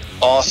together,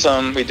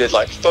 awesome. We did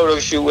a photo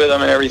shoot with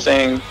them and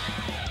everything.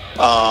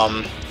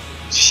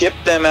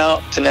 Shipped them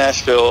out to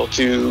Nashville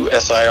to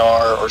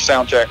SIR or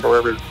Soundcheck or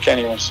wherever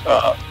Kenny was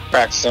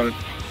practicing.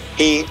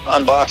 He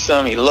unboxed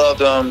them, he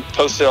loved them,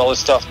 posted all this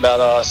stuff about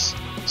us.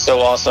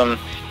 So awesome.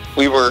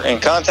 We were in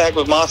contact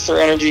with Monster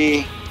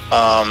Energy,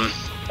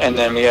 and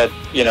then we had,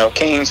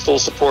 Kane's full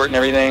support and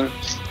everything.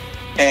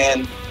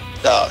 And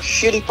the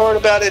shitty part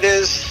about it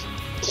is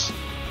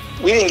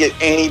we didn't get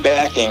any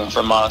backing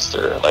from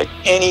Monster,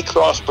 any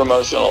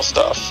cross-promotional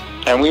stuff.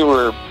 And we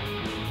were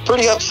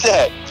pretty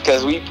upset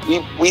because we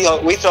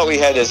thought we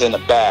had this in the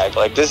bag.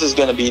 This is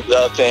going to be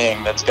the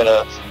thing that's going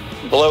to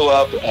blow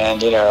up,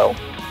 and,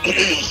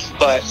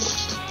 but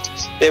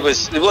it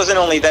wasn't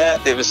only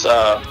that. It was,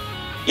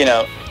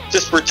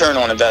 just return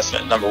on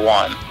investment, number 1.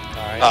 All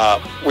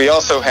right. We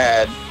also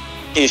had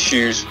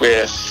issues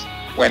with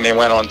when they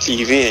went on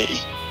TV.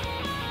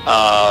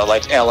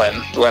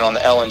 Ellen went on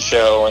the Ellen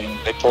show, and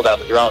they pulled out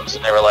the drums,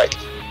 and they were like,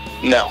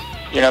 no,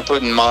 you're not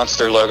putting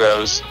Monster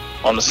logos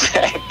on the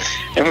set.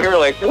 And we were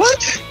like,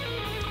 what?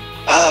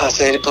 So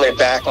they had to play a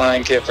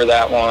backline kit for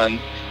that one.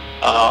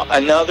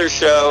 Another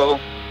show,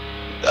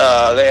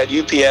 they had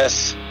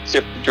UPS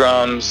ship the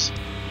drums.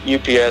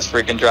 UPS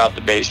freaking dropped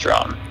the bass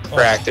drum,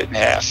 cracked it in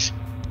half.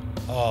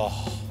 Oh,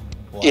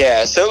 wow.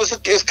 Yeah, so it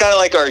was kind of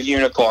like our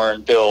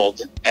unicorn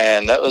build,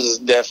 and that was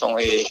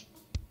definitely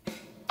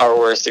our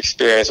worst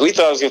experience. We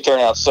thought it was going to turn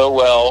out so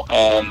well,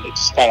 and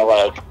it's kind of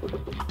I'm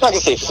not going to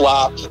say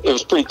flopped. It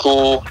was pretty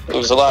cool. It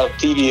was a lot of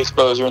TV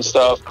exposure and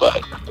stuff,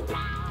 but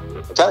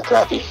kind of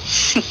crappy.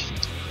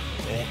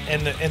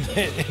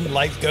 and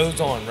life goes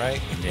on,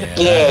 right?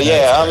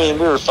 Yeah. I mean,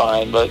 we were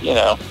fine, but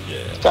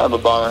it's kind of a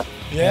bummer.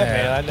 Yeah,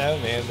 man, I know,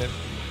 man.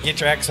 Get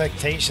your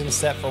expectations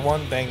set for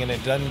one thing, and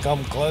it doesn't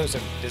come close.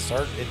 It's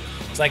hurt.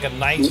 It's like a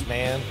knife,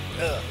 man.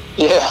 Ugh.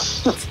 Yeah.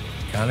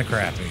 Kind of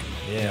crappy.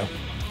 Yeah.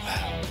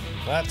 Wow.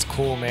 That's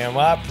cool, man.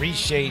 Well, I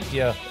appreciate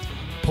you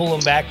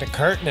pulling back the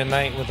curtain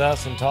tonight with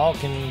us and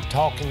talking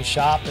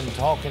shop and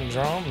talking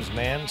drums,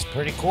 man. It's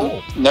pretty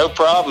cool. No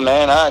problem,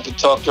 man. I could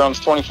talk drums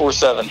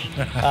 24/7.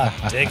 I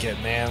dig it,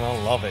 man. I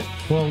love it.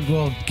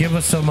 Well, give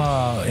us some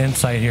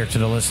insight here to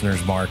the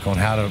listeners, Mark, on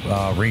how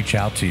to reach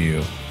out to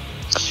you.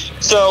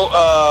 So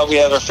we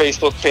have our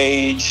Facebook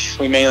page.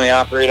 We mainly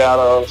operate out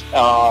of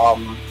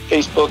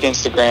Facebook,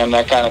 Instagram,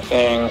 that kind of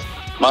thing.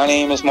 My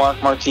name is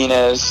Mark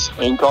Martinez.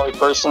 You can call me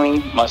personally.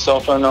 My cell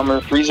phone number,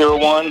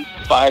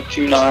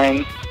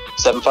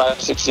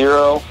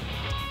 301-529-7560.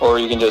 Or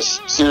you can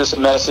just shoot us a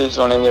message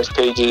on any of those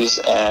pages,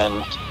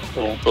 and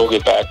we'll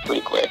get back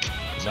pretty quick.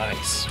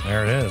 Nice.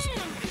 There it is.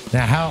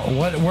 Now,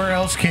 where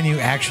else can you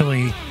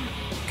actually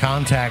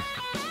contact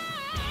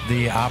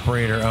the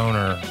operator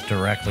owner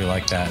directly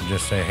like that and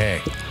just say,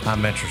 hey,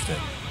 I'm interested?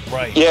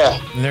 Right. Yeah.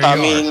 I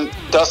mean,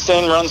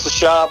 Dustin runs the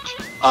shop.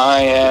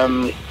 I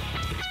am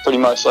pretty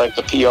much like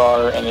the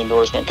PR and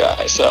endorsement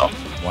guy. So,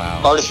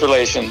 wow. Artist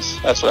relations,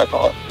 that's what I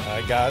call it.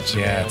 I got you.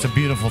 Yeah, man. it's a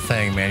beautiful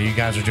thing, man. You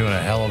guys are doing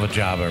a hell of a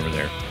job over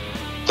there.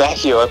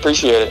 Thank you. I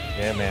appreciate it.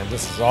 Yeah, man,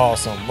 this is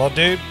awesome. Well,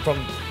 dude,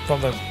 from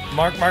the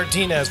Mark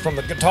Martinez, from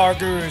the Guitar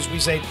Gurus, we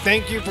say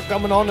thank you for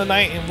coming on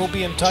tonight, and we'll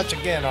be in touch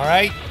again, all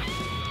right?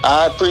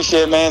 I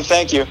appreciate it, man.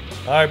 Thank you.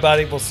 All right,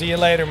 buddy. We'll see you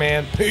later,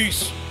 man.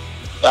 Peace.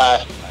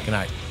 Bye. Good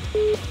night.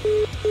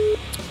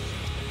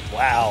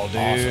 Wow,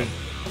 dude. Awesome.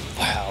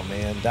 Wow,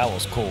 man. That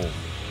was cool.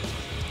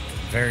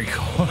 Very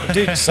cool.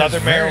 Dude,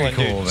 Southern Maryland,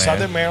 cool, dude. man.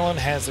 Southern Maryland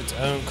has its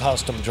own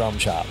custom drum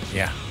shop.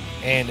 Yeah.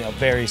 And a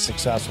very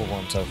successful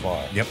one so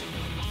far. Yep.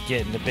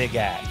 Getting the big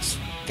acts.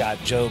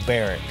 Got Joe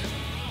Barrick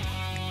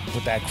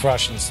with that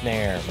crushing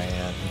snare,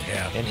 man.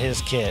 Yeah. And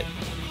his kit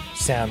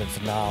sounded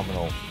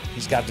phenomenal.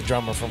 He's got the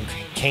drummer from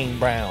Kane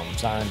Brown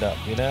signed up,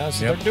 So Yep.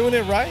 they're doing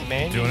it right,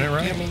 man. Doing it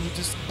right. I mean,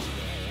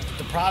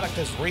 the product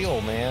is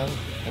real, man.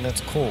 And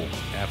it's cool.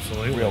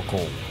 Absolutely. Real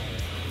cool.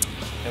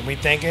 And we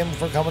thank him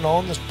for coming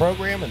on this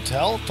program and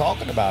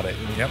talking about it.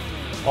 And Yep.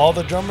 all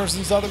the drummers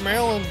in Southern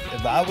Maryland,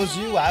 if I was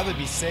you, I would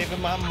be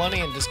saving my money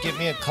and just give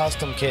me a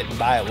custom kit and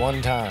buy it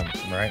one time.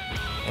 Right.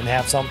 And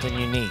have something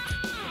unique.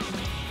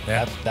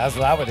 Yeah. That's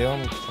what I would do. I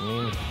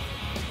mean,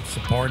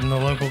 supporting the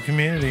local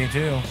community,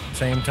 too,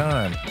 same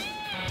time.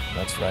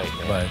 that's right,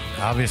 man. But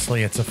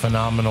obviously, it's a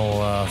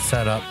phenomenal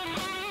setup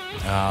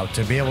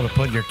to be able to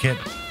put your kit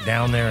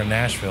down there in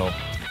Nashville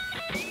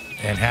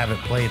and have it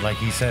played, like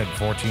he said,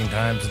 14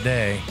 times a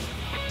day,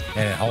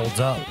 and it holds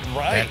up.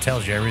 Right. That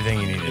tells you everything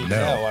you need to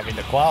know. No, I mean,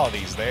 the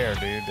quality's there,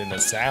 dude, and the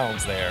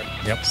sound's there.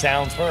 Yep.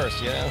 Sounds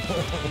first,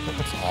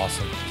 It's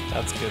awesome.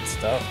 That's good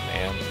stuff,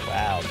 man.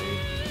 Wow, dude.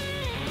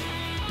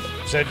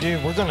 So,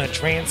 dude, we're going to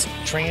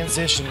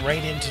transition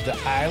right into the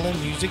Island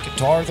Music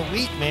Guitar of the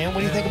Week, man. What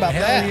do you think about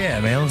Hell that?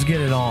 yeah, man. Let's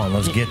get it on.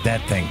 Let's get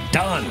that thing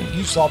done.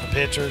 You saw the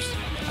pictures.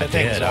 That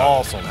thing's did.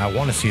 awesome. I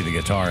want to see the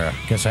guitar. I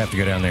guess I have to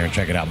go down there and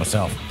check it out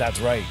myself.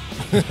 That's right.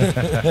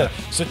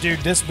 So,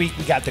 dude, this week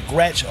we got the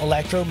Gretsch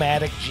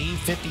Electromatic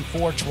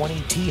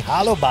G5420T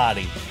hollow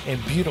body in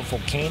beautiful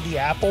candy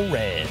apple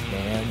red,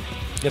 man.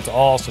 It's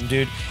awesome,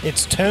 dude.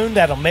 It's tone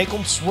that'll make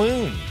them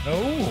swoon.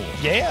 Oh.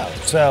 Yeah.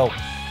 So,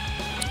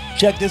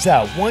 check this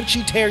out. Once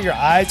you tear your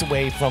eyes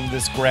away from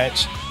this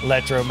Gretsch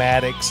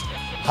Electromatics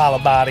hollow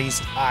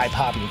body's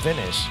eye-popping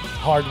finish,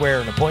 hardware,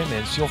 and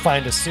appointments, you'll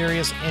find a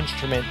serious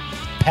instrument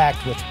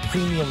packed with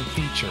premium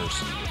features.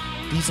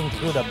 These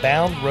include a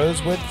bound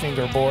rosewood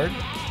fingerboard,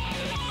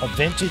 a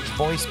vintage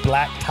voice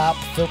blacktop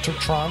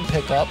Filtertron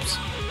pickups,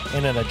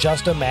 and an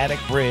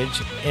adjustomatic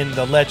bridge in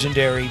the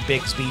legendary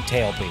Bixby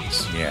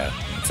tailpiece. Yeah,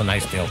 it's a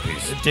nice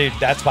tailpiece. Dude,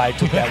 that's why I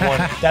took that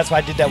one. That's why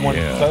I did that one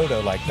Yeah.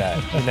 photo like that,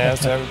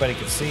 so everybody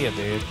could see it,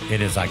 dude.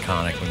 It is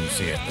iconic when you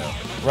see it, though.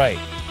 Right.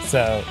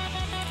 So,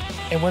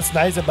 and what's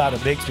nice about a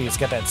Bixby, it's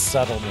got that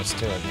subtleness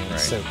to it, man.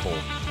 It's Right. so cool.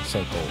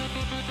 So cool.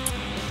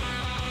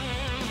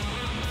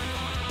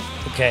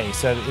 Okay,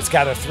 so it's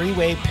got a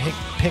three-way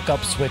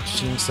pickup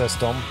switching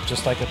system,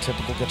 just like a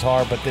typical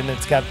guitar, but then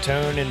it's got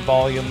tone and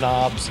volume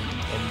knobs,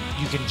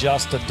 and you can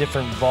adjust the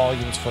different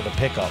volumes for the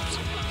pickups.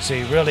 So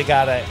you really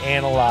got to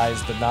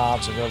analyze the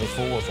knobs and really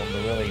fool with them to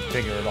really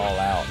figure it all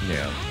out.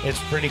 Yeah. It's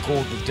pretty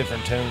cool the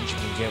different tones you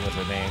can get with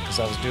it, man, because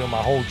I was doing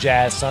my whole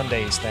Jazz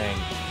Sundays thing.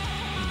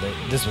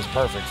 This was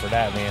perfect for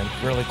that, man.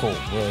 Really cool,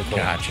 really cool.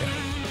 Gotcha.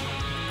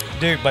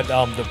 Dude, but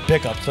the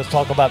pickups, let's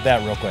talk about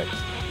that real quick.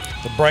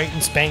 The bright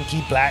and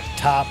spanky black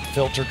top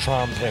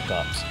Filtertron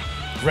pickups.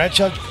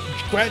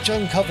 Gretsch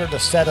uncovered a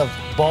set of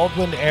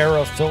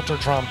Baldwin-era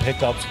Filtertron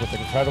pickups with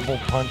incredible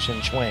punch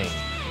and twang,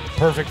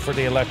 perfect for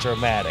the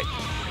Electromatic.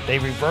 They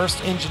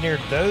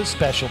reverse-engineered those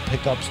special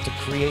pickups to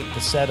create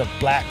the set of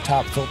black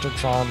top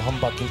Filtertron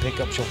humbucking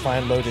pickups you'll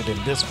find loaded in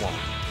this one.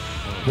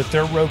 With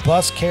their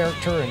robust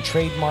character and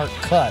trademark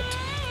cut,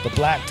 The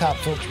blacktop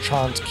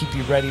Filtertrons keep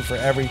you ready for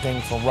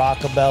everything from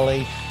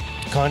rockabilly,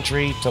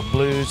 country, to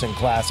blues and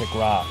classic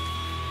rock.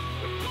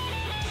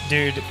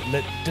 Dude,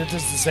 this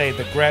is to say,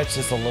 the Gretsch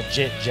is a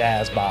legit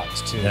jazz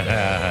box, too.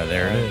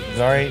 There it is.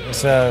 All right,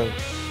 so,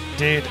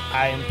 dude,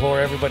 I implore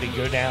everybody to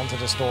go down to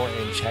the store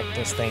and check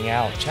this thing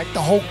out. Check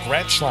the whole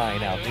Gretsch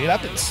line out, dude.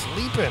 I've been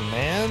sleeping,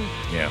 man.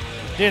 Yeah.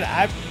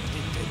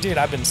 Dude,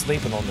 I've been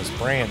sleeping on this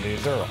brand, dude.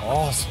 They're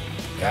awesome.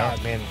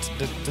 God, man,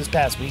 this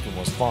past weekend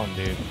was fun,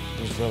 dude.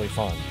 It was really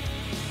fun.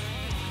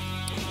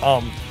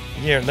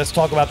 Here, let's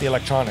talk about the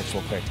electronics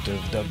real quick.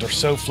 They're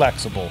so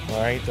flexible,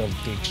 all right? The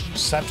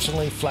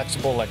exceptionally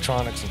flexible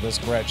electronics of this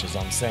Gretsch is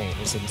insane.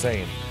 It's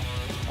insane.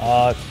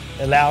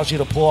 Allows you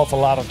to pull off a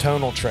lot of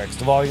tonal tricks.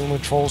 The volume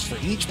controls for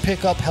each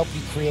pickup help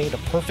you create a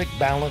perfect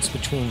balance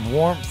between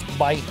warmth,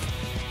 bite,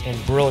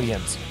 and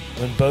brilliance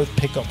when both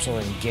pickups are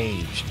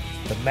engaged.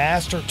 The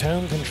master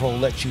tone control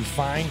lets you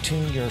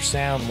fine-tune your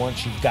sound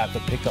once you've got the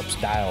pickups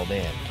dialed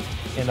in.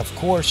 And of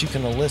course, you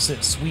can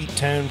elicit sweet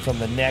tone from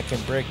the neck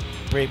and bridge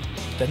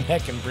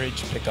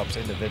pickups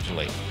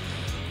individually.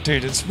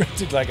 Dude, it's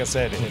like I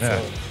said,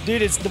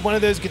 it's one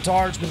of those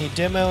guitars when you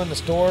demo in the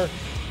store,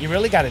 you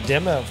really got to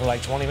demo for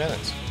like 20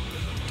 minutes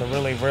to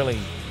really, really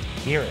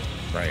hear it.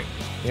 Right.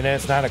 You know,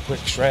 it's not a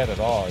quick shred at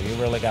all. You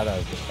really got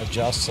to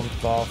adjust some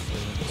stuff.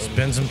 And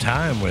spend some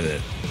time with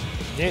it.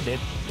 Dude,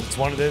 it's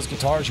one of those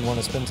guitars you want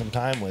to spend some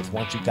time with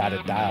once you've got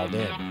it dialed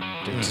in.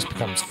 It just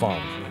becomes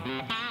fun.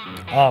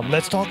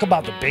 Let's talk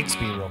about the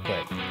Bigsby real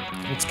quick.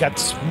 It's got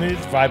smooth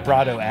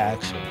vibrato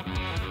action.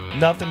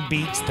 Nothing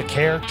beats the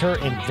character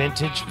and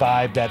vintage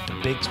vibe that the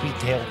Bigsby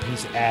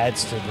tailpiece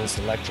adds to this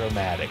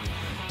Electromatic.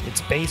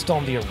 It's based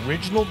on the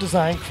original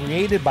design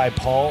created by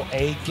Paul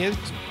A.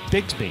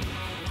 Bigsby.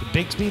 The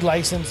Bigsby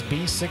licensed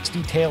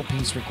B60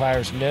 tailpiece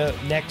requires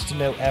next to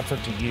no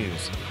effort to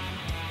use,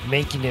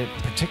 making it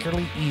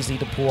particularly easy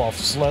to pull off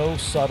slow,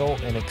 subtle,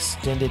 and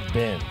extended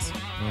bends.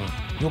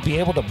 You'll be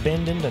able to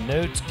bend into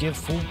notes, give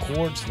full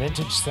chords,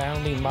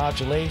 vintage-sounding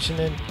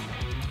modulation,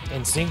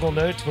 and single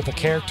notes with a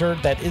character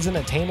that isn't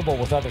attainable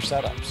with other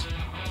setups.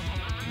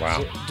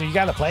 Wow. So you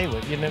got to play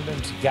with it. You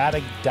got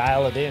to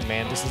dial it in,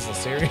 man. This is a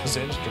serious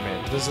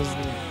instrument. This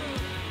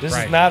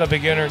is not a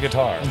beginner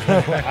guitar.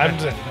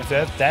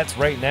 That's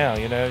right now.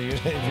 You know,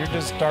 if you're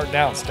just starting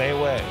out, stay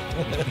away.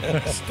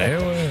 Stay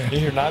away.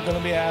 You're not going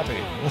to be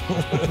happy.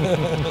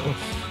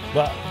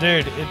 But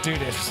dude,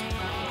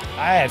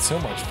 I had so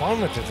much fun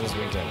with it this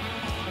weekend.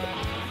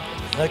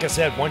 Like I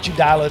said, once you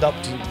dial it up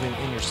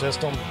in your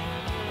system,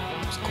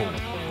 it's cool,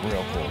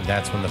 real cool.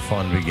 That's when the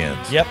fun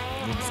begins. Yep,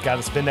 you just got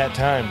to spend that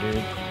time,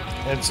 dude.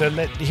 And so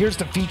here's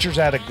the features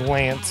at a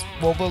glance.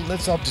 Well, I'll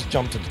just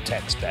jump to the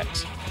tech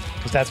specs,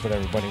 because that's what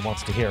everybody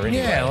wants to hear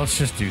anyway. Yeah, let's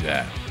just do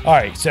that. All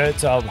right, so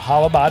it's a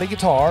hollow body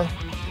guitar.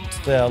 It's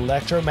the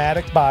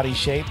Electromatic body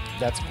shape.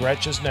 That's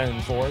Gretsch is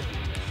known for.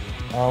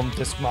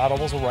 This model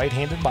was a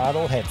right-handed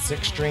model. It had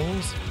 6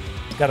 strings.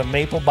 It's got a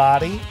maple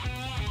body,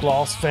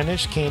 gloss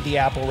finish, candy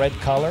apple red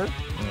color.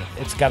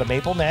 It's got a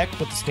maple neck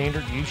with the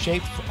standard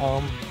U-shaped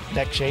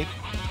neck shape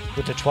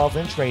with a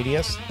 12-inch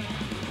radius.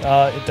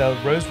 The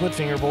rosewood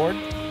fingerboard,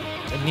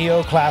 a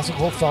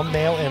neoclassical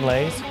thumbnail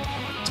inlays.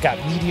 It's got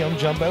medium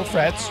jumbo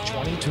frets,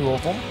 22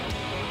 of them.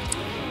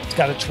 It's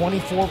got a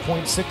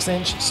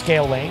 24.6-inch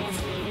scale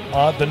length.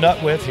 The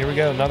nut width, here we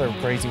go, another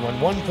crazy one,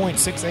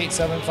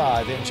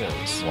 1.6875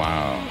 inches.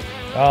 Wow.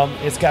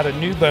 It's got a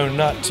new bone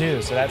nut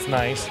too, so that's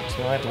nice. So you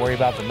don't have to worry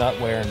about the nut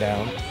wearing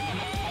down.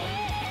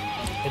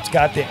 It's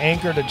got the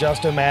anchored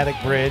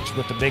adjustomatic bridge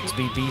with the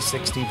Bigsby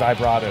B60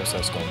 vibrato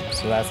system.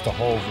 So that's the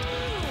whole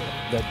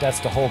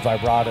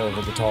vibrato of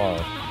the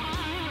guitar.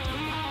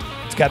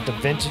 It's got the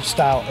vintage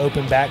style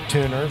open back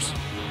tuners.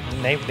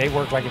 And they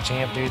work like a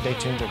champ, dude. They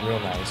tuned it real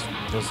nice.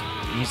 It was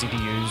easy to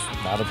use,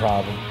 not a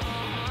problem.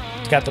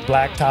 It's got the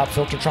blacktop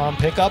Filtertron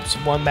pickups,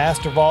 1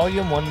 master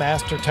volume, 1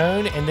 master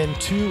tone, and then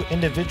 2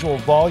 individual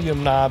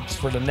volume knobs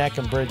for the neck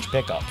and bridge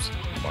pickups.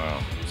 Wow.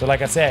 So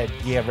like I said,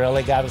 you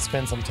really got to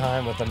spend some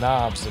time with the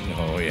knobs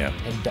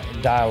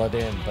and dial it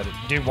in. But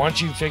dude, once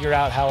you figure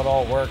out how it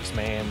all works,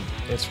 man,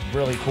 it's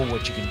really cool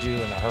what you can do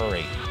in a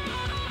hurry.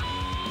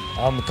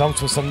 It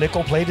comes with some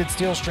nickel-plated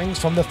steel strings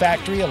from the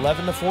factory,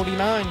 11 to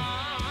 49.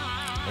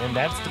 And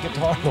that's the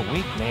guitar of the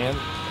week, man.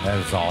 That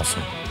is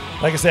awesome.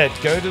 Like I said,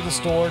 go to the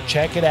store,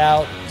 check it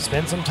out,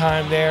 spend some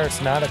time there.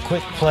 It's not a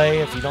quick play.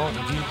 If you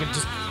could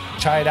just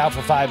try it out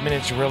for 5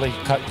 minutes, you're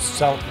cutting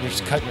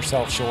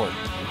yourself short.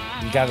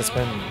 You got to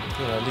spend,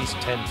 at least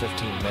 10,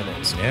 15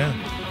 minutes. Yeah.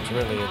 To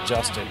really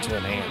adjust it to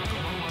an amp.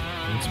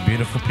 It's a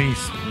beautiful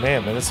piece.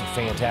 Man, but it's a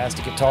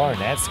fantastic guitar, and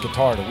that's the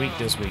guitar of the week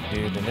this week,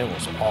 dude, and it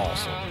was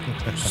awesome.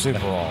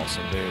 Super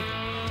awesome, dude.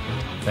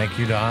 Thank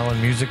you to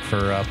Island Music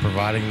for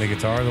providing the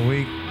guitar of the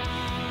week.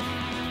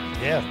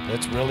 Yeah,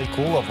 it's really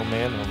cool of them,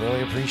 man. I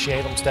really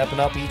appreciate them stepping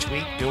up each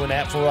week, doing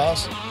that for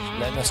us,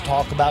 letting us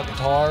talk about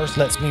guitars,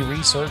 lets me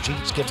research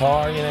each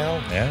guitar,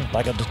 Yeah.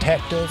 like a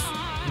detective.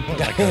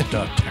 Like a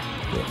detective.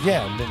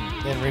 Yeah, and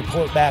then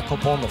report back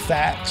upon the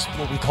facts,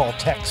 what we call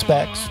tech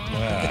specs.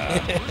 Wow.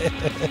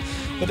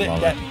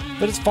 But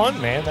But it's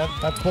fun, man.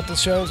 That's what the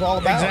show's all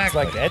about.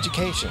 Exactly. It's like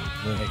education.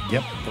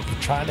 Yep. We're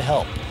trying to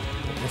help.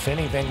 If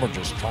anything, we're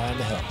just trying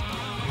to help.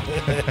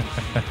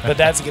 But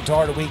that's the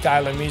Guitar of the Week,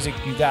 Island Music.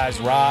 You guys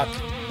rock.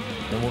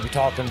 And we'll be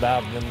talking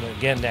about them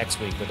again next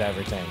week with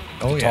everything.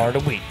 Oh, Guitar yeah.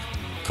 of the Week.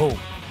 Cool.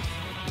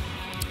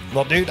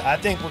 Well, dude, I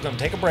think we're going to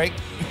take a break.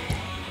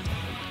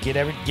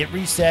 Get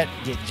reset.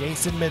 Get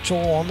Jason Mitchell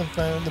on the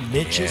phone. The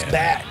Mitch is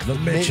back. The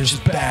Mitch is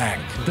back.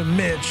 The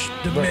Mitch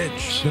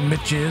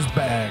is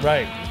back.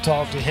 Right. We'll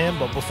talk to him,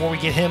 but before we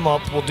get him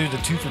up, we'll do the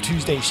 2 for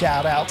Tuesday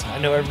shout-outs. I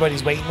know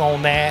everybody's waiting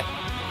on that.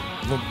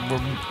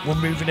 We're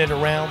moving it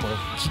around. We're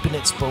keeping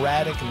it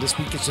sporadic, and this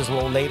week it's just a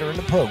little later in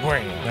the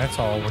program. That's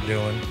all we're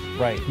doing.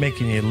 Right.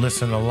 Making you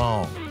listen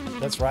along.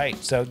 That's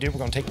right. So, dude, we're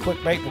going to take a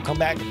quick break. We'll come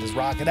back and just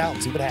rock it out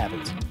and see what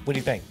happens. What do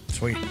you think?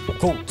 Sweet.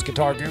 Cool. It's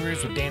Guitar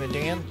Gurus with Dan and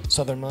Dan,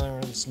 Southern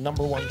Maryland's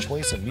 #1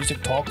 choice of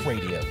music talk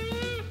radio.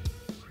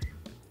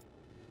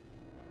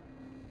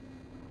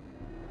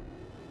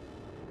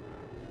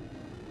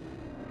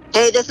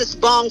 Hey, this is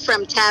Bong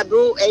from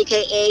Taboo,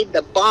 a.k.a.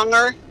 The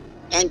Bonger,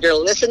 and you're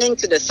listening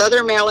to the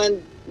Southern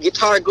Maryland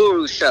Guitar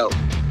Guru Show.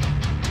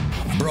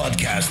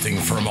 Broadcasting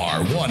from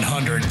our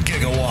 100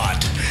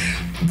 gigawatt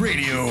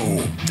radio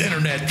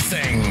internet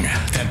thing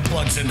that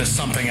plugs into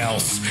something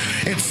else.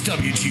 It's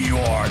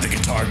WGUR, the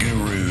Guitar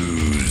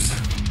Gurus.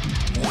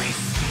 We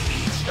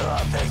see each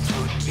other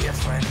through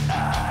different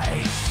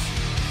eyes.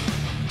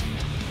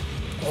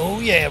 Oh,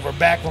 yeah, we're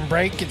back from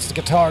break. It's the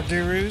Guitar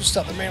Gurus,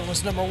 Southern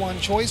Maryland's #1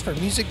 choice for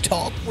music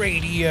talk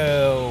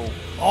radio.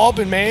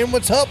 Auburn, man,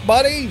 what's up,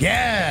 buddy?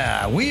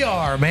 Yeah, we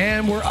are,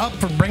 man. We're up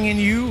for bringing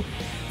you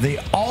the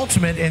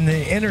ultimate in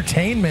the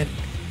entertainment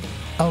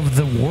of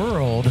the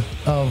world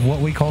of what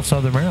we call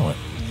Southern Maryland.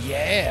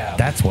 Yeah.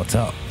 That's what's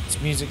up.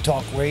 It's music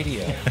talk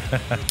radio.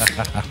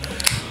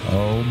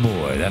 Oh,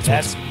 boy.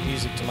 That's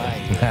music to my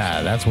ears.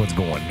 That's what's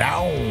going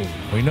down.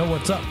 We know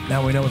what's up.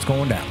 Now we know what's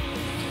going down.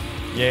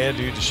 Yeah,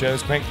 dude, the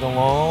show's cranking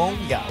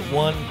along. We got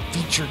one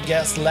featured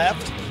guest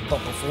left, but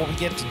before we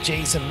get to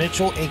Jason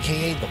Mitchell,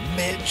 aka the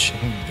Mitch,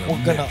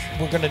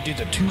 we're gonna do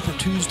the 2 for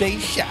Tuesday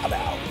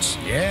shout-outs.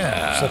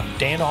 Yeah. So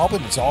Dan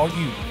Auburn, it's all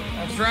you.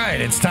 That's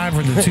right. It's time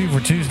for the 2 for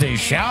Tuesday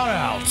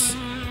shout-outs.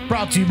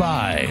 Brought to you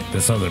by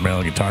the Southern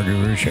Maryland Guitar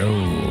Guru Show.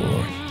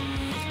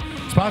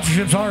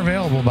 Sponsorships are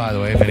available, by the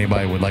way, if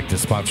anybody would like to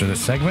sponsor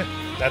this segment.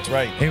 That's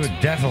right. It would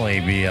definitely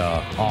be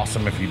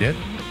awesome if you did.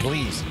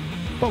 Please.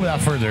 But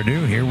without further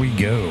ado, here we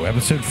go.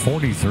 Episode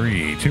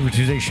 43, 2 for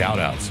Tuesday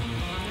shoutouts.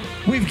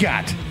 We've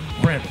got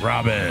Brent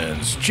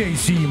Robbins,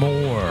 J.C.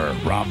 Moore,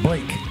 Rob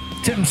Blake,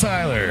 Tim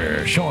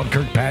Seiler, Sean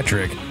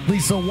Kirkpatrick,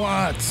 Lisa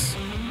Watts,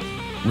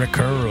 Rick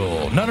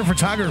Earl, Nutter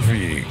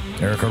Photography,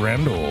 Erica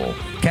Randall,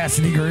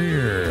 Cassidy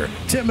Greer,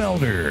 Tim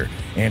Elder,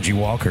 Angie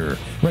Walker,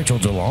 Rachel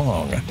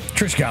DeLong,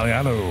 Trish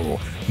Galliano,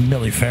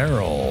 Millie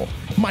Farrell,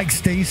 Mike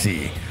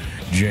Stacy,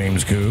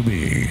 James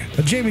Kobe,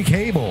 Jamie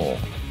Cable,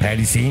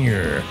 Patty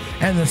Sr.,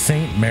 and the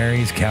St.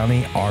 Mary's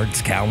County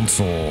Arts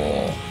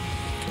Council.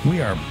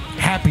 We are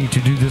happy to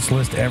do this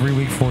list every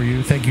week for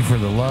you. Thank you for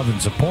the love and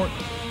support.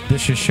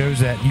 This just shows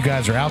that you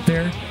guys are out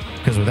there,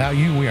 because without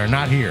you, we are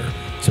not here.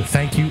 So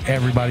thank you,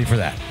 everybody, for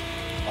that.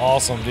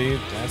 Awesome, dude.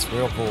 That's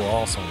real cool.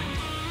 Awesome.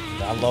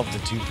 I love the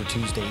 2 for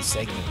Tuesday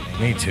segment,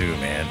 man. Me too,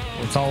 man.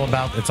 It's all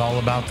about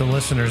the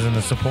listeners and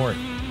the support.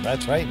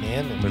 That's right,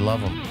 man. And we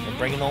love them. And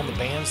bringing on the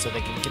bands so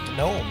they can get to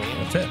know them,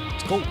 man. That's it.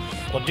 It's cool.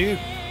 Well, dude,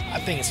 I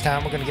think it's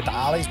time we're going to get the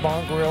Ollie's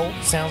Barn Grill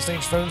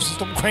soundstage phone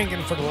system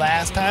cranking for the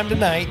last time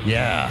tonight.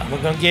 Yeah.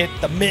 We're going to get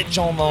the Mitch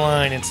on the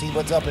line and see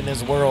what's up in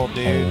his world,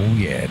 dude. Oh,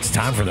 yeah. It's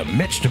time for the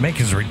Mitch to make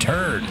his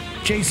return.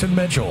 Jason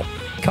Mitchell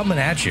coming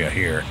at you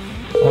here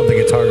on the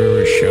Guitar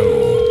Guru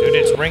Show. Dude,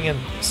 it's ringing.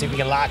 See if we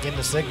can lock in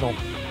the signal.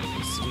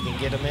 See if we can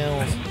get him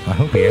in. I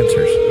hope he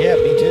answers. Yeah,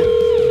 me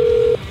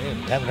too.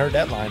 Man, haven't heard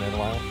that line in a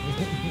while.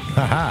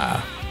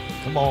 Haha.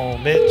 Come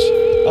on, Mitch.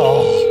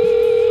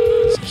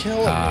 Oh, he's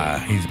killing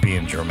me. He's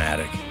being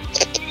dramatic.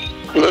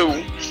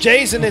 Hello.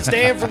 Jason, it's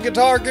Dan from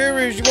Guitar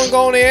Gurus. You want to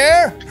go on the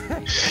air?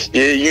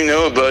 Yeah, you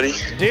know it, buddy.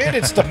 Dude,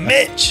 it's the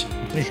Mitch.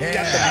 Yeah.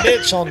 Got the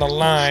Mitch on the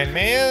line,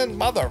 man.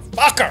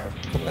 Motherfucker.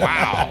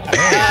 Wow.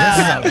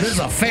 Hey, this is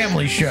a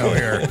family show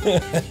here.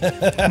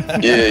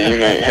 Yeah,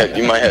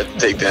 you might have to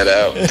take that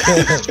out.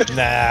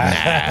 Nah.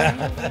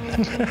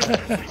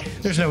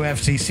 There's no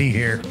FCC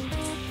here.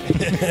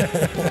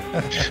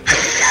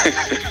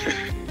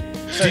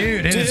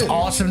 Dude, it is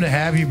awesome to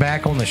have you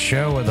back on the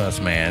show with us,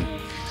 man.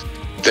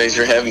 Thanks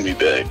for having me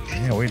back.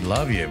 Yeah, we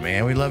love you,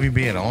 man. We love you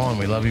being on.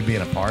 We love you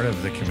being a part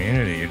of the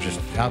community. You're just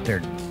out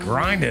there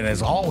grinding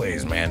as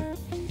always, man.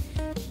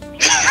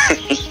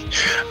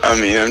 I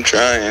mean, I'm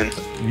trying.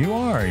 You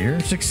are. You're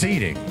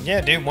succeeding.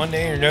 Yeah, dude, one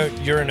day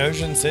you're in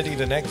Ocean City,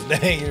 the next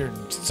day you're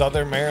in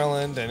Southern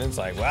Maryland, and it's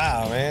like,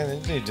 wow,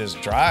 man, you're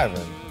just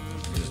driving.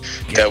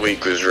 That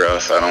week was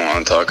rough. I don't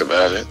want to talk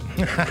about it.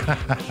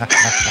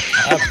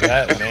 I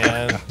bet,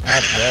 man.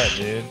 I bet,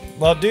 dude.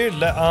 Well, dude,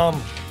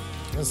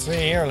 Let's see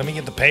here. Let me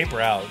get the paper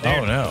out. Dude,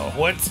 Oh, no.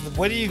 What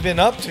have you been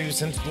up to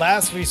since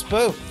last we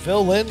spoke?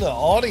 Fill in the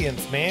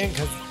audience, man,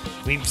 because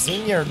we've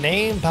seen your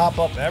name pop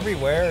up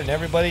everywhere, and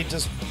everybody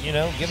just,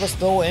 give us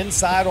a little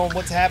insight on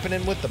what's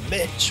happening with the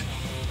Mitch.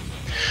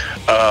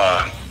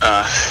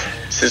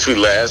 Since we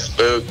last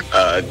spoke,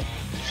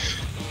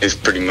 it's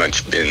pretty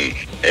much been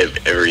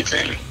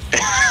everything.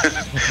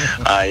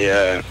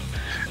 I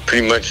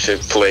pretty much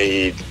have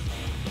played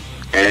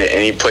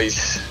any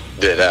place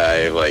that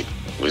I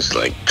was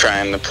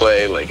trying to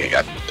play.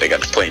 I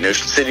got to play in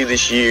Ocean City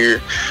this year.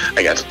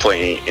 I got to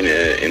play in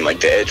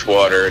the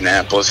Edgewater,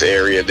 Annapolis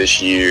area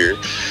this year.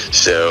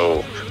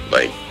 So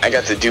I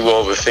got to do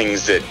all the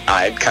things that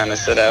I'd kind of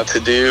set out to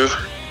do,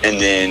 and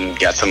then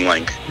got some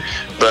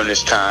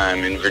bonus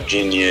time in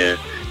Virginia,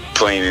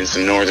 playing in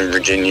some Northern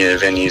Virginia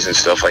venues and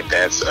stuff like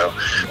that. So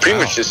pretty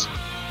much just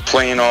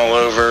playing all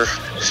over,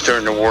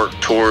 starting to work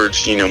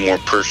towards more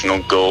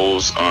personal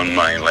goals on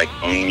my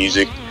own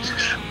music.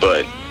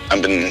 But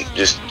I've been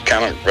just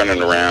kind of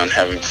running around,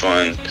 having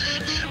fun,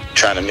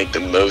 trying to make the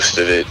most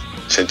of it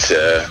since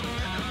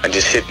I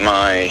just hit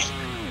my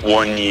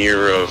 1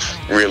 year of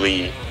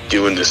really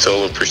doing the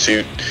solo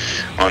pursuit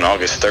on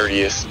August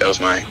 30th. That was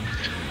my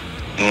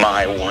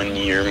 1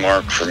 year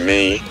mark for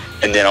me.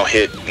 And then I'll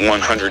hit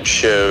 100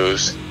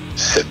 shows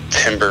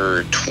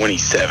September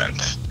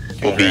 27th.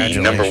 Will be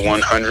number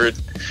 100.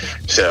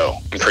 So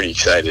I'm pretty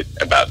excited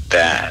about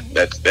that.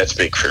 That's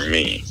big for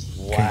me.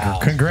 Wow.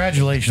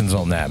 Congratulations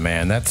on that,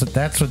 man. That's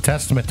a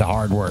testament to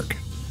hard work.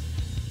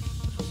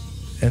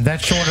 And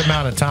that short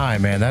amount of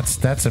time, man,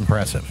 that's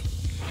impressive.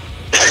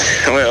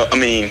 Well, I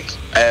mean,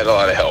 I had a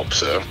lot of help,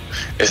 so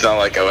it's not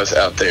like I was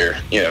out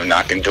there,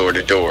 knocking door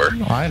to door.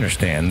 Oh, I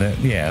understand that,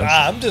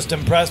 yeah. I'm just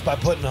impressed by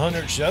putting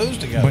 100 shows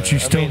together. But you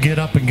still get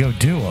up and go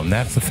do them.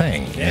 That's the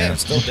thing. Yeah,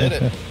 still did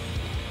it.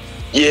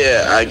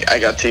 Yeah, I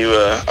got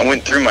to, I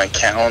went through my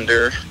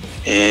calendar,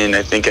 and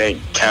I think I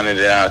counted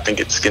it out. I think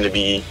it's going to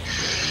be,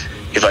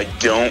 if I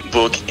don't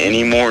book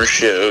any more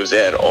shows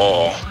at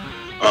all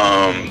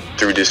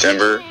through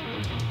December,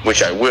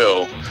 which I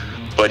will,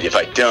 but if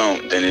I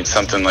don't, then it's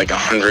something like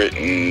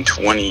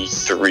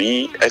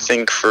 123, I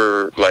think,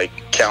 for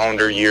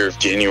calendar year of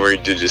January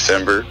to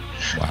December.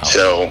 Wow.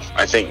 So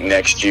I think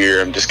next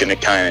year I'm just going to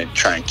kind of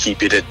try and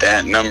keep it at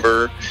that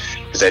number,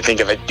 because I think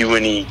if I do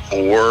any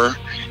more,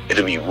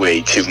 it'll be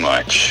way too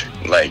much,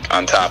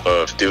 on top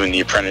of doing the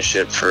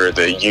apprenticeship for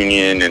the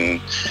union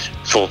and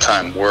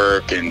full-time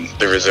work and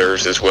the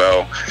reserves as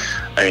well.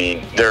 I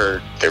mean,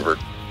 there were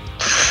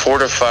 4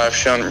 to 5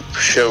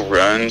 show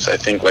runs, I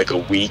think, a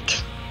week,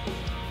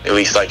 at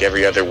least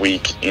every other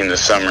week in the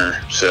summer.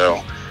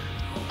 So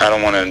I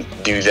don't want to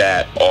do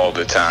that all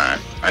the time.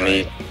 I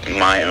need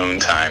my own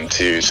time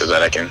too, so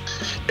that I can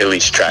at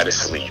least try to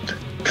sleep.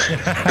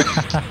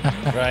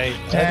 Right.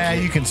 Yeah,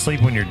 you can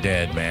sleep when you're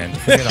dead, man.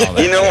 Forget all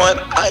that. You know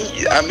what?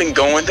 I've been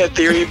going with that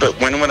theory, but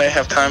when would I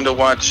have time to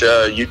watch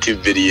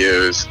YouTube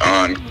videos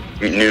on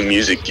new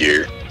music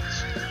gear?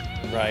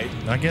 Right.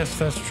 I guess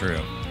that's true.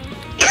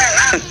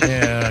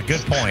 Yeah,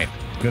 good point.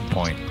 Good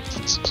point.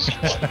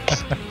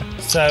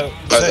 So,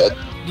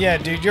 yeah,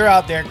 dude, you're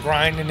out there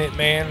grinding it,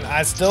 man.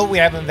 We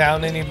haven't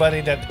found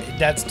anybody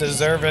that's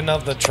deserving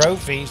of the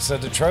trophy. So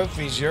the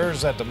trophy's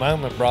yours at the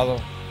moment,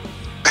 brother.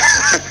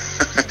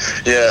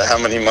 Yeah, how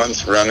many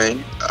months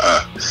running?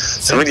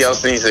 Somebody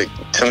else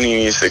Tony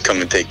needs to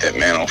come and take that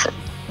mantle from.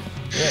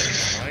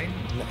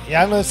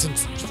 Yeah, I know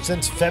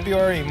since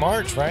February,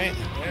 March, right?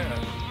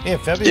 Yeah,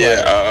 February.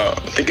 Yeah, I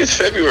think it's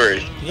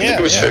February. I think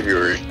it was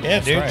February. Yeah,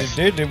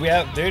 dude, we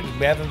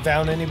haven't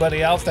found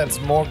anybody else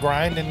that's more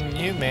grinding than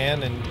you,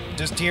 man. And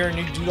just hearing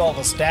you do all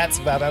the stats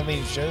about how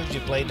many shows you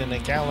played in a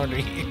calendar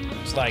year,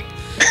 it's I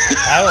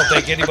don't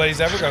think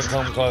anybody's ever gonna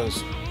come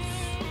close.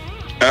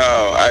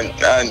 Oh, I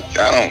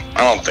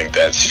don't think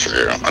that's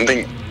true. I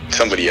think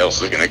somebody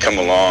else is gonna come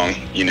along,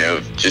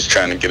 just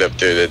trying to get up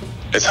there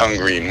that's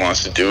hungry and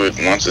wants to do it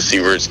and wants to see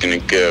where it's gonna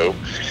go,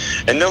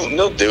 and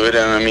they'll do it.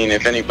 And I mean,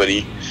 if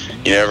anybody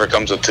ever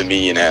comes up to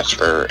me and asks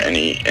for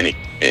any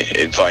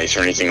advice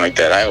or anything like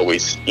that, I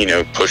always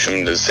push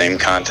them to the same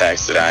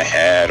contacts that I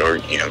had, or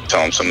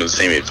tell them some of the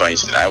same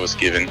advice that I was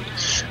given.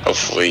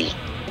 Hopefully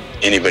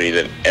anybody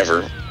that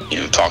ever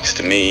talks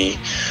to me,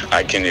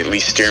 I can at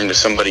least steer them to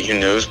somebody who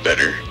knows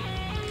better.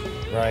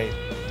 Right.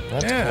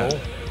 That's cool.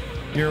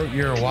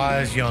 You're a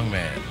wise young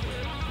man.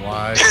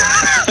 Wise.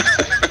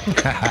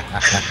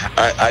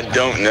 I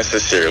don't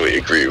necessarily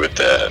agree with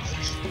that.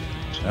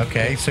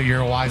 Okay, so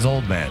you're a wise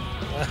old man.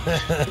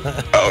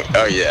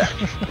 Oh yeah,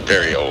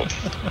 very old.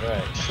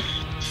 Right.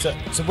 So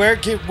where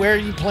are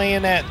you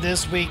playing at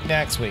this week,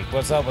 next week?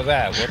 What's up with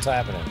that? What's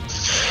happening?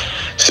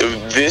 So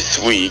this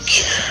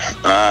week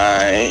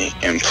I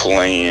am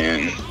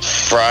playing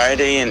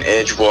Friday in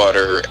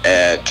Edgewater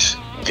at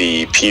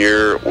the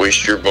Pier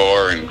Oyster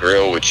Bar and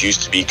Grill, which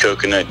used to be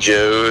Coconut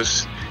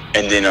Joe's.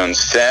 And then on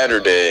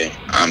Saturday,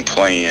 I'm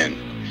playing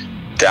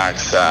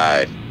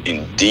Dockside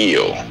in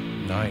Deal.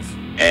 Nice.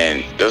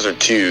 And those are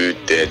two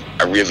that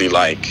I really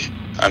like.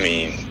 I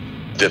mean,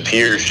 the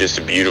pier is just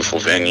a beautiful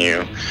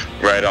venue,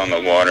 right on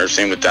the water.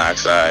 Same with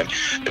Dockside.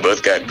 They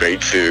both got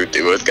great food.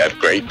 They both got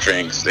great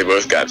drinks. They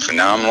both got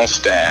phenomenal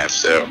staff.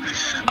 So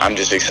I'm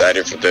just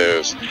excited for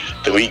those.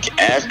 The week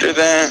after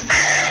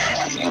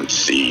that, let's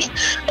see.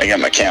 I got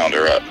my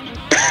calendar up.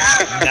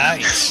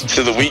 Nice.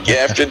 So the week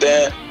after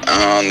that,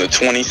 on the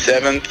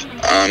 27th,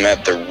 I'm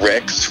at the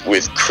Rex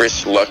with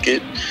Chris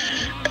Luckett.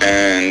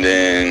 And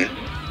then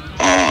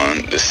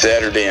on the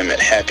Saturday, I'm at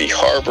Happy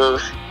Harbor.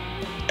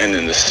 And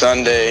then the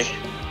Sunday,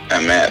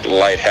 I'm at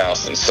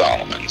Lighthouse in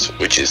Solomons,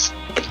 which is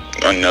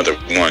another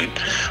one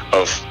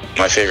of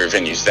my favorite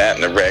venues. That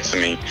and the Rex. I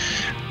mean,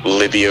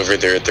 Libby over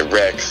there at the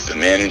Rex, the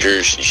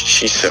manager,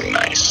 she's so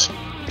nice.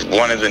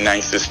 One of the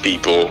nicest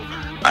people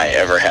I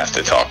ever have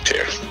to talk to.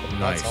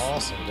 Nice. That's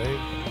awesome, dude.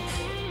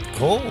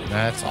 Cool.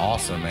 That's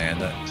awesome, man.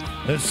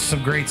 There's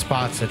some great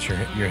spots that you're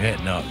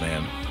hitting up,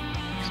 man.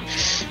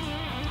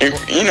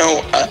 You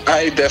know,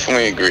 I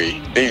definitely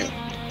agree.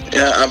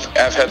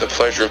 I've had the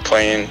pleasure of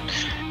playing.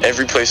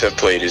 Every place I've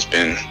played has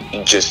been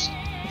just,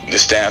 the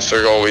staffs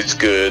are always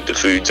good, the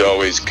food's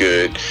always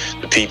good,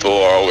 the people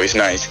are always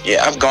nice.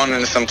 Yeah, I've gone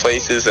into some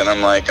places and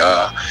I'm like,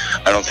 I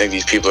don't think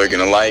these people are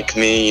gonna like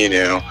me. You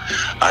know,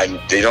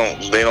 they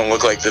don't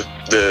look like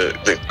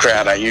the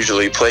crowd I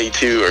usually play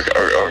to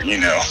or you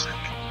know,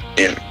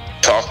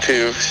 talk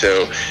to.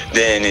 So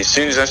then as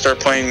soon as I start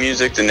playing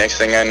music, the next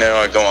thing I know,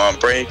 I go on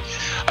break.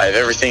 I have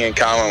everything in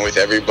common with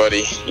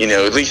everybody, you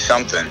know, at least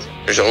something.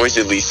 There's always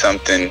at least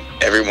something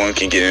everyone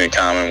can get in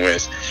common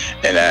with.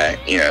 And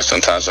you know,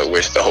 sometimes I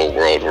wish the whole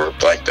world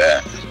worked like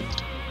that.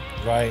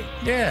 Right.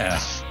 Yeah.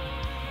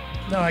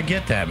 No, I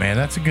get that, man.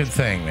 That's a good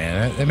thing,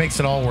 man. It makes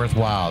it all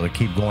worthwhile to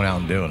keep going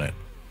out and doing it.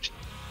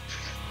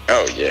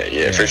 Oh,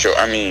 yeah, for sure.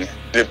 I mean,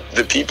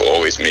 the people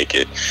always make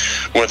it,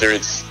 whether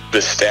it's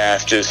the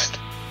staff just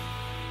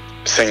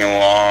singing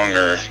along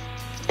or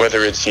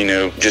whether it's, you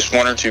know, just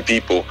one or two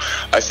people.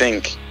 I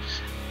think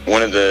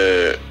one of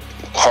the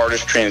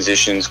hardest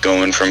transitions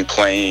going from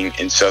playing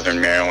in Southern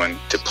Maryland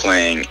to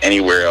playing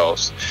anywhere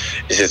else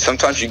is that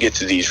sometimes you get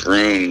to these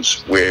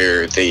rooms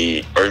where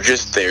they are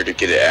just there to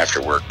get an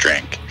after work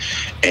drink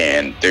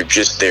and they're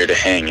just there to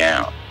hang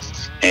out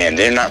and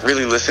they're not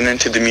really listening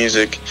to the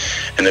music.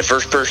 And the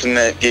first person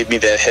that gave me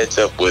that heads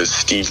up was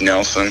Steve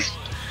Nelson,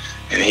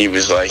 and he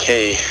was like,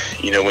 hey,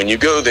 you know, when you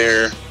go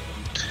there,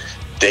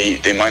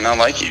 they might not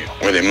like you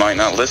or they might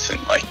not listen.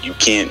 Like you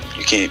can't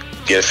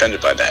get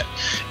offended by that.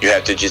 You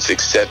have to just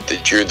accept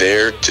that you're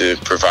there to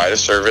provide a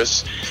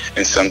service,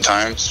 and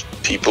sometimes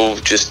people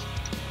just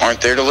aren't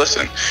there to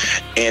listen.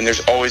 And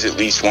there's always at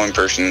least one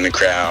person in the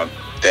crowd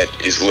that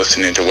is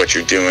listening to what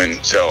you're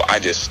doing. So I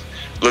just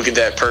look at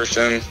that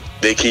person,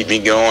 they keep me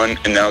going,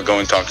 and then I'll go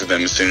and talk to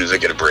them as soon as I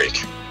get a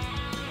break.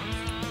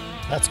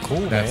 That's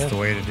cool, man. That's the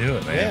way to do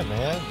it, man. Yeah,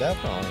 man,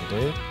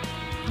 definitely, dude.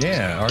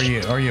 Yeah,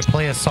 or you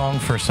play a song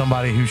for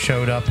somebody who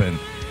showed up and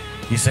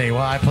you say,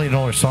 well, I played an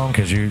older song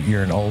because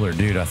you're an older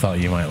dude. I thought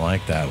you might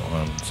like that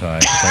one, so I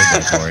played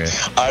that for you.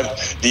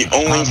 The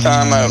only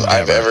time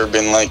I've ever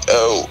been like,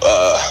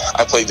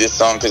 I played this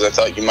song because I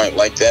thought you might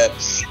like that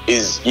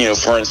is, you know,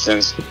 for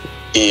instance,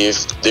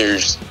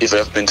 if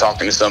I've been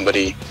talking to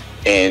somebody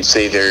and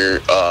say they're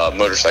a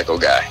motorcycle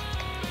guy.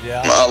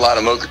 Yeah. A lot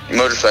of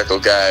motorcycle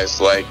guys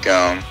like,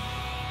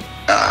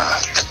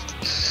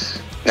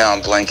 now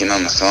I'm blanking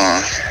on the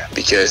song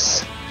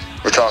because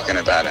we're talking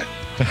about it.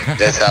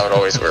 That's how it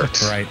always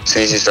works. Right. As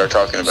soon as you start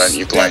talking about it,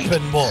 you blank.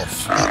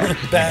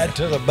 Steppenwolf. Bad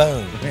to the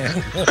bone. Yeah,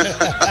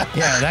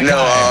 that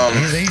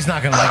guy, he's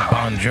not going to like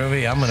Bon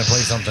Jovi. I'm going to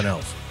play something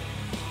else.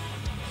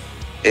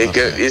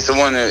 It's the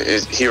one that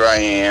is Here I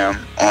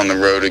Am, On the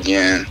Road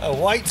Again. Oh,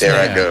 White There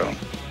Snake. I Go.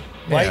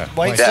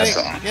 White that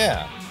Snake? song.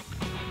 Yeah.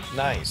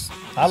 Nice.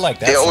 I like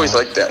that They song. always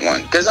like that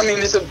one. Because, I mean,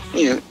 it's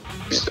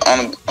he's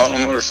on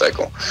a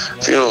motorcycle. I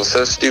feel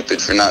so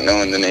stupid for not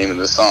knowing the name of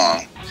the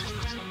song.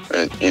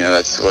 But, you know,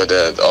 that's what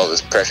all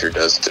this pressure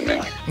does to me.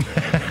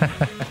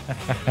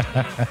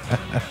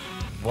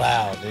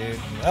 Wow, dude.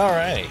 All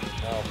right.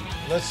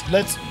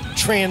 Let's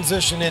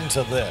transition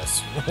into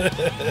this.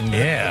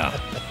 Yeah.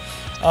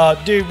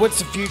 Dude, what's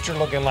the future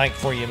looking like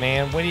for you,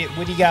 man? What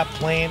do you got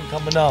planned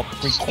coming up?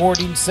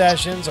 Recording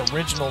sessions,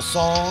 original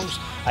songs?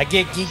 I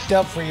get geeked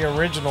up for your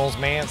originals,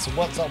 man. So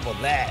what's up with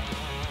that?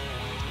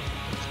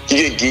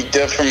 You get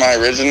geeked up for my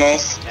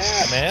originals?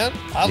 Yeah, man.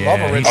 I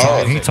love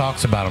originals. He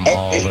talks about them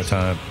all the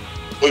time.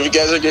 Well, if you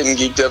guys are getting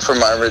geeked up for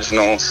my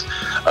originals,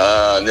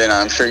 then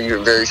I'm sure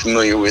you're very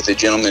familiar with a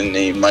gentleman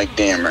named Mike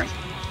Dameron.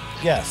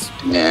 Yes.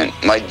 And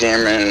Mike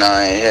Dameron and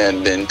I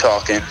had been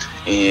talking,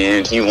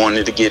 and he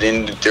wanted to get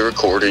into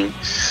recording.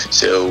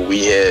 So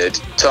we had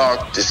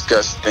talked,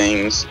 discussed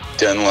things,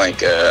 done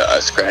like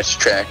a scratch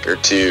track or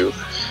two.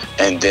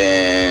 And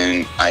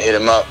then I hit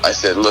him up. I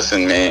said,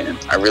 listen, man,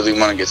 I really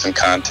want to get some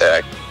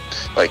content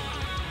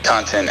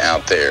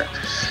out there.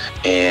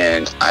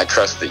 And I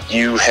trust that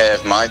you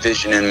have my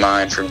vision in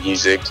mind for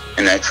music,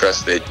 and I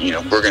trust that, you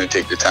know, we're going to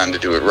take the time to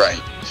do it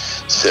right.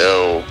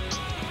 So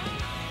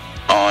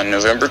on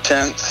November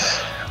 10th,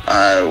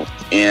 I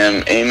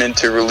am aiming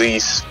to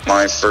release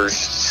my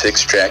first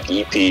 6-track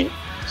EP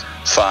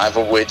 5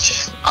 of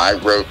which I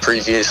wrote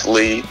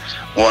previously,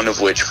 1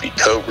 of which we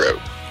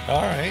co-wrote.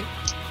 All right.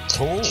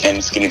 Cool. And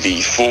it's going to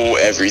be full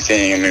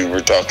everything. I mean,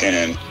 we're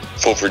talking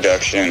full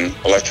production,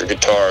 electric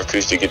guitar,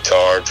 acoustic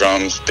guitar,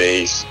 drums,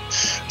 bass,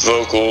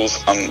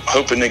 vocals. I'm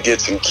hoping to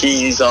get some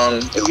keys on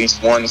at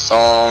least one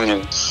song,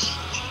 and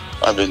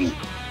I've been,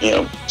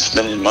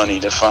 spending money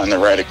to find the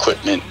right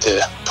equipment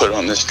to put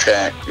on this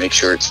track, make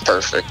sure it's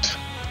perfect.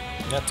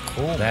 That's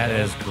cool. That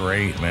is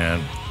great,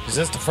 man. Is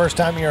this the first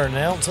time you're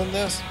announcing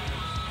this?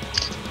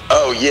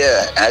 Oh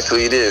yeah,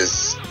 actually it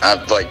is.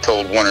 I've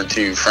told 1 or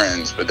 2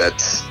 friends, but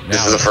this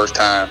is the first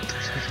time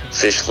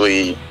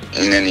officially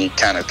in any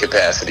kind of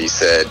capacity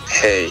said,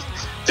 hey,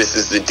 this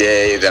is the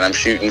day that I'm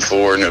shooting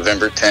for,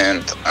 November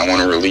 10th. I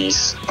want to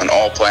release on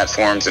all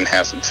platforms and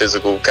have some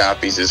physical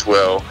copies as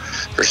well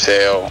for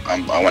sale.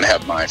 I want to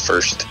have my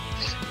first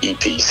EP,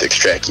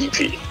 6-track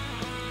EP.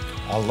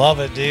 I love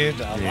it, dude.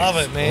 I love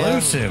it, man.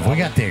 Exclusive. We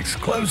got the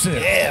exclusive.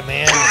 Yeah,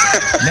 man.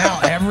 Now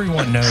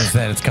everyone knows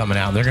that it's coming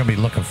out. They're going to be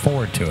looking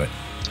forward to it.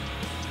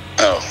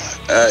 Oh,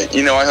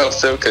 I hope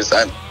so, because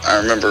I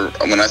remember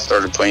when I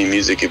started playing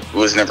music, it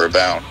was never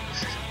about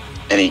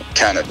any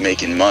kind of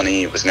making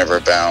money. It was never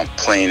about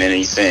playing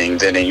anything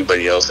that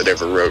anybody else had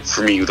ever wrote.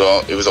 For me,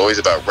 it was always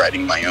about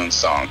writing my own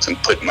songs and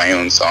putting my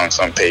own songs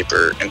on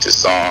paper into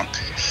song.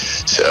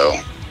 So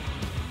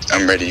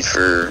I'm ready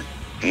for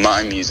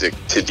my music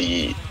to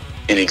be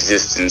in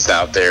existence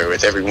out there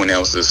with everyone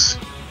else's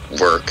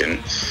work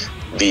and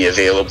be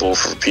available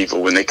for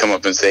people when they come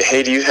up and say,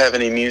 hey, do you have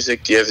any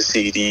music? Do you have a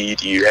CD?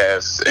 Do you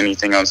have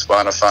anything on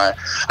Spotify?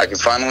 I can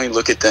finally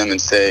look at them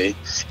and say,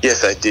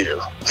 yes, I do.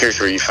 Here's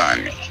where you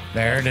find me.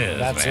 There it is.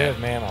 That's man. it,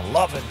 man. I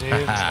love it,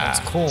 dude. That's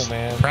cool,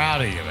 man.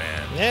 Proud of you,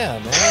 man. Yeah,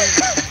 man.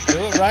 Do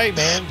it right,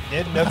 man.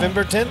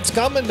 November 10th's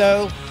coming,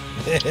 though.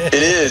 It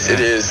is.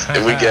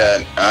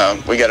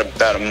 We got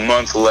about a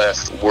month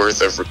left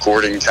worth of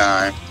recording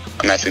time.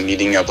 I'm actually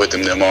meeting up with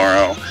them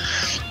tomorrow,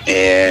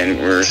 and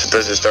we're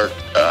supposed to start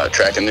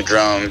tracking the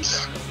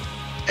drums.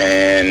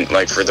 And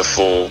for the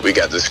full, we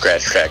got the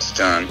scratch tracks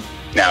done.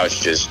 Now it's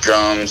just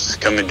drums,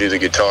 come and do the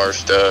guitar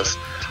stuff.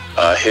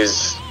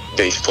 His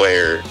bass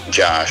player,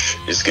 Josh,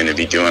 is going to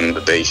be doing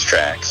the bass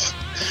tracks.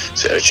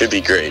 So it should be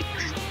great.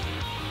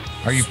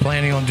 Are you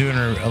planning on doing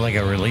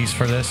a release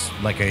for this?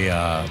 Like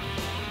a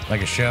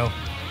show?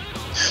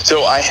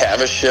 So I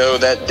have a show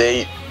that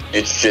date.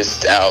 It's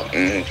just out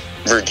in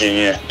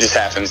Virginia, just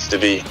happens to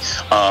be.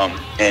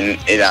 And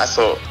it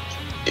also,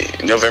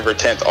 November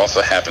 10th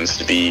also happens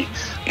to be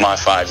my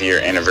 5-year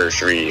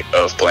anniversary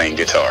of playing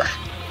guitar.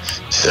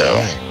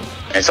 So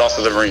it's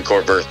also the Marine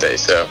Corps birthday.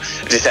 So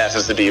it just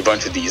happens to be a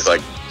bunch of these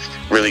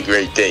really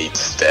great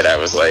dates that I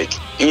was like,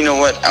 you know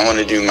what? I want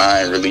to do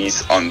my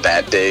release on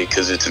that day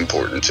because it's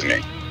important to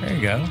me. There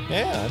you go.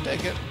 Yeah, I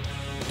dig it.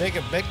 Dig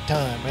it big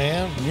time,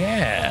 man.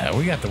 Yeah,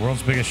 we got the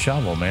world's biggest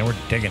shovel, man. We're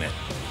digging it.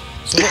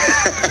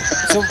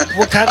 So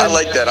what kind of... I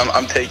like that.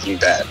 I'm taking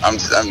that. I'm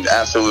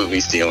absolutely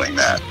stealing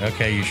that.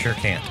 Okay, you sure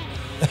can't.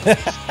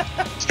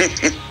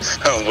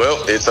 Oh,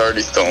 well, it's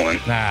already stolen.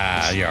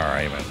 Nah, you're all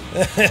right, man.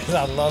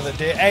 I love it,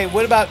 dude. Hey,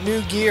 what about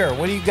new gear?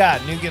 What do you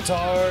got? New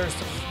guitars?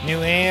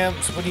 New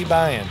amps? What are you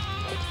buying?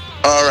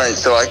 All right,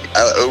 so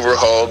I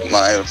overhauled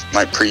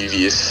my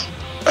previous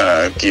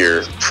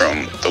gear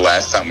from the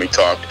last time we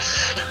talked,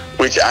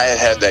 which I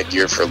had that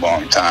gear for a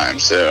long time.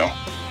 So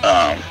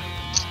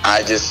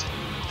I just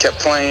kept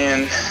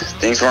playing.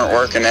 Things weren't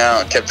working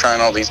out. Kept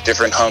trying all these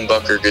different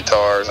humbucker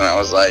guitars, and I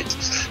was like,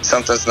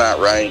 something's not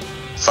right.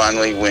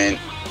 Finally went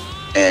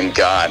and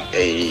got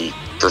a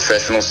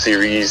Professional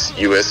Series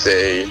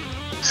USA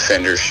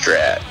Fender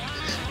Strat.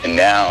 And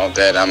now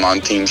that I'm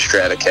on Team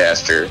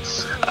Stratocaster,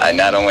 I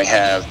not only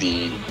have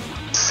the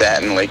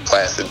satin Lake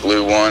Placid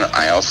blue one,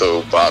 I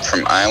also bought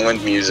from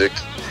Island Music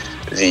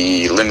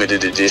the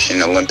limited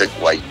edition Olympic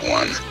white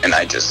one. And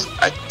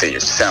they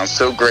sound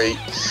so great.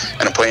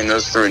 And I'm playing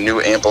those through a new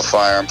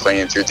amplifier. I'm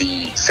playing through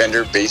the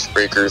Fender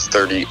Bassbreaker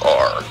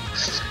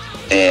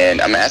 30R.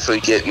 And I'm actually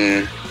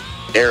getting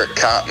Eric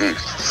Cotton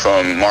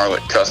from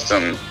Marlet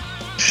Custom.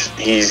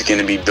 He's going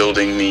to be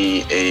building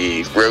me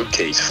a road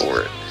case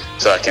for it,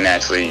 so I can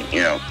actually,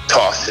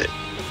 toss it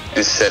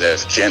instead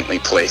of gently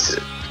place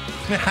it.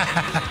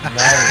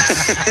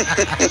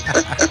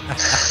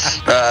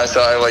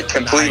 So I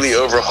completely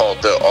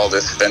overhauled all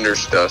this Fender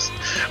stuff,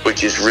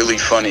 which is really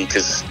funny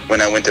because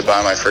when I went to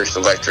buy my first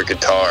electric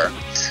guitar,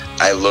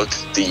 I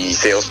looked the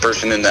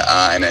salesperson in the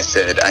eye and I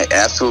said, I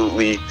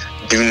absolutely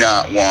do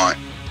not want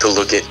to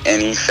look at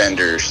any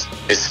Fenders,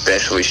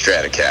 especially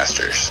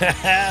Stratocasters.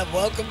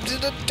 Welcome to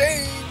the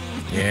team.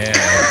 Yeah.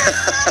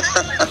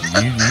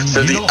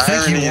 So the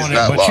irony is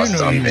not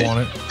lost on me.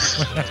 Want it.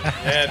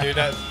 Yeah, dude.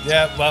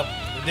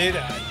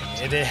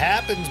 It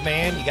happens,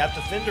 man. You got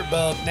the Fender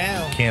bug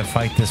now. Can't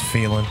fight this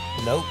feeling.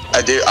 Nope.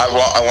 I do.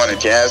 I want a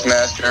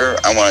Jazzmaster.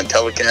 I want a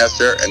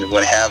Telecaster, and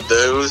when I have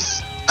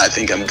those, I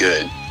think I'm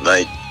good.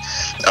 I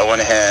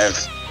want to have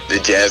the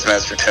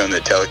Jazzmaster tone, the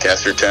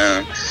Telecaster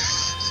tone,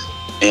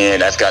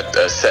 and I've got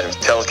a set of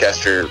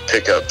Telecaster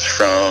pickups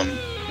from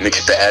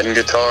McSpadden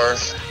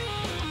Guitars.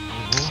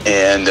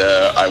 and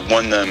I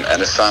won them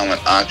at a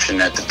silent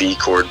auction at the B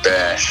Chord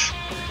Bash.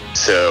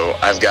 So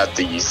I've got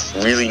these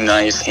really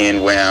nice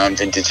hand-wound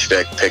vintage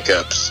spec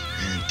pickups,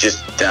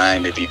 just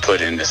dying to be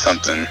put into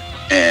something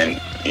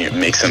and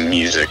make some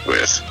music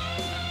with.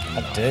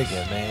 I dig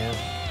it, man.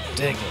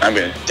 Dig it. I'm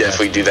gonna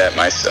definitely do that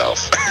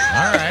myself.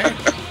 All right.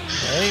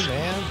 Hey,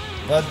 man.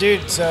 Well,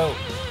 dude, so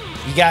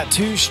you got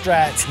 2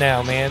 Strats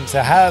now, man.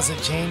 So how has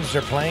it changed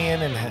your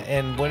playing,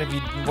 and what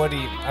do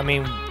you, I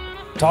mean,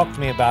 talk to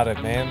me about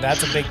it, man.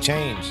 That's a big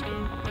change.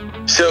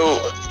 So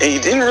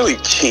it didn't really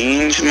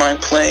change my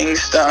playing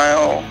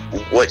style.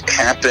 What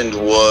happened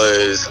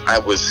was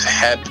I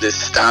had this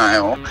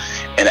style,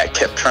 and I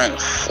kept trying to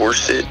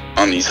force it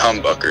on these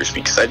humbuckers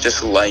because I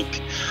just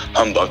like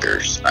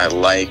humbuckers. I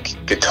like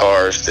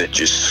guitars that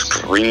just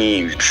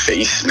scream and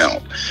face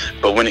melt.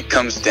 But when it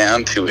comes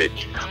down to it,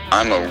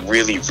 I'm a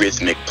really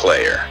rhythmic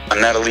player.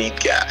 I'm not a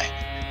lead guy.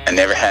 I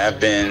never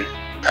have been,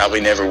 probably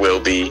never will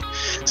be.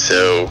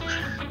 So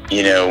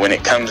when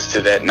it comes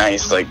to that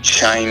nice, like,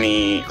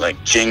 chimey,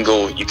 like,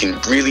 jingle, you can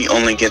really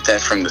only get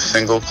that from the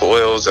single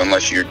coils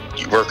unless you're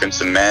working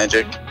some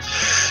magic.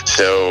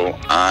 So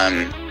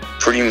I'm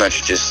pretty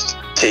much just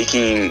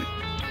taking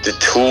the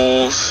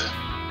tools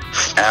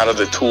out of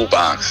the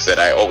toolbox that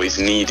I always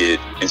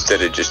needed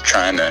instead of just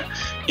trying to,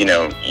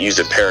 use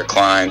a pair of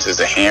Kleins as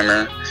a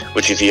hammer,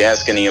 which if you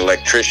ask any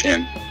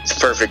electrician, it's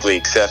perfectly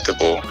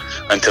acceptable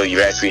until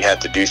you actually have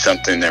to do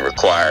something that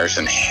requires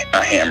a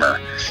hammer.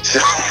 So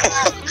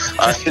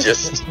I'm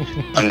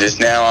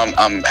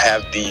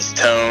have these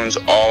tones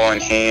all in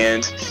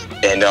hand,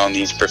 and on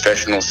these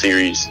professional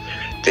series,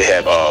 they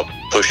have a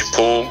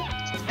push-pull,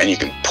 and you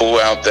can pull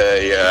out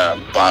the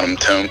bottom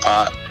tone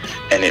pot,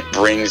 and it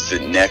brings the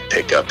neck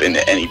pickup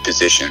into any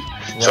position.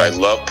 Right. So I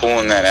love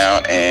pulling that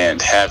out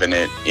and having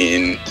it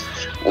in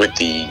with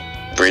the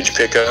bridge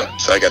pickup.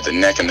 So I got the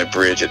neck and the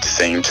bridge at the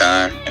same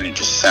time, and it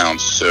just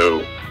sounds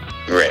so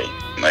great.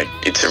 Like,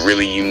 it's a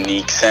really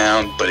unique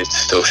sound, but it's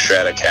still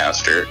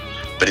Stratocaster,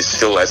 but it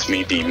still lets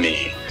me be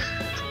me.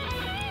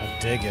 I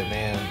dig it,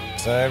 man.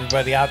 So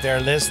everybody out there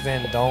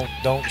listening,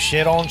 don't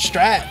shit on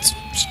Strats.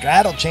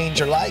 Strat'll change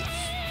your life.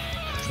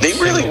 They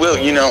really will,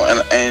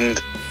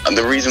 and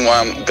the reason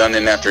why I'm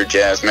gunning after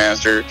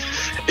Jazzmaster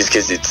is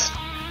because it's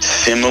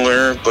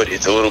similar, but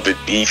it's a little bit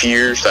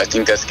beefier. So I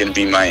think that's going to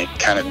be my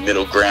kind of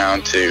middle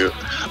ground to,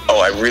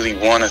 I really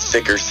want a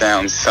thicker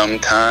sound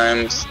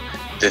sometimes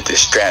that the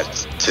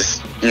Strat's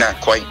just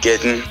not quite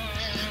getting.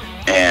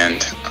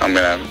 And I'm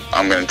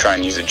gonna try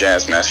and use a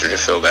Jazzmaster to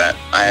fill that.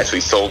 I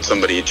actually sold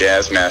somebody a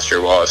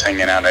Jazzmaster while I was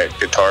hanging out at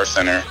Guitar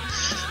Center,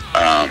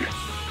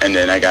 and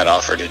then I got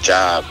offered a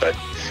job, but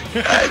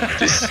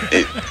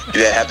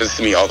that happens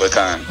to me all the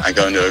time. I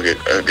go into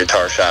a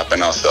guitar shop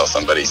and I'll sell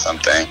somebody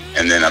something,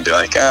 and then I'll be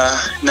like,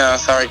 no,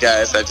 sorry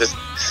guys, I just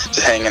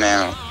hanging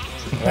out.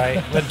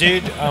 Right, but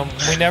dude,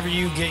 whenever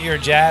you get your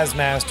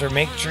Jazzmaster,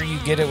 make sure you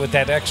get it with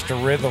that extra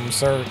rhythm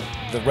circuit,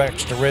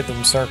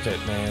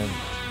 man.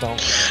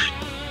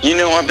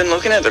 I've been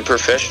looking at the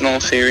professional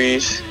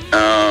series,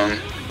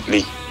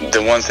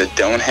 the ones that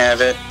don't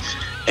have it,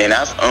 and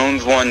I've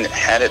owned one that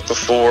had it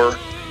before,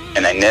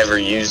 and I never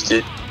used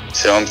it.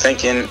 So I'm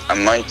thinking I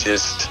might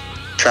just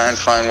try and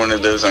find one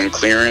of those on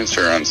clearance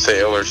or on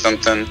sale or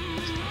something,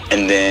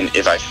 and then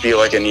if I feel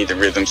like I need the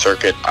rhythm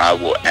circuit, I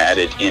will add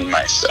it in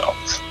myself.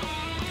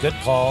 Good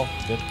call.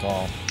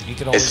 You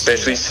can always,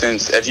 especially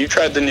since, have you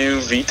tried the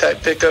new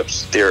V-type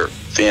pickups? They're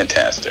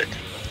fantastic.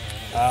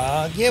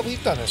 Yeah,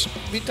 we've done a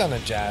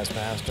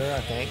Jazzmaster, I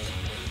think.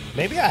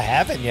 Maybe I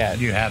haven't yet.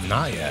 You have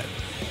not yet.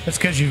 That's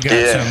because you've got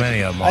so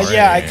many of them already.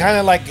 Yeah, I kind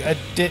of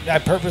I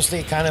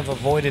purposely kind of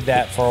avoided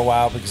that for a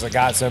while because I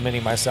got so many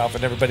myself,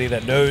 and everybody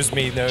that knows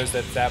me knows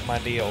that's my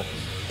deal.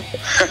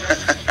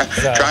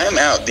 So. Try them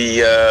out.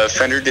 The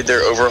Fender did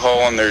their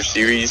overhaul on their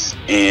series,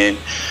 and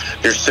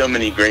there's so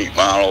many great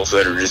models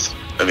that are just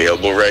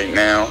available right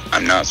now.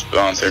 I'm not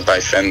sponsored by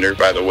Fender,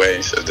 by the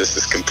way, so this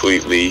is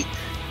completely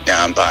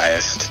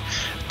non-biased.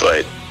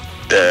 But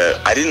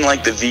I didn't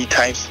like the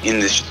V-types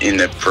in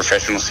the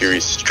professional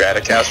series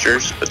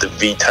Stratocasters, but the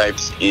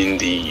V-types in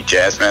the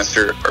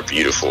Jazzmaster are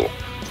beautiful.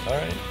 All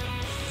right,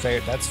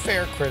 fair. That's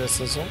fair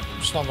criticism.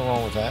 There's nothing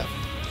wrong with that.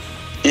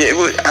 Yeah,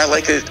 I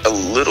like it a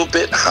little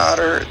bit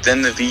hotter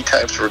than the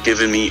V-types were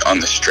giving me on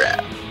the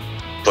Strat,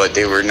 but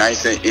they were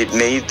nice. It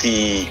made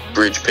the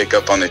bridge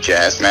pickup on the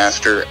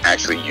Jazzmaster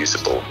actually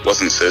usable. It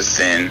wasn't so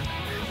thin,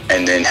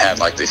 and then had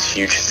like this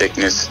huge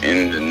thickness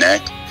in the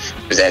neck.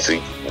 It was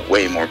actually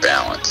way more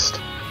balanced.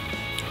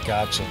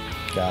 Gotcha.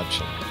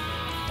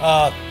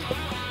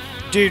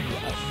 Dude,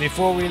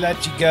 before we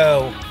let you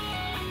go,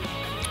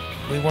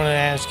 we want to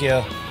ask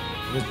you.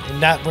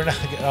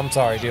 I'm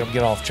sorry, dude. I'm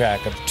getting off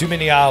track. Too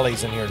many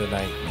ollies in here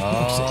tonight.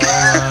 Oh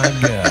my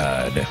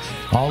God!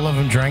 All of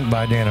them drank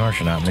by Dan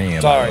Harsha, not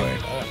me. Sorry,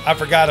 I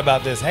forgot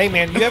about this. Hey,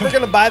 man, you ever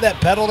gonna buy that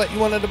pedal that you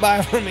wanted to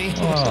buy for me?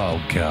 Oh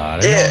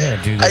God!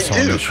 Yeah,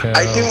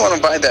 I do want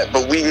to buy that,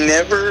 but we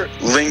never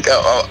link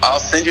up. I'll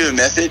send you a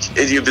message,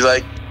 and you'll be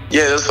like,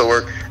 "Yeah, this will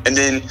work," and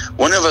then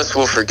one of us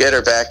will forget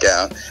our back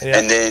out,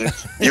 and then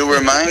you'll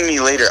remind me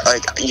later,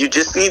 like, you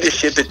just need to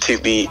ship it to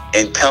me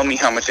and tell me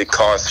how much it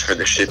costs for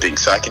the shipping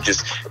so I can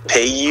just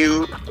pay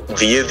you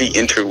via the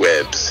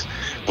interwebs.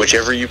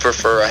 Whichever you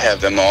prefer, I have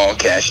them all,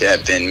 Cash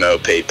App, Venmo,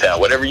 PayPal,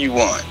 whatever you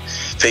want.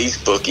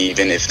 Facebook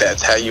even, if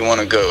that's how you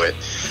want to go it.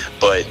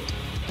 But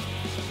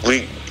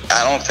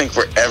I don't think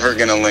we're ever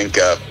going to link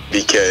up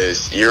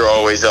because you're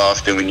always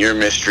off doing your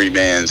mystery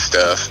band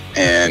stuff,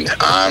 and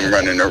I'm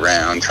running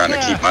around trying to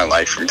keep my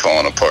life from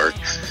falling apart.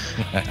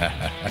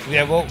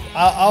 Yeah, well,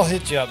 I'll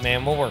hit you up,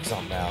 man. We'll work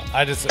something out.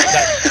 I just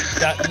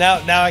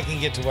now I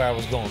can get to where I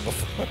was going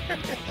before.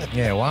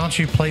 Yeah, why don't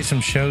you play some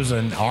shows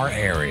in our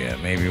area?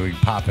 Maybe we can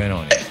pop in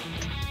on it.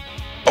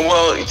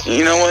 Well,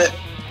 you know what?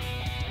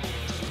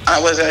 I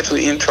was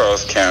actually in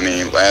Charles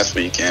County last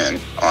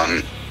weekend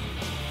on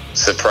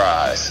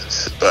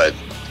surprise,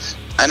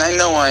 and I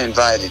know I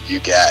invited you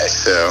guys,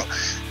 so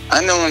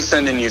I know I'm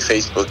sending you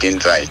Facebook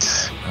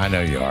invites. I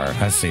know you are.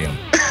 I see them.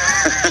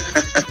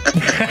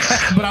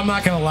 But I'm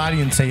not going to lie to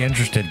you and say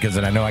interested because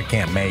then I know I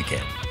can't make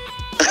it.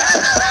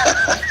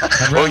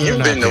 Well,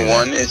 you've been the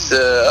one. It's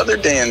the other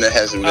Dan that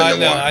hasn't been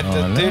the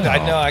one. Dude, I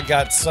know I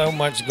got so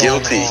much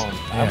going on.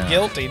 I'm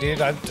guilty, dude.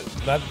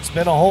 That's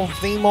been a whole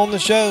theme on the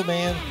show,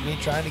 man. Me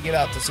trying to get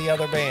out to see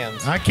other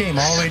bands. I came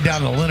all the way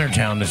down to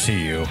Leonardtown to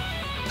see you.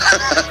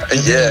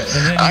 Yeah.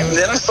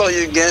 Then I saw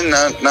you again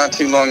not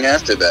too long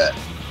after that.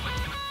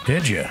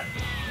 Did you?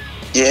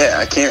 Yeah,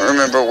 I can't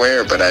remember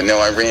where, but I know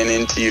I ran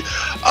into you.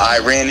 I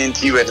ran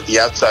into you at the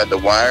Outside the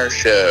Wire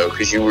show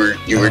because you were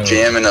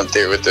jamming up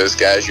there with those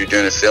guys. You're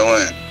doing a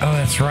fill-in. Oh,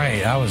 that's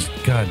right. I was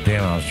drunk.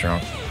 Yeah,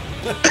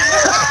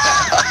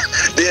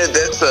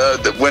 that's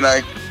when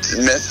I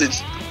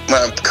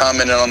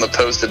commented on the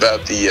post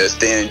about the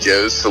Stan and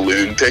Joe's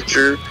saloon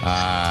picture.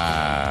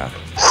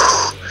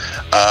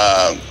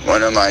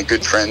 One of my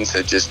good friends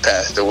had just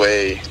passed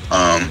away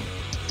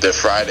the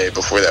Friday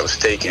before that was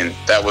taken.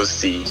 That was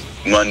the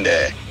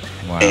Monday.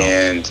 Wow.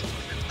 And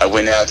I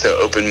went out to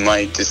open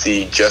mic to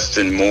see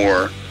Justin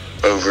Moore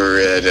over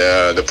at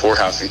the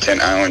Poorhouse in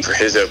Kent Island for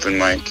his open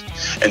mic.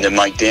 And then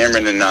Mike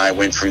Dameron and I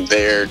went from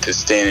there to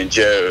Stan and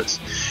Joe's.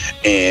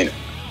 And,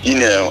 you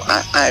know,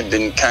 I had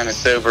been kind of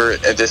sober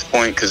at this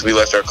point because we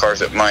left our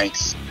cars at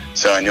Mike's.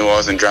 So I knew I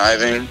wasn't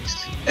driving.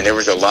 And there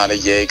was a lot of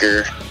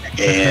Jaeger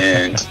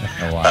and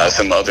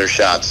some other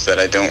shots that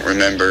I don't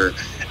remember.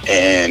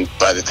 And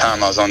by the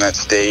time I was on that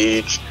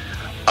stage,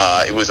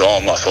 it was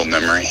all muscle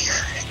memory.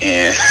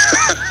 And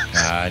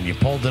and you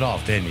pulled it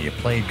off, didn't you? You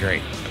played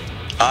great.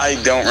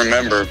 I don't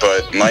remember,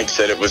 but Mike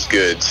said it was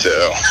good,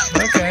 so.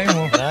 Okay,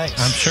 well, nice.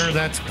 I'm sure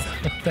that's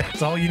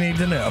all you need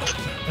to know.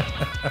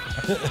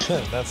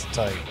 That's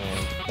tight,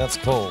 man. That's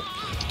cool.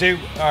 Dude,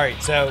 all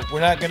right, so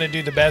we're not going to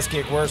do the best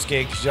gig, worst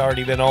gig because you've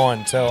already been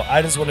on. So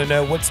I just want to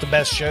know, what's the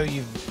best show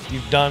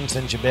you've done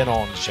since you've been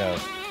on the show?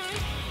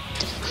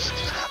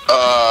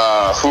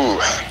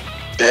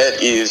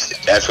 That is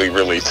actually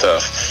really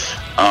tough.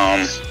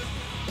 I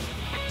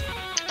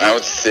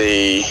would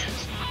say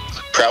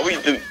probably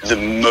the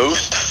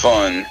most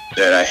fun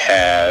that I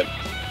had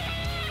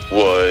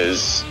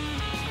was,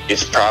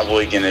 it's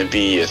probably going to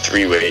be a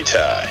three-way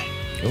tie.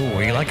 Oh,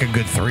 we like a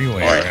good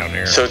three-way around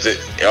here. So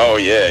oh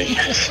yeah.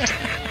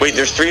 Wait,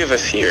 there's three of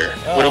us here.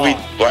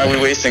 Why are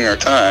we wasting our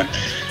time?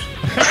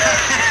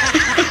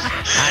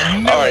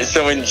 All right,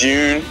 so in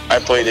June, I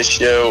played a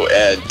show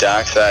at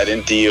Dockside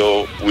and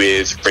Deal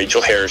with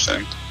Rachel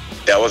Harrison.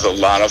 That was a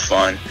lot of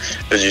fun.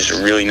 It was just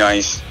a really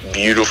nice,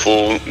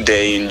 beautiful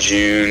day in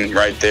June,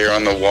 right there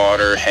on the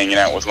water, hanging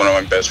out with one of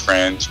my best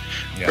friends.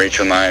 Yeah.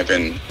 Rachel and I have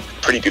been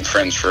pretty good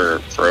friends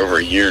for over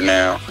a year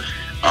now.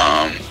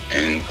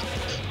 And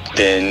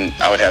then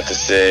I would have to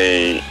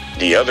say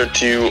the other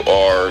two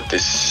are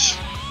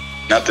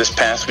not this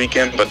past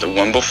weekend, but the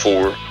one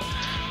before.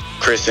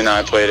 Chris and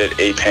I played at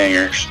Ape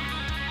Hangers.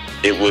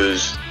 It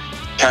was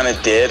kind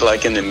of dead,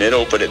 like in the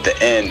middle, but at the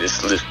end,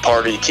 this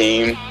party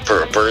came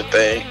for a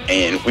birthday,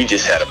 and we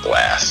just had a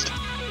blast.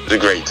 It was a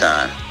great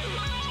time.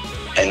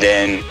 And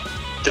then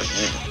the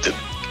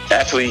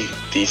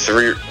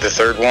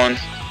third one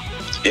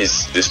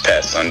is this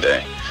past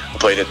Sunday. I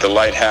played at the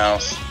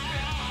Lighthouse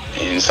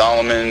in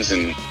Solomon's,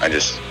 and I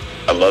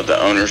love the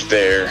owners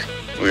there.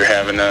 We were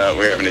having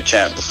a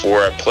chat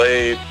before I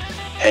played,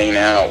 hanging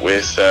out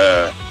with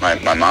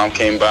my mom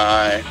came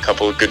by, a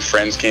couple of good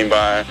friends came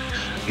by.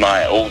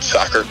 My old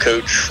soccer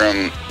coach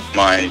from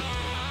my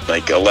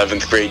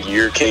 11th grade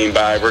year came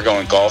by. We're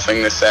going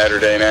golfing this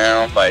Saturday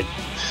now. It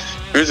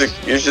was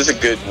just a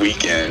good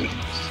weekend.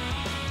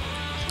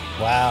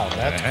 When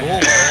that's cool,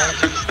 man.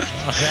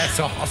 Oh, that's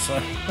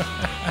awesome.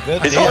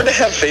 It's hard to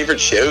have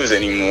favorite shows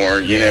anymore,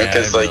 you know,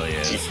 because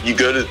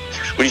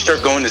when you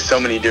start going to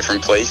so many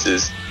different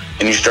places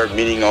and you start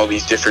meeting all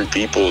these different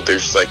people,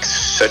 there's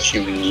such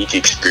unique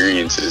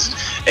experiences,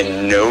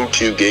 and no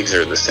two gigs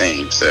are the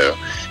same. So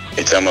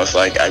it's almost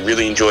like I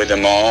really enjoy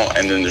them all,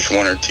 and then there's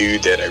one or two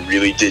that I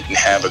really didn't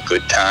have a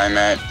good time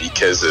at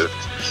because of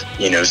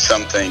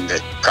something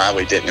that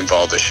probably didn't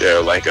involve the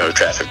show, like, oh,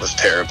 traffic was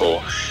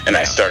terrible, and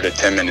I started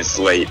 10 minutes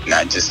late, and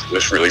I just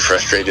was really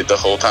frustrated the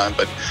whole time.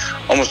 But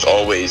almost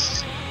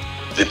always,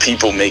 the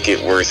people make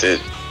it worth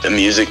it. The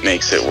music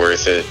makes it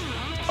worth it.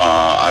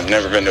 I've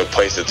never been to a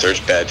place that serves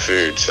bad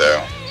food,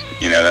 so,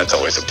 that's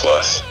always a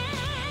plus.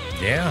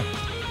 Yeah,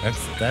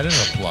 that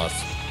is a plus.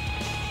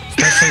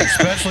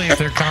 Especially if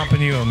they're comping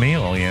you a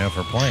meal,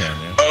 for playing.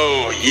 Yeah.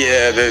 Oh,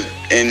 yeah.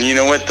 And you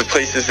know what? The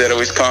places that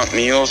always comp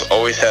meals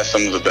always have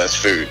some of the best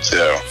food,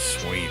 so.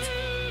 Sweet.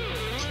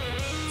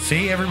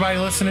 See, everybody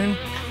listening?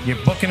 You're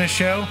booking a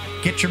show,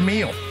 get your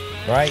meal.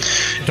 Right?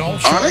 Don't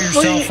short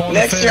yourself on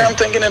next year I'm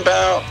thinking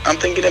about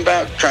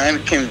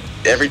trying to,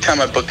 every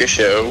time I book a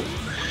show,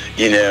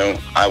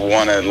 I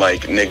want to,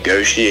 like,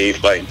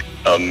 negotiate, like,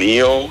 a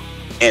meal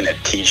and a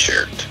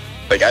t-shirt.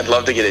 Like, I'd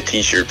love to get a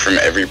t-shirt from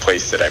every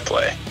place that I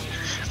play.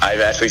 I've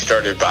actually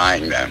started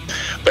buying them,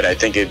 but I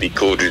think it'd be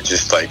cool to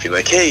just, like, be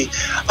like, hey,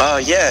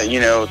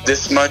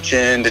 this much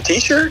in the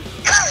t-shirt?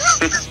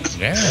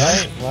 Yeah,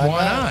 right.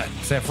 Why not?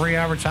 It's that free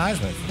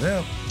advertisement for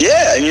them.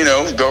 Yeah,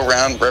 go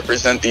around,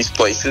 represent these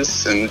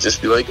places, and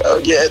just be like, oh,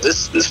 yeah,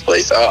 this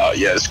place, oh,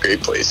 yeah, it's a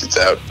great place. It's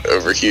out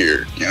over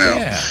here,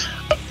 Yeah.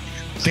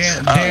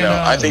 I don't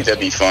know. I think that'd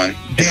be fun.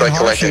 It's like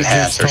collecting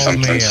hats or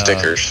something,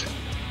 stickers.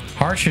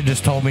 Harsha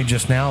just told me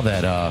just now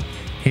that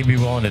he'd be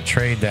willing to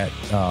trade that.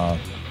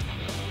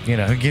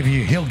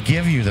 He'll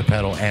give you the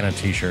pedal and a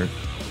t-shirt.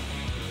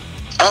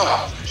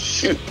 Oh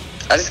shoot!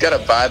 I just gotta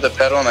buy the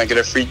pedal and I get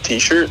a free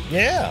t-shirt.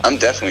 Yeah, I'm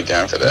definitely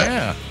down for that.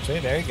 Yeah. See,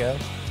 there you go.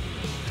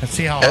 Let's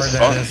see how hard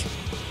that is.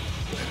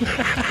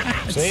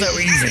 It's so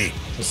easy.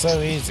 It's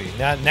so easy.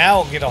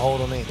 Now get a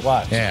hold of me.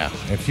 Watch. Yeah,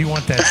 if you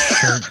want that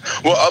shirt.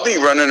 Well, I'll be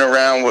running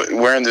around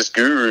wearing this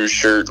Guru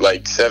shirt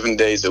like 7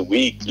 days a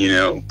week.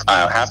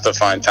 I'll have to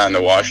find time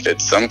to wash it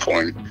at some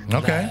point.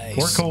 Okay,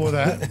 We're cool with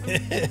that.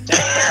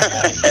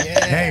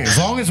 Yeah. Hey, as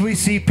long as we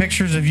see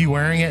pictures of you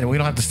wearing it and we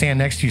don't have to stand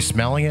next to you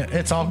smelling it,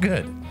 it's all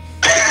good.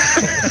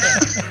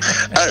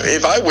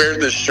 If I wear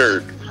this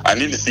shirt, I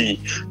need to see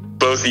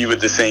both of you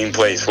at the same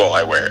place while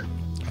I wear it.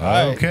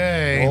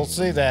 Okay. We'll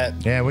see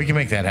that. Yeah, we can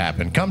make that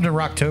happen. Come to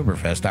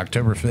Rocktoberfest,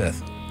 October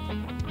 5th.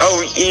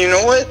 Oh, you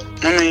know what?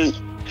 I mean,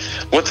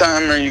 what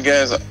time are you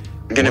guys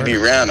going to be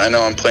around? I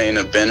know I'm playing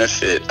a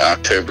benefit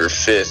October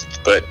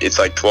 5th, but it's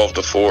like 12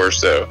 to 4,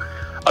 so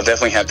I'll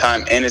definitely have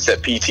time. And it's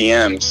at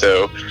PTM,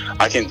 so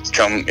I can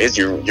come.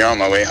 You're on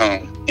my way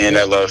home. And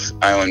I love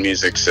island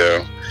music,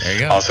 so there you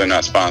go. Also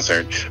not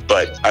sponsored,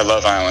 but I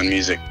love island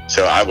music,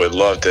 so I would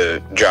love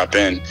to drop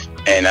in.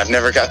 And I've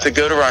never got to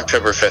go to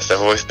Rocktoberfest.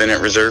 I've always been at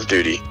reserve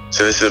duty.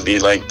 So this will be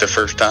like the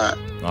first time.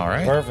 All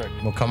right. Perfect.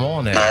 Well, come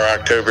on then. Our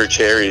October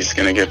cherry's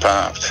going to get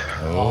popped.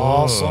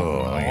 Awesome.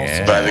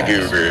 Yeah. By the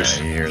Gurus.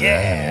 You hear that?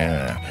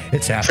 Yeah.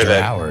 It's after For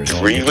that hours.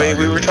 relay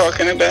we were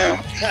talking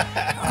about.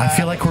 I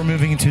feel like we're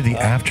moving into the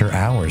after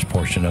hours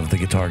portion of the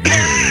Guitar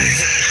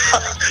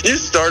Gurus. You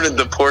started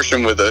the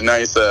portion with a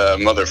nice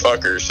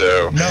motherfucker,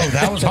 so. No,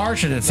 that was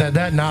Harsha that said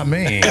that, not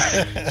me.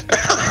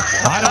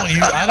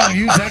 I don't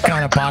use that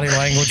kind of body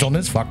language on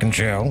this fucking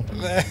show.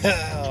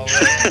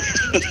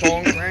 It's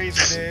going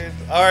crazy, dude.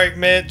 All right,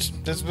 Mitch.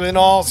 This has been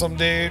awesome,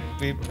 dude.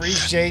 We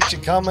appreciate you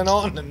coming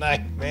on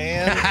tonight,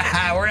 man.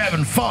 We're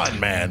having fun,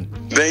 man.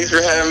 Thanks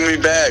for having me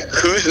back.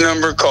 Whose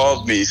number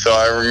called me so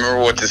I remember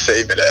what to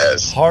save it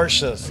as?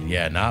 Harsha's.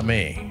 Yeah, not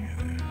me.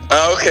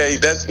 Okay,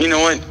 you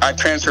know what? I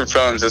transferred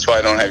phones. That's why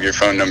I don't have your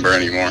phone number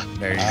anymore.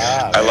 There you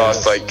go. I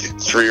lost like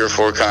 3 or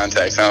 4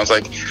 contacts. And I was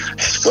like,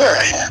 I swear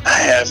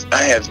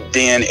I have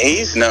Dan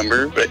A's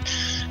number, but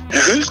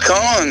who's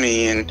calling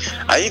me? And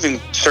I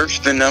even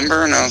searched the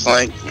number, and I was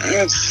like,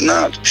 it's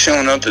not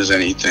showing up as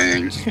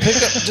anything.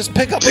 Just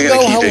pick up They're and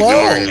go gonna keep hello.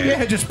 ignoring it.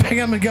 Yeah, just pick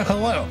up and go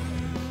hello.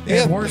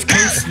 Yeah, worst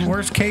case,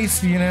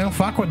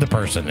 fuck with the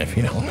person if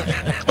you don't.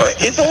 Well,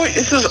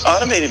 it's those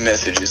automated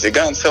messages. They've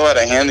gotten so out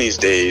of hand these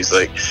days.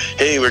 Like,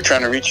 hey, we're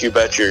trying to reach you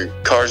about your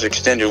car's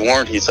extended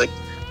warranty. It's like,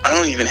 I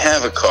don't even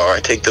have a car.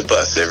 I take the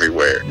bus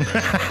everywhere.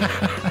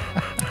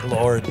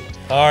 Lord.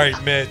 All right,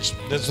 Mitch.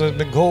 This has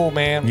been cool,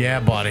 man.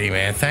 Yeah, buddy,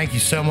 man. Thank you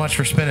so much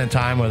for spending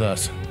time with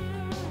us.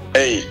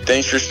 Hey,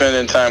 thanks for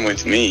spending time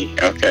with me.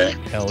 Okay.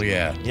 Hell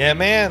yeah. Yeah,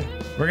 man.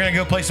 We're going to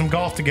go play some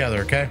golf together,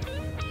 okay?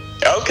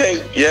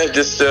 Okay, yeah,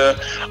 just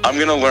I'm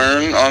gonna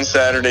learn on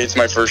Saturday. It's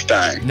my first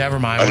time. Never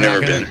mind. I've never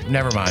been.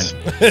 Never mind.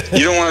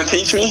 You don't want to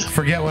teach me?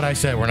 Forget what I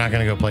said. We're not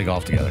gonna go play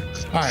golf together.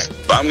 All right.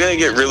 I'm gonna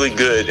get really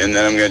good, and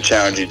then I'm gonna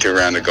challenge you to a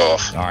round of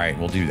golf. All right,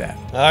 we'll do that.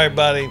 All right,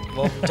 buddy.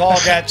 We'll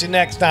talk at you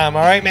next time.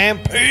 All right, man.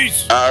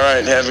 Peace. All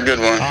right, have a good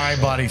one. All right,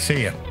 buddy.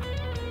 See ya.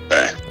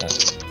 Bye.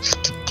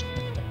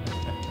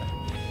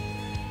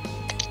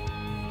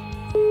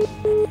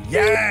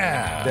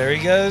 Yeah. There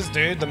he goes,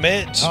 dude. The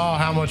Mitch. Oh,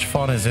 how much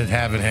fun is it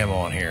having him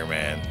on here,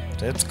 man?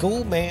 It's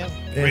cool, man.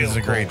 It is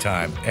a great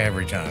time.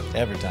 Every time.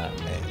 Every time,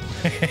 man.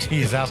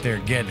 He's out there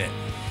getting it.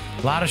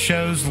 A lot of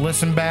shows.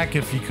 Listen back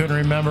if you couldn't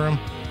remember them.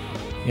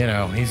 You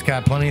know, he's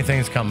got plenty of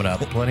things coming up.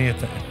 Plenty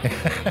of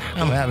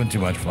I'm having too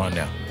much fun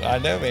now. I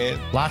know, man.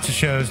 Lots of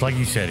shows. Like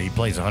you said, he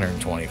plays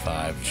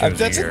 125 shows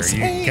That's a year. insane,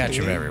 You can catch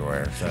him dude.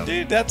 everywhere. So.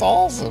 Dude, that's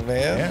awesome,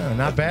 man. Yeah,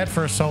 not bad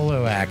for a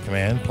solo act,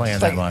 man, playing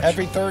It's that like much.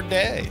 every third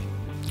day.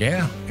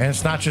 Yeah, and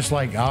it's not just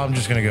like, oh, I'm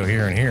just going to go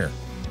here and here.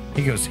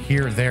 He goes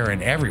here, there,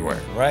 and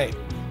everywhere. Right.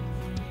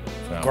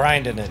 So,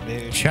 Grinding it,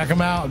 dude. check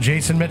him out,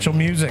 Jason Mitchell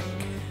Music.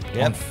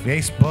 Yep. On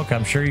Facebook,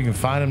 I'm sure you can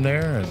find him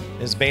there. And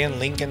His band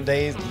Lincoln's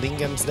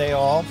Day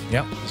Off.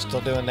 Yep. He's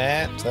still doing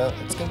that. So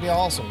it's going to be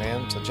awesome,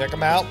 man. So check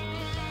him out.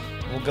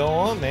 We'll go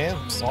on, man.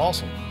 It's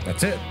awesome.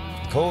 That's it.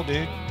 Cool,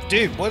 dude.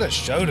 Dude, what a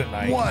show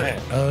tonight. What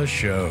man. a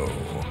show.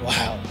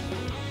 Wow.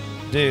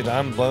 Dude,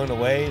 I'm blown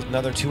away.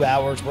 Another 2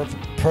 hours worth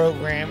of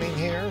programming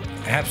here.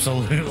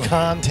 Absolutely.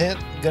 Content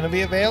going to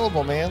be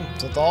available, man.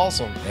 So it's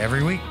awesome.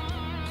 Every week.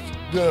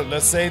 Good.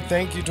 Let's say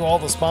thank you to all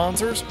the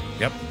sponsors.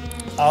 Yep.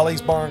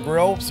 Ollie's Bar and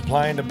Grill,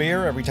 supplying the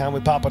beer. Every time we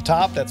pop a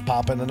top, that's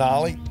popping an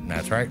Ollie.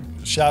 That's right.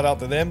 Shout out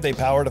to them. They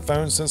power the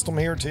phone system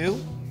here, too.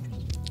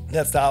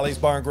 That's the Ollie's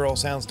Bar and Grill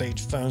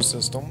soundstage phone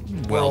system.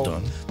 Well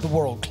done. The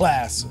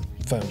world-class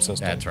phone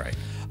system. That's right.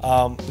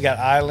 We got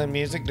Island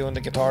Music doing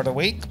the Guitar of the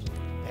Week.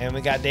 And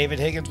we got David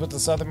Higgins with the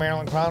Southern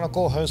Maryland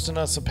Chronicle hosting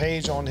us a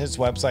page on his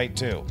website,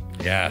 too.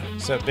 Yeah.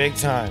 So big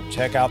time.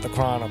 Check out the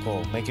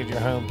Chronicle. Make it your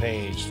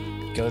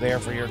homepage. Go there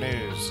for your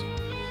news.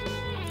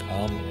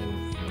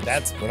 And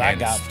that's what I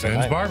got Spoon's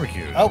tonight.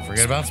 Barbecue. Oh, Don't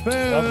forget about Spoons.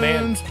 Oh,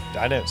 man.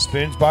 I know.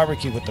 Spoon's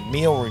Barbecue with the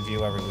meal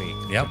review every week.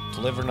 Yep.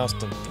 Delivering us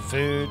the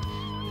food.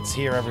 It's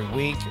here every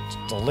week. It's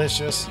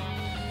delicious.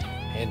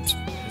 And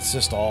it's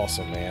just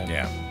awesome, man.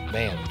 Yeah.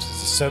 Man,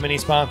 so many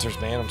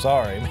sponsors, man. I'm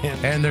sorry, man.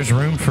 And there's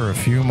room for a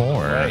few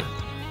more. Right.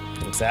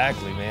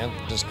 Exactly, man.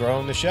 Just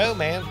growing the show,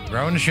 man.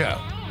 Growing the show.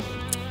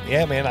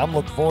 Yeah, man. I'm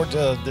looking forward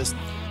to this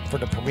for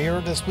the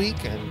premiere this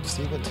week and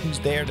see who's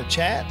there to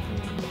chat.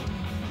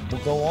 And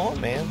we'll go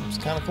on, man. It's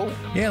kind of cool.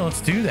 Yeah,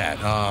 let's do that.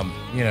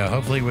 You know,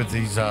 hopefully with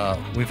these,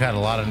 we've had a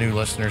lot of new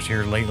listeners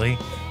here lately,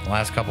 the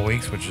last couple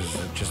weeks, which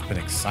has just been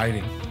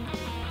exciting.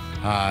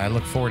 I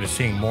look forward to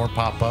seeing more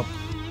pop up,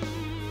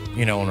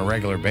 you know, on a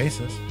regular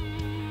basis.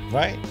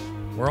 Right.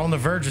 We're on the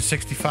verge of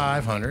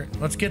 6,500.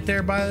 Let's get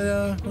there by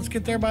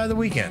the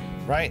weekend.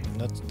 Right.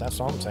 That's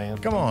what I'm saying.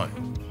 Come on.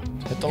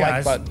 Hit the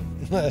Guys, like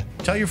button.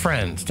 Tell your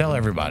friends. Tell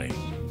everybody.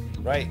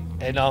 Right.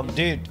 And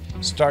dude,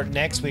 start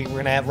next week, we're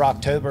gonna have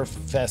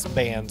Rocktoberfest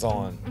bands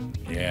on.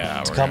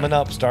 Yeah, It's coming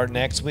up. Start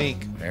next week.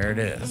 There it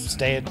is.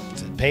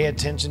 Pay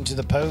attention to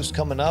the post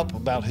coming up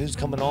about who's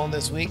coming on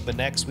this week. But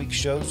next week's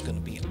show's gonna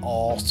be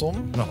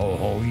awesome.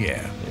 Oh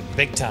yeah.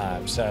 Big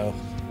time. So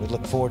we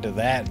look forward to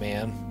that,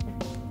 man.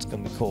 It's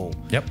gonna be cool.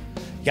 Yep.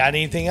 Got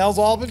anything else,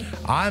 Alvin?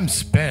 I'm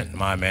spent,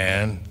 my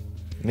man.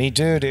 Me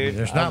too, dude.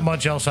 There's not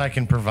much else I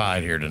can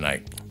provide here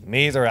tonight.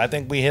 Me either. I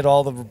think we hit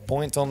all the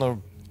points on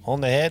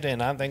the head,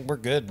 and I think we're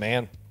good,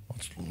 man.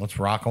 Let's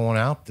rock on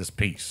out this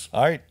piece.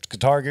 All right,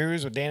 Guitar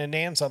Gurus with Dan and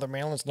Dan, Southern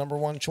Maryland's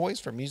 #1 choice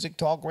for music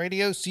talk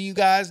radio. See you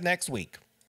guys next week.